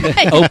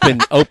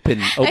 open.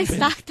 I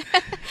stalked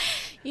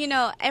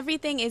them.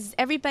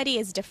 Everybody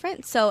is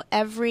different. So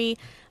every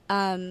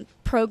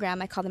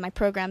program, I call them my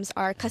programs,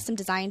 are custom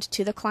designed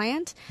to the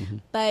client. Mm-hmm.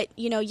 But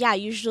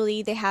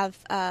usually they have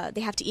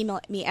to email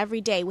me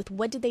every day with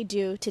what did they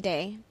do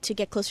today to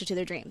get closer to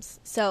their dreams.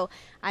 So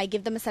I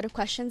give them a set of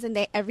questions, and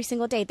every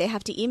single day they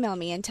have to email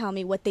me and tell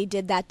me what they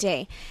did that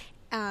day.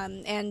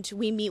 And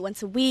we meet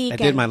once a week. I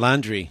did my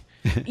laundry.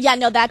 Yeah,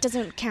 no, that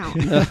doesn't count.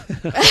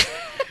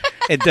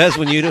 It does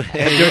when you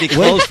have dirty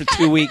clothes for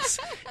 2 weeks.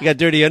 You got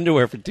dirty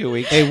underwear for 2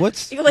 weeks. Hey,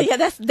 what's Well, yeah,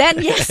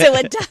 yes, it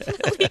would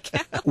definitely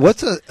count.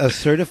 what's a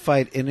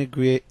certified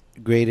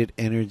integrated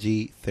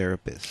energy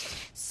therapist?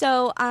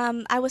 So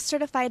I was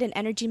certified in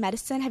energy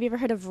medicine. Have you ever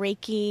heard of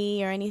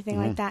Reiki or anything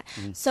like that?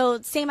 So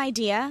same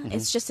idea.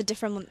 It's just a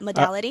different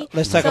modality.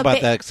 Let's talk So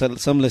about that. So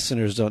some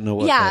listeners don't know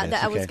what that is.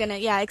 I was going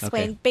to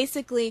explain. Okay.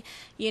 Basically,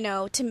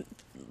 to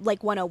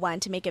like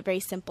 101 to make it very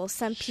simple.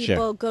 Some people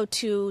Sure. go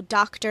to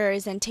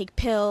doctors and take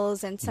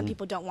pills, and some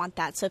people don't want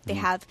that. So if they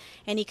have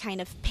any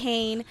kind of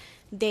pain,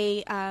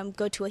 they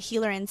go to a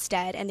healer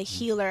instead, and the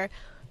healer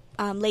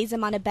lays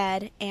them on a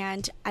bed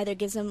and either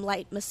gives them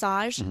light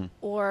massage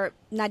or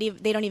not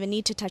even. They don't even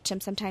need to touch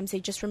them. Sometimes they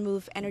just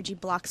remove energy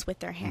blocks with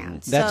their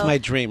hands. That's So- my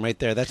dream right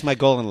there. That's my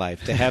goal in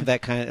life, to have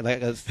that kind of,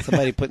 like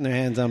somebody putting their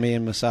hands on me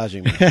and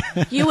massaging me.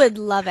 You would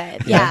love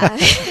it. Yeah.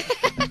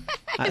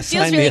 It feels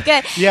Sign me really up.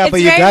 good. Yeah, It's but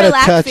you very gotta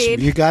relaxing.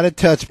 touch. You gotta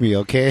touch me,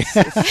 okay?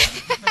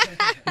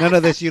 None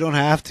of this. You don't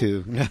have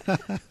to.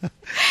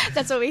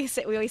 That's what we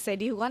say. We always say,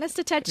 "Do you want us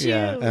to touch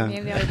Yeah, you?"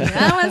 And they're like,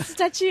 "I don't want us to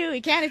touch you.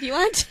 We can if you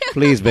want to."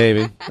 Please,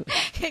 baby.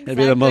 Exactly. It'd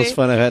be the most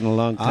fun I've had in a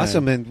long time.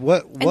 Awesome. And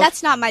what? And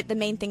that's not the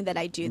main thing that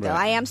I do, though.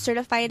 Right. I am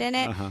certified in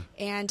it, Uh-huh.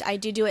 and I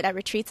do it at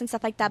retreats and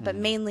stuff like that. But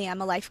mainly,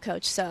 I'm a life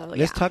coach. So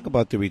Let's talk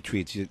about the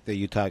retreats that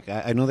you talk.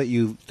 I know that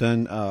you've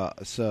done.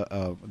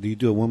 You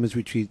do a women's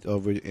retreat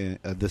over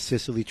the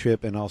Sicily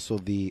trip, and also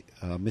the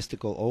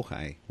Mystical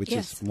Ojai, which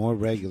Yes. is more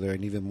regular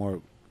and even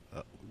more.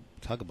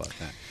 Talk about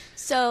that.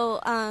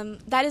 So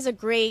that is a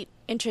great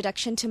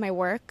introduction to my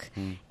work,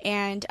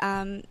 and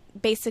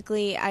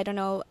basically, I don't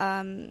know.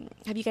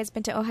 Have you guys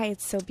been to Ojai?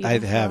 It's so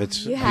beautiful. I have.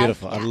 It's You have?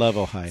 beautiful. I Yeah. love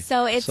Ojai.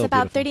 So it's So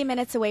about beautiful. 30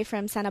 minutes away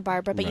from Santa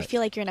Barbara, but you Right. feel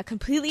like you're in a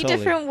completely Totally.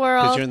 different 'Cause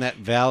world. you're in that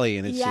valley,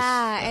 and it's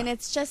And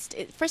it's just,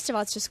 first of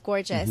all, it's just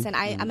gorgeous. And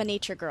I'm a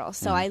nature girl,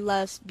 so I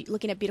love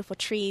looking at beautiful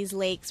trees,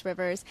 lakes,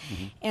 rivers.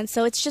 And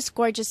so it's just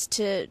gorgeous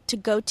to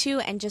go to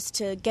and just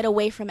to get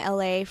away from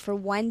LA for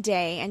one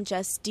day and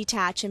just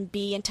detach and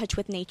be in touch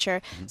with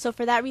nature. So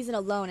for that reason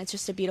alone, it's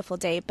just a beautiful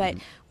day. But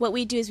what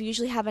we do is we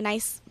usually have a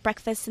nice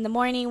breakfast in the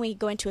morning. We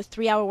go into a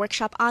 3-hour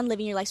workshop on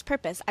living your life's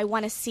purpose. I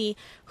want to see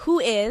who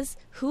is,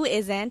 who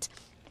isn't,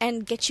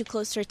 and get you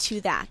closer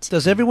to that.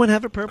 Does everyone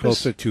have a purpose?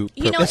 Closer to.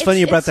 You know, It's funny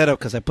you brought it's- that up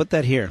because I put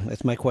that here.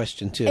 That's my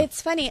question too.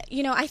 It's funny,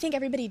 I think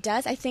everybody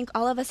does. I think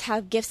all of us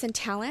have gifts and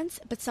talents,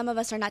 but some of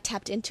us are not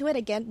tapped into it,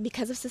 again,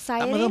 because of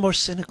society. I'm a little more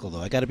cynical,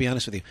 though. I got to be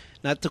honest with you.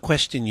 Not to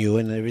question you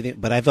and everything,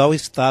 but I've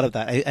always thought of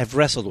that. I've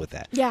wrestled with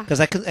that. Yeah. Because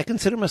I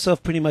consider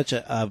myself pretty much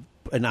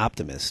an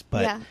optimist.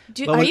 But Yeah.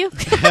 but Are when- you?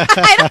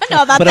 I don't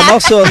know about But that. I'm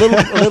also a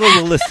little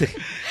realistic,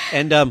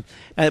 and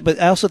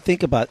but I also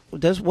think about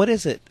what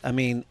is it? I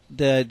mean,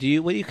 what do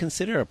you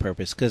consider a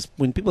purpose? Because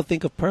when people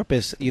think of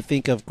purpose, you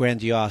think of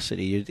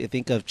grandiosity. You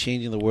think of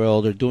changing the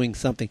world or doing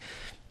something.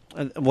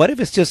 What if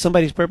it's just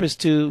somebody's purpose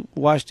to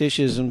wash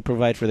dishes and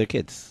provide for their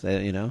kids?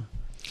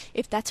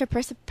 If that's her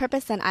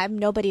purpose, then I'm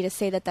nobody to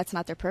say that that's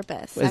not their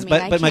purpose. I mean,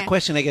 But my can't-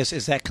 question, I guess,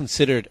 is that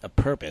considered a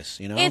purpose?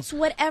 It's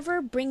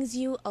whatever brings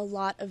you a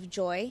lot of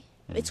joy.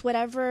 Mm. It's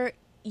whatever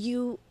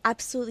you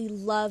absolutely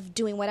love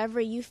doing,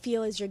 whatever you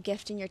feel is your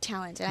gift and your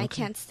talent. And I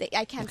can't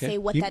say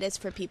what that is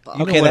for people.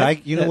 You know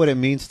what you know what it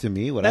means to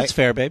me. That's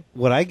fair, babe.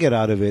 What I get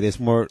out of it is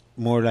more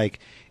like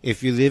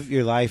if you live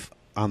your life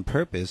on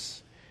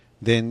purpose,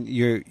 then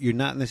you're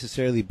not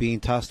necessarily being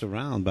tossed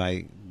around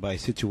by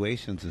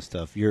situations and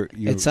stuff.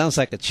 It sounds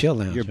like a chill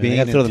lounge. You're man. being I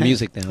gotta throw the intent.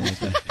 music down. Like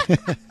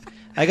that.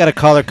 I got a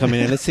caller coming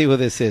in. Let's see who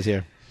this is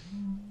here.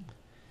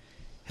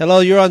 Hello,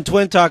 you're on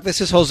Twin Talk. This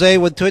is Jose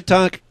with Twin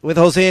Talk with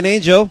Jose and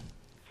Angel.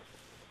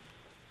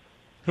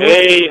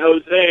 Hey,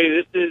 Jose,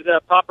 this is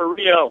Papa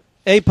Rio.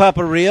 Hey,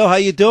 Papa Rio, how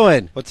you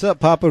doing? What's up,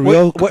 Papa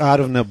Rio What- out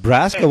of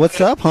Nebraska?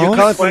 What's up, You're home?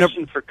 calling from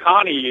Question for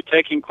Connie. You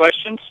taking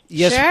questions?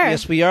 Yes, Sure.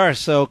 yes, we are.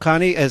 So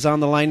Connie is on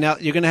the line now.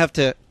 You're going to have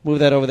to move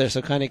that over there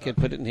so Connie can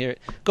put it in here.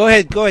 Go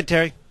ahead,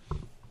 Terry.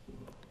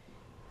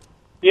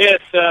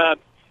 Yes,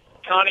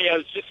 Connie, I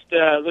was just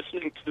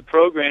listening to the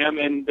program,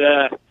 and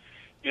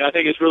I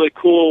think it's really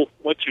cool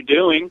what you're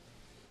doing.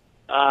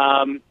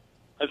 I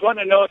was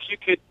wanting to know if you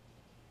could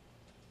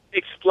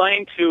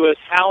explain to us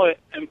how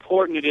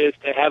important it is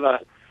to have a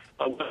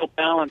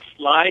well-balanced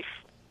life.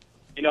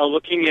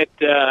 Looking at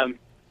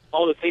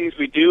all the things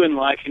we do in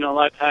life, a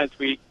lot of times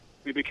we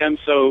we become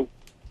so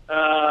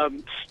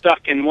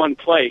stuck in one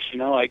place,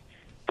 like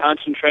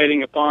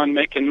concentrating upon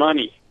making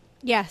money.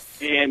 Yes.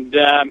 And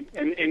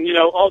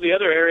all the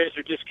other areas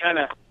are just kind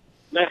of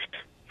left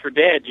for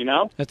dead,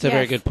 That's a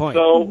very good point.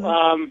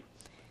 So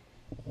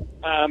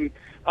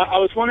I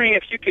was wondering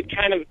if you could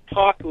kind of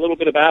talk a little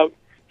bit about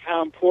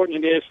how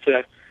important it is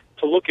to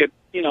look at,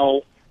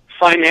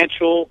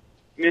 financial,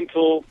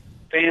 mental,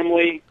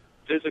 family,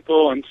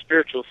 physical, and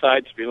spiritual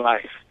sides of your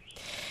life.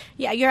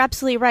 Yeah, you're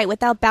absolutely right.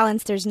 Without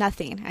balance, there's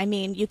nothing. I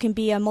mean, you can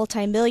be a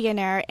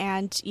multimillionaire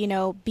and,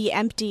 be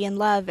empty in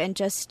love and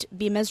just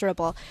be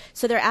miserable.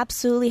 So there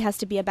absolutely has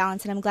to be a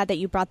balance, and I'm glad that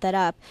you brought that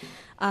up.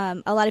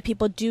 A lot of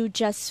people do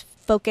just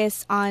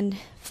focus on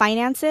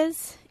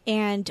finances,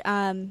 and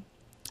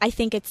I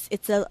think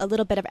it's a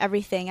little bit of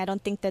everything. I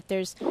don't think that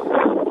there's...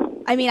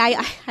 I mean,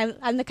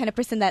 I'm the kind of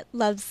person that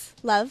loves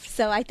love,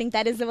 so I think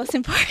that is the most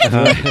important.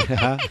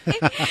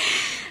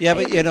 Yeah,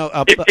 but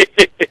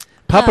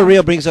Papa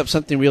Rio brings up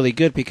something really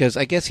good, because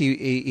I guess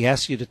he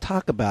asked you to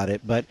talk about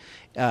it, but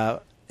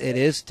it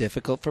is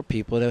difficult for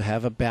people to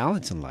have a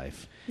balance in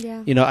life.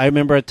 Yeah. I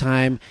remember a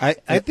time. I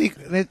think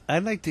that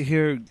I'd like to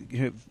hear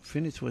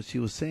finish what she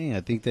was saying.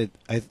 I think that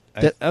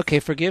okay,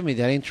 forgive me.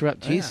 Did I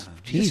interrupt? Jeez,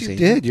 yes, you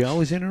did. You're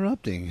always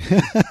interrupting.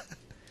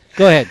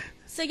 Go ahead.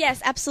 So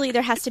yes, absolutely,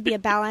 there has to be a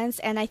balance,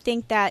 and I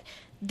think that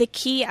the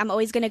key, I'm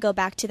always going to go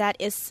back to that,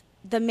 is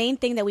the main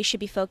thing that we should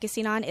be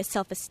focusing on is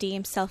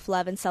self-esteem,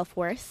 self-love, and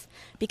self-worth,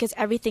 because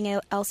everything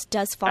else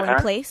does fall in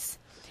place.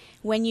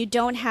 When you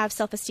don't have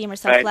self-esteem or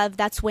self-love,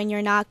 that's when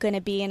you're not going to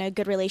be in a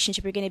good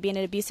relationship. You're going to be in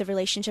an abusive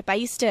relationship. I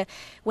used to,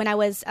 when I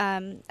was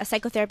a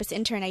psychotherapist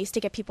intern, I used to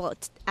get people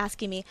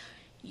asking me,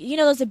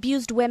 those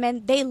abused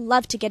women, they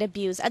love to get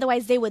abused.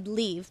 Otherwise, they would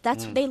leave.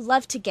 They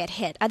love to get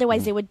hit.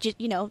 Otherwise, they would,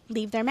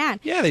 leave their man.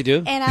 Yeah, they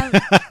do. And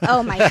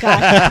oh my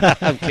God.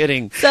 I'm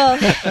kidding. So,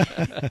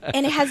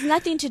 and it has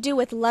nothing to do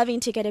with loving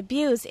to get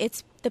abused.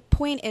 The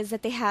point is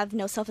that they have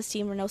no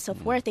self-esteem or no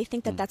self-worth. They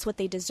think that that's what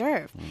they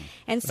deserve.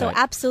 And so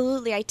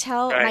absolutely, I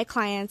tell my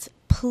clients,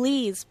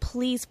 please,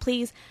 please,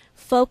 please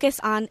focus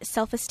on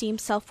self-esteem,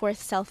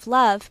 self-worth,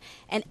 self-love,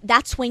 and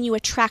that's when you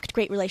attract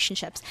great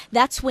relationships.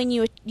 That's when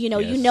you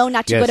know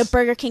not to go to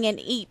Burger King and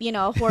eat,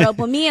 a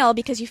horrible meal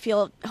because you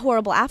feel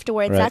horrible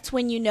afterwards. Right. That's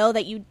when you know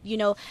that you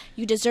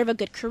deserve a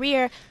good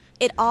career.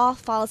 It all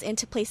falls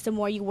into place the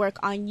more you work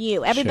on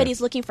you.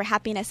 Everybody's looking for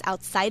happiness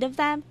outside of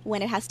them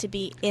when it has to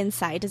be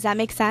inside. Does that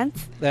make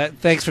sense?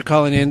 Thanks for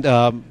calling in,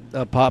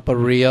 Papa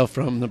Rio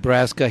from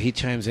Nebraska. He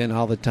chimes in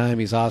all the time.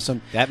 He's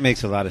awesome. That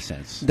makes a lot of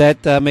sense.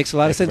 That makes a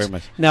lot of sense. Thank you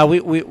very much. Now,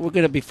 we're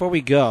going to, before we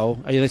go,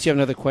 unless you have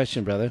another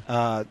question, brother.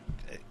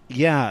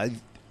 Yeah,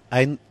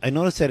 I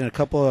noticed that in a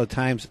couple of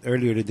times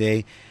earlier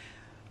today,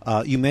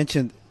 you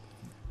mentioned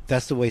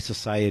that's the way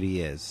society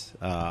is.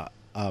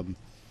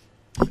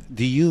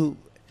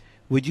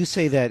 Would you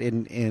say that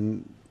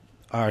in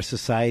our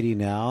society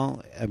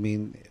now, I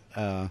mean,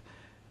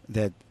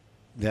 that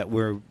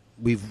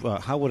we've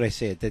how would I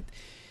say it? That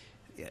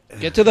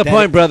get to the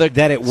point, brother.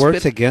 That it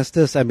works against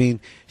us. I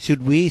mean,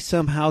 should we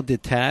somehow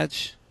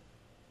detach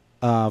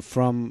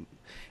from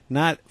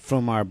not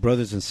from our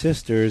brothers and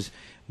sisters,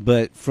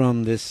 but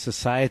from this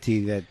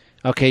society that?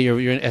 Okay, you're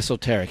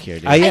esoteric here,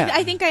 dude.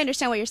 I think I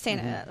understand what you're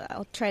saying.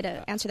 I'll try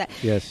to answer that.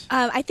 Yes.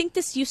 I think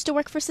this used to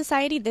work for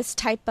society. This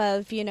type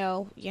of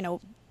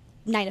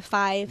 9 to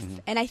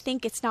 5, and I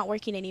think it's not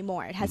working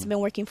anymore. It hasn't been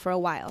working for a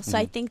while. So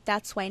I think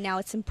that's why now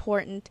it's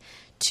important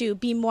to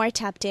be more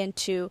tapped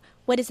into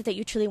what is it that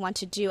you truly want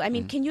to do. I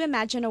mean, can you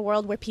imagine a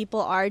world where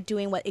people are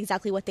doing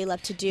exactly what they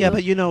love to do? Yeah,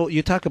 but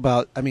you talk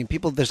about,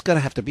 people, there's going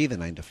to have to be the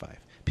 9 to 5.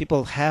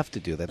 People have to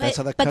do that. That's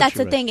how the country that's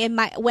the runs.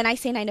 thing. When I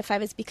say 9 to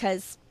 5, it's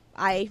because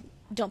I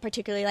don't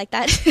particularly like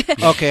that.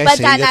 Okay, I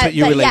see. That's what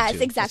you relate yes,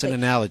 to. Exactly. It's an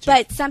analogy.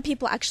 But some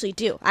people actually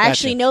do. I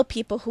actually know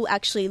people who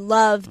actually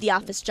love the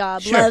office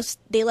job. Sure.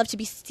 They love to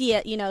be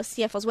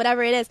CFOs,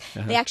 whatever it is.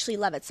 They actually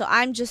love it. So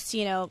I'm just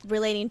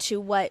relating to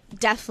what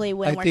definitely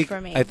wouldn't work for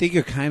me. I think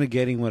you're kind of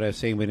getting what I'm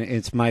saying, but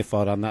it's my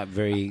fault. I'm not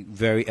very,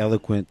 very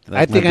eloquent.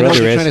 I think I know what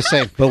you're trying to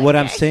say. But what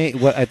I'm saying,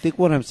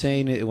 what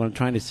I'm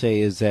trying to say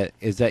is that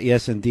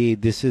yes,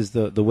 indeed, this is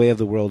the way of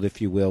the world,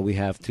 if you will. We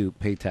have to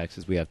pay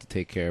taxes. We have to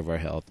take care of our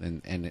health,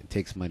 and it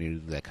takes money to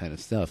do that kind of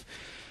stuff.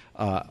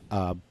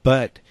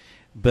 But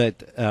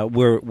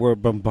we're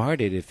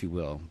bombarded, if you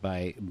will,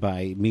 by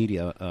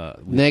media,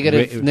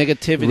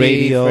 negativity,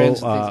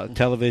 radio,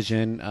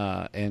 television,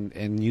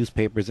 and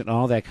newspapers, and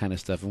all that kind of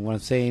stuff. And what I'm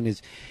saying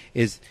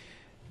is,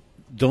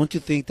 don't you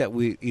think that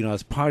we,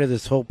 as part of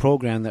this whole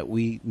program, that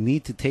we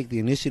need to take the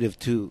initiative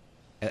to,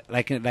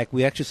 like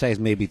we exercise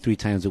maybe 3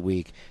 times a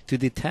week, to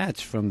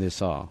detach from this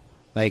all,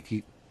 like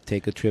you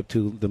take a trip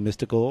to the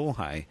mystical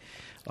Ojai.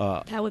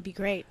 That would be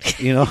great.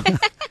 You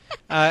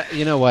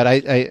know what?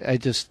 I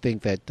just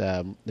think that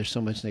there's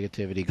so much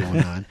negativity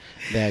going on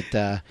that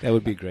that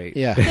would be great.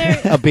 Yeah,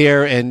 a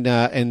beer and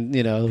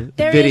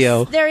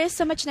video. There is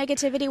so much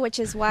negativity, which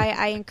is why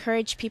I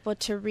encourage people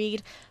to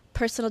read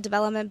personal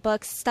development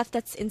books, stuff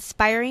that's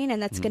inspiring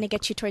and that's going to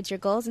get you towards your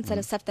goals instead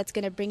of stuff that's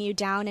going to bring you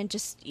down and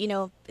just,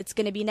 it's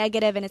going to be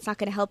negative and it's not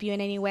going to help you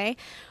in any way.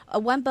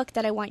 One book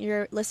that I want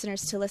your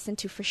listeners to listen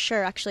to for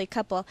sure, actually a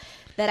couple,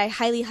 that I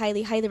highly,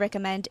 highly, highly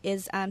recommend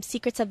is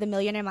Secrets of the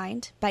Millionaire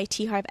Mind by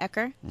T. Harv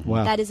Eker.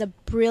 Wow. That is a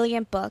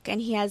brilliant book,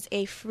 and he has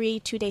a free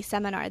 2-day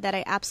seminar that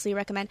I absolutely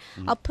recommend.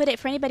 I'll put it,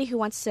 for anybody who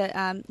wants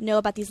to know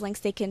about these links,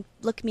 they can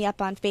look me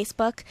up on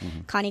Facebook,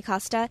 Connie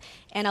Costa,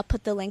 and I'll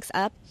put the links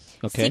up.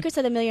 Okay. Secrets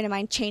of the Millionaire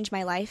Mind changed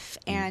my life,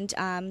 and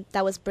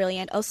that was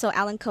brilliant. Also,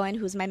 Alan Cohen,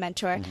 who's my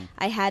mentor,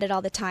 I Had It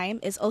All the Time,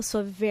 is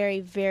also a very,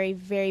 very,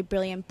 very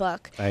brilliant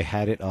book. I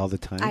Had It All the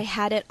Time. I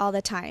Had It All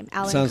the time.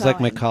 Alan Sounds Cohen.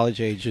 like my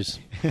college ages.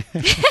 I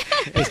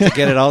used to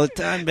get it all the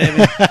time, baby.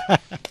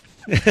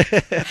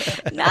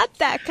 Not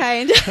that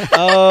kind.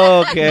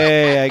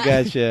 Okay, I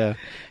gotcha.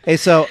 Hey,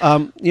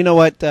 so you know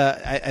what?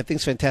 I think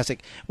it's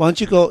fantastic. Why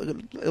don't you go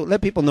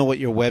let people know what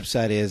your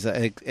website is,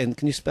 and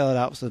can you spell it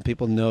out so that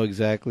people know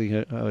exactly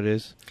how it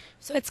is?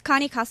 So it's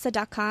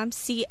ConnieCosta.com,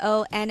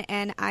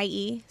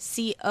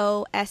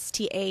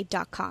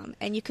 ConnieCosta.com.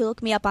 And you can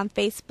look me up on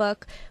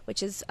Facebook,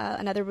 which is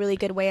another really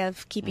good way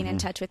of keeping in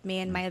touch with me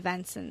and my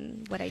events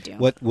and what I do.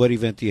 What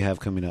event do you have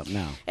coming up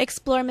now?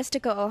 Explore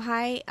Mystica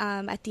Ojai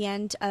at the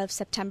end of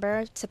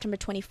September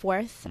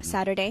 24th,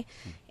 Saturday.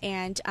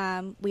 And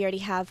we already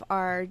have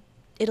our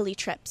Italy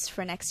trips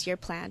for next year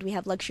planned. We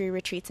have luxury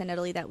retreats in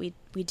Italy that we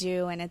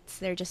do, and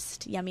they're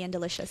just yummy and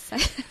delicious.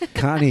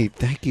 Connie,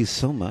 thank you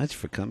so much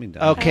for coming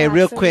down. Okay,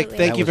 real quick, thank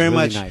That you was very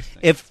really much. nice.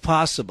 If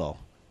possible,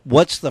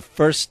 what's the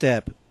first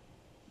step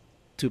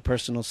to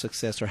personal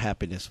success or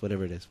happiness,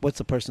 whatever it is? What's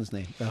the person's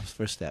name?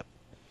 First step.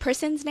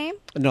 Person's name?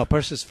 No,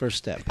 person's first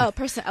step. Oh,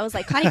 person. I was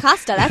like, Connie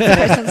Costa, that's the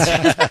person's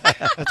name.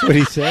 That's what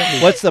he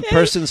said. What's the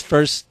person's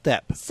first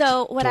step?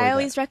 So what toward I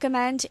always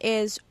recommend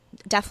is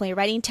definitely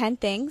writing 10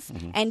 things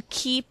and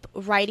keep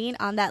writing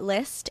on that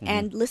list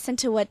and listen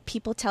to what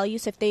people tell you.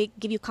 So if they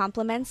give you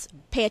compliments,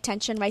 pay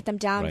attention, write them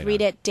down, Right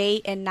read on. it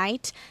day and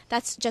night.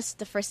 That's just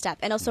the first step.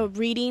 And also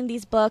reading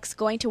these books,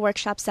 going to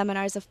workshops,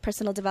 seminars of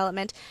personal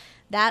development,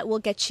 that will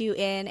get you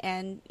in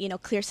and,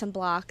 clear some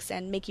blocks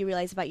and make you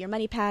realize about your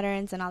money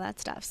patterns and all that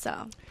stuff.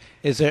 So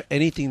Is there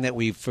anything that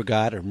we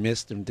forgot or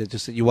missed and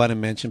just that you want to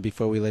mention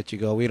before we let you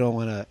go? We don't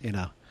want to,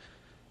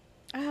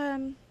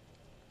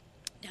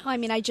 no, I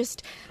mean,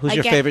 Who's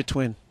your favorite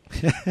twin?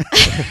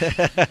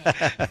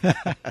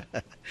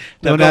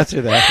 Don't go- answer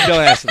that.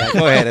 Don't answer that.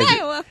 Go ahead.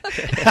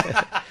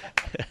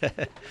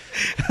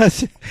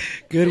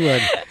 Good one.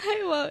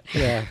 I won't.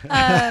 Yeah.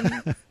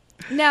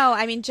 No,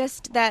 I mean,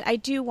 just that I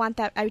do want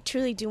that. I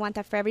truly do want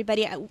that for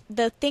everybody.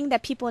 The thing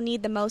that people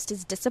need the most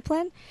is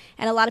discipline.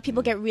 And a lot of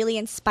people get really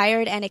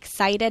inspired and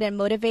excited and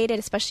motivated,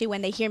 especially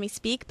when they hear me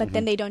speak, but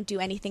then they don't do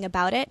anything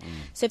about it.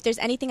 So if there's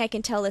anything I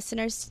can tell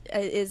listeners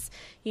is,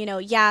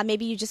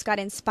 maybe you just got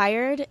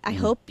inspired. I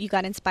hope you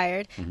got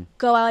inspired.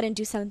 Go out and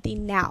do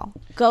something now.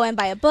 Go and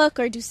buy a book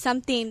or do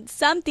something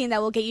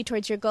that will get you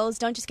towards your goals.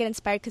 Don't just get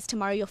inspired because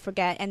tomorrow you'll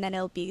forget and then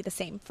it'll be the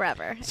same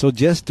forever. So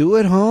just do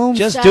it, home.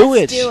 Just do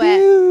it. Do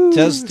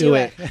it. Just do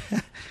it.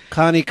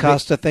 Connie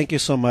Costa, thank you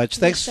so much.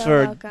 Thanks so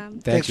for welcome.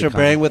 thanks Thank you, for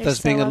bearing with You're us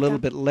so being a little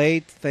welcome. bit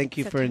late. Thank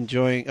you It's for okay.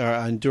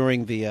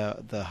 enduring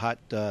the hot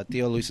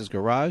Theo Luis's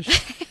garage.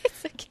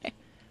 It's okay.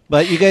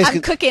 But you guys I'm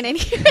can, cooking in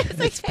here.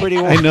 it's pretty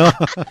warm. I know.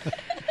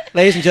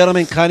 Ladies and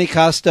gentlemen, Connie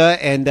Costa,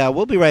 and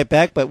we'll be right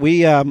back. But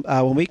we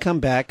when we come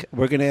back,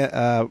 we're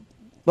gonna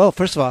well,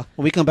 first of all,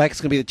 when we come back, it's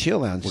gonna be the Chill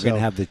Lounge. We're going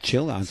to have the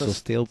chill on, so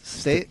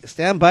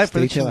stand by for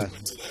the stay Chill tuned.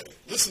 Lounge. Today,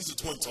 listen to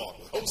Twin Talk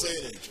with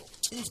Jose and Angel,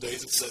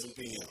 Tuesdays at 7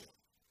 p.m.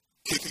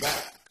 Kick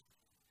back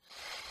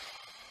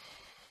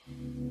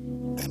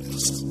and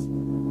listen.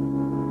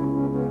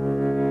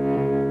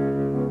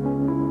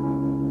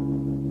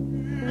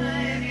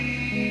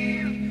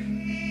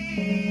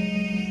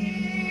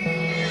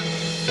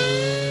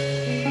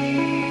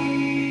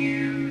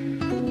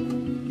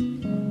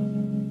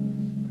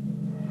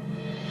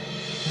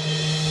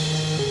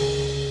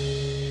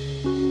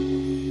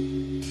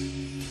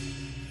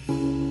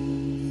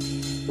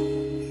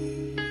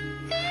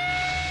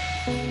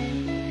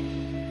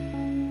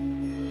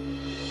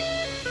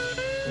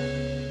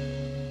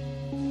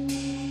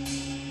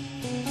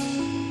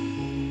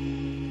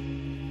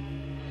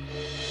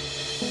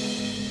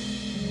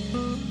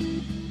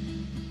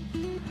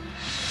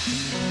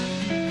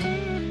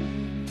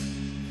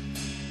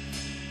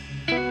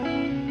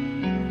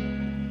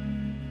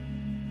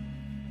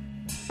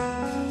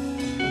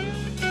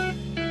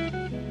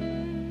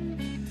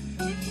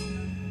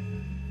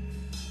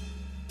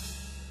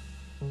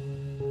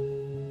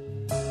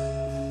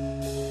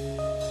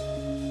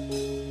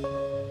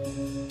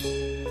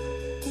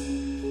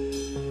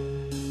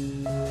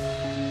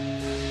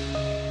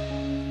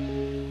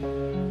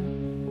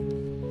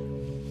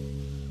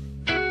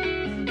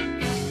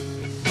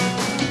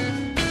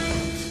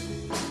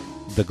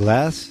 The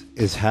glass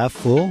is half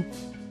full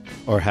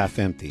or half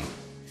empty.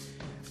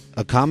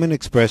 A common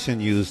expression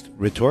used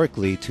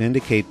rhetorically to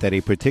indicate that a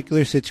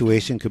particular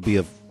situation could be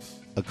a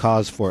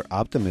cause for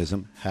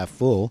optimism, half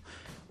full,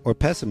 or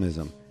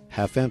pessimism,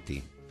 half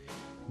empty.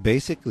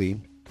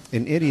 Basically,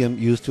 an idiom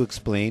used to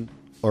explain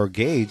or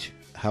gauge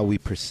how we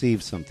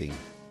perceive something.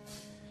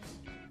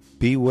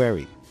 Be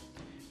wary.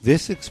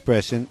 This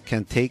expression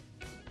can take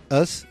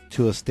us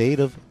to a state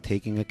of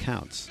taking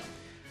accounts,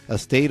 a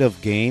state of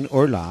gain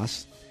or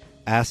loss,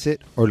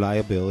 asset or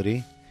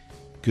liability,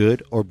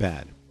 good or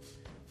bad,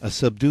 a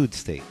subdued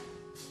state.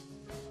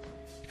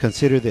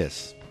 Consider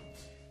this.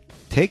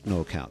 Take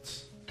no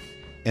accounts.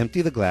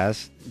 Empty the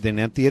glass, then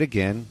empty it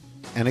again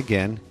and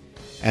again,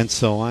 and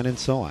so on and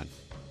so on.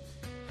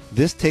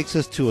 This takes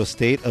us to a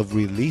state of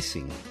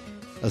releasing,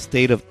 a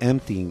state of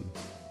emptying,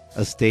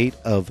 a state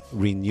of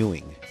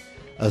renewing,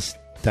 a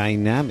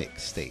dynamic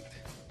state.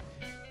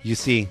 You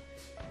see,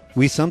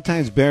 we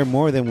sometimes bear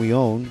more than we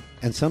own,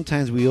 and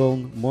sometimes we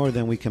own more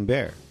than we can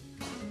bear.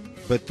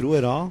 But through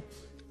it all,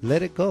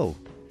 let it go.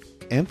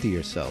 Empty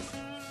yourself.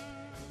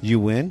 You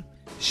win,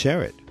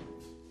 share it.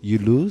 You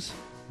lose,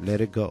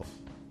 let it go.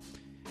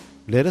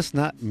 Let us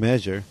not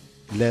measure,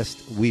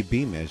 lest we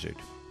be measured.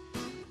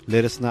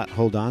 Let us not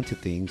hold on to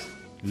things,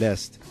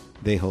 lest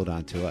they hold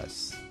on to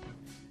us.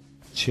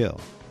 Chill.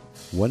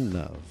 One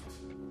love.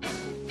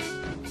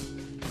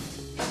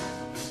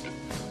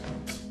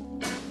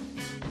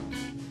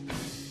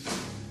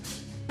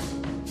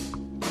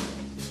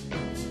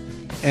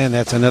 And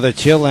that's another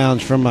chill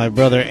lounge from my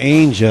brother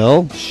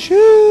Angel.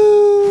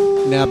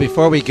 Shoo! Now,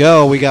 before we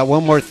go, we got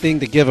one more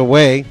thing to give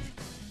away.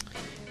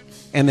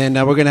 And then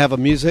we're going to have a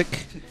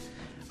music.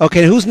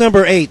 Okay, who's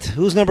number 8?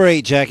 Who's number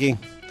 8, Jackie?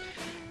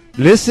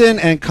 Listen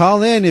and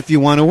call in if you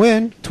want to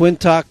win. Twin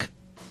Talk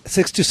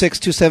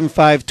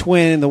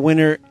 626-275-TWIN. The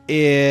winner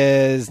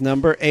is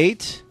number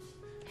 8.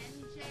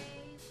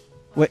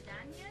 Wait.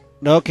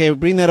 Okay,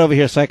 bring that over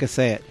here so I can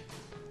say it.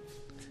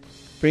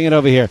 Bring it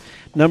over here.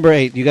 Number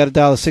 8. You got to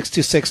dial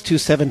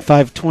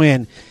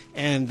 626-275-TWIN.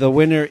 And the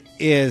winner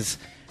is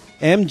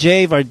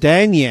MJ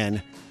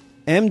Vardanyan.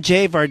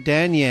 MJ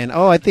Vardanyan.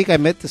 Oh, I think I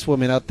met this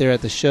woman out there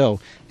at the show.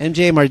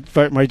 MJ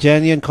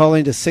Vardanyan,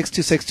 calling to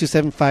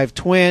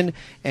 626-275-TWIN,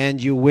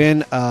 and you win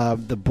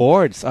the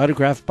boards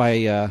autographed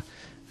by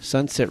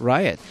Sunset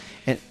Riot.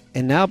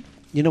 And now,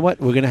 you know what?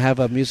 We're going to have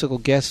a musical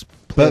guest.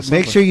 But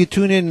make sure you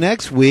tune in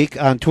next week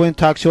on Twin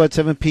Talk Show at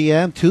 7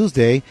 p.m.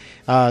 Tuesday.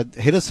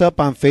 Hit us up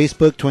on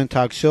Facebook, Twin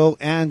Talk Show,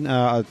 and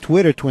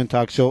Twitter, Twin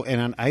Talk Show, and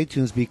on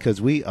iTunes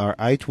because we are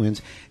iTwins.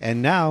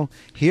 And now,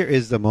 here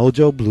is the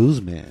Mojo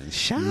Bluesman.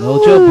 Shout!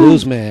 Mojo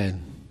Bluesman.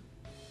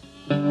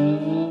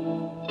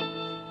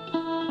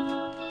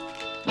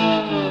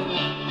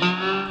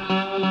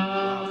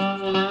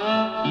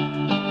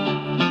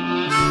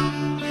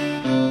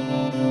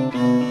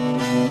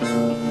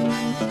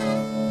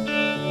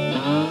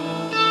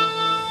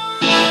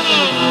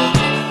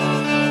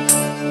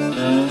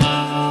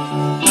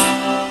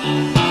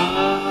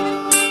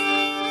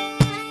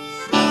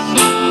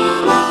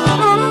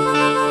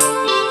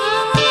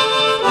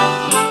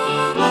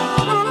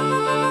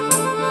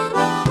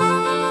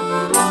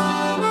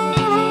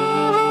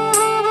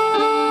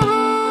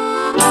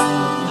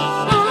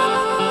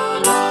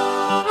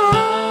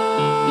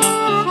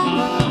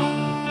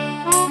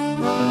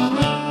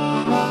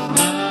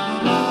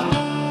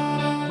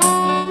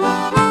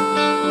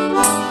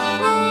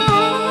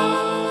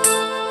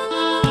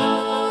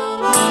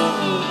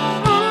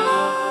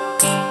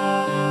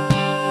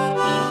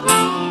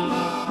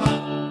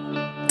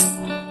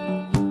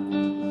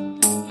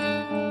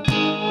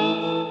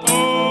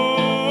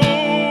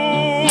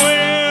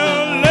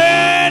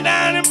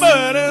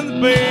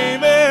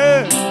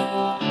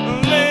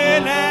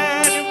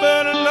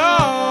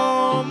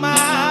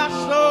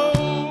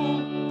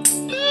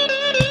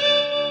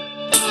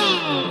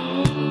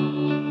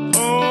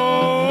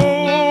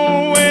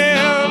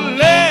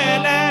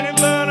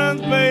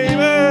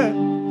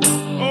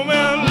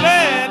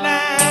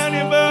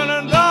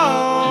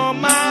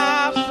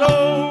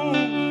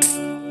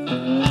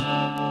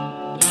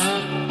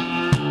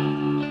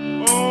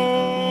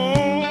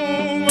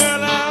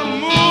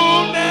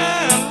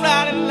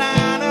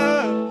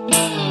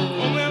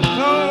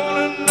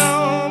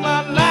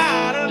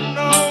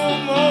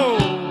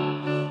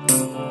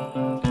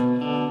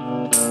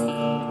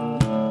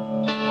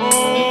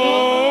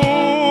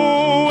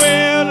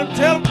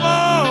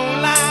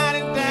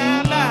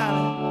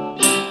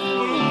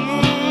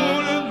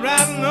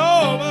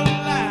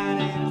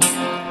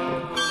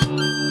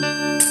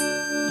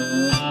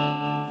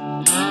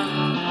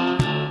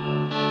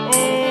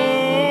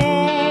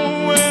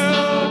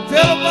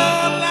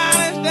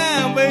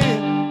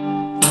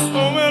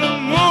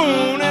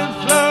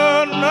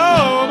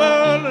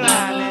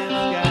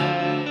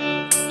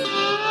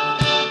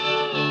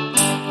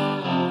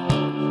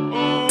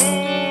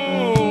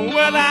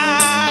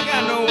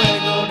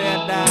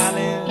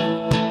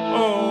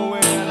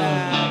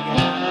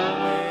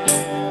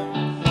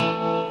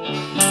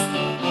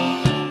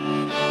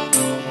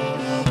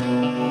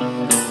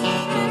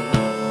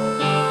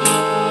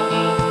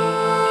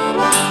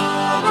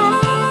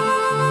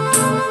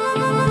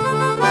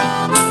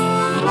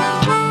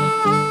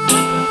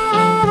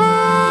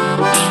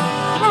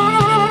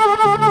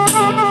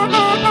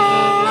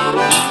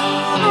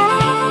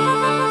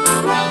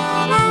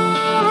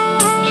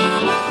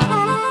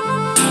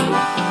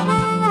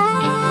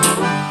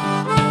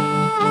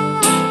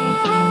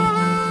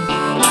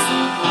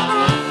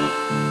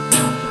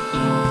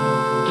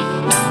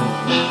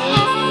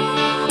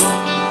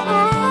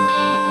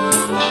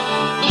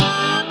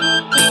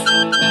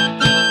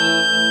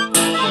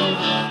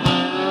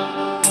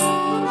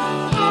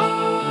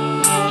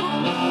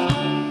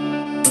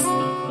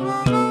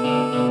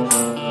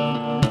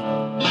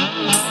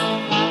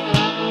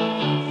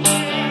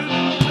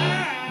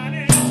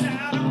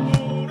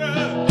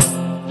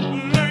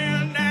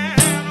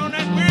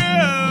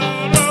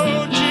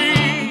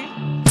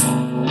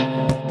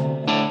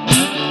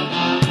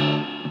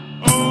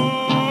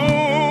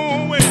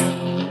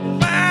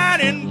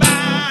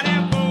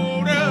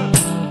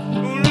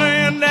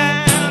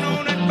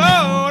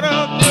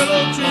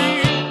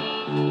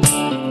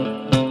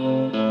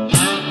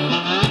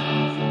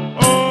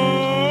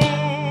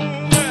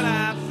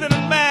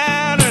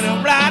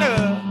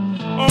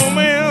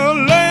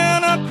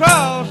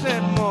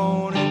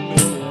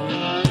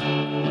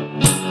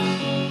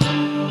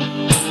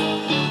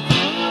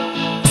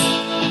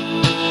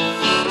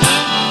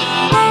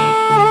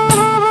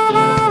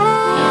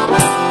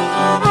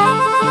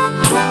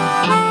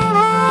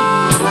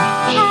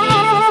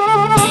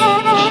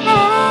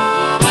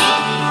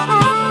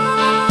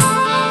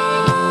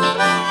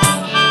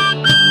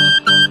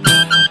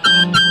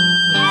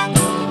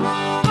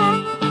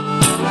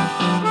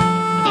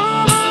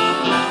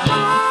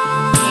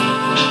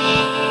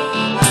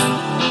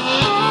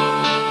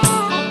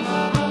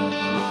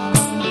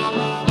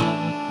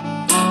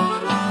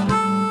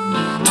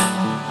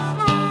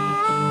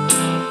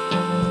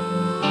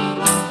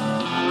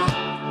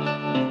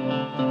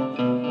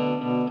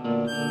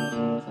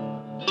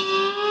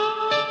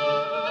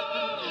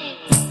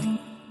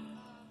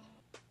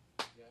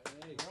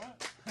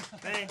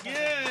 Thank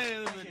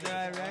you.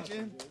 Drive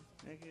action.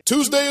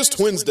 Tuesday is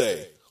Twins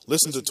Day.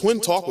 Listen to Twin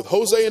Talk with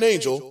Jose and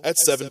Angel at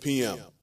 7 p.m.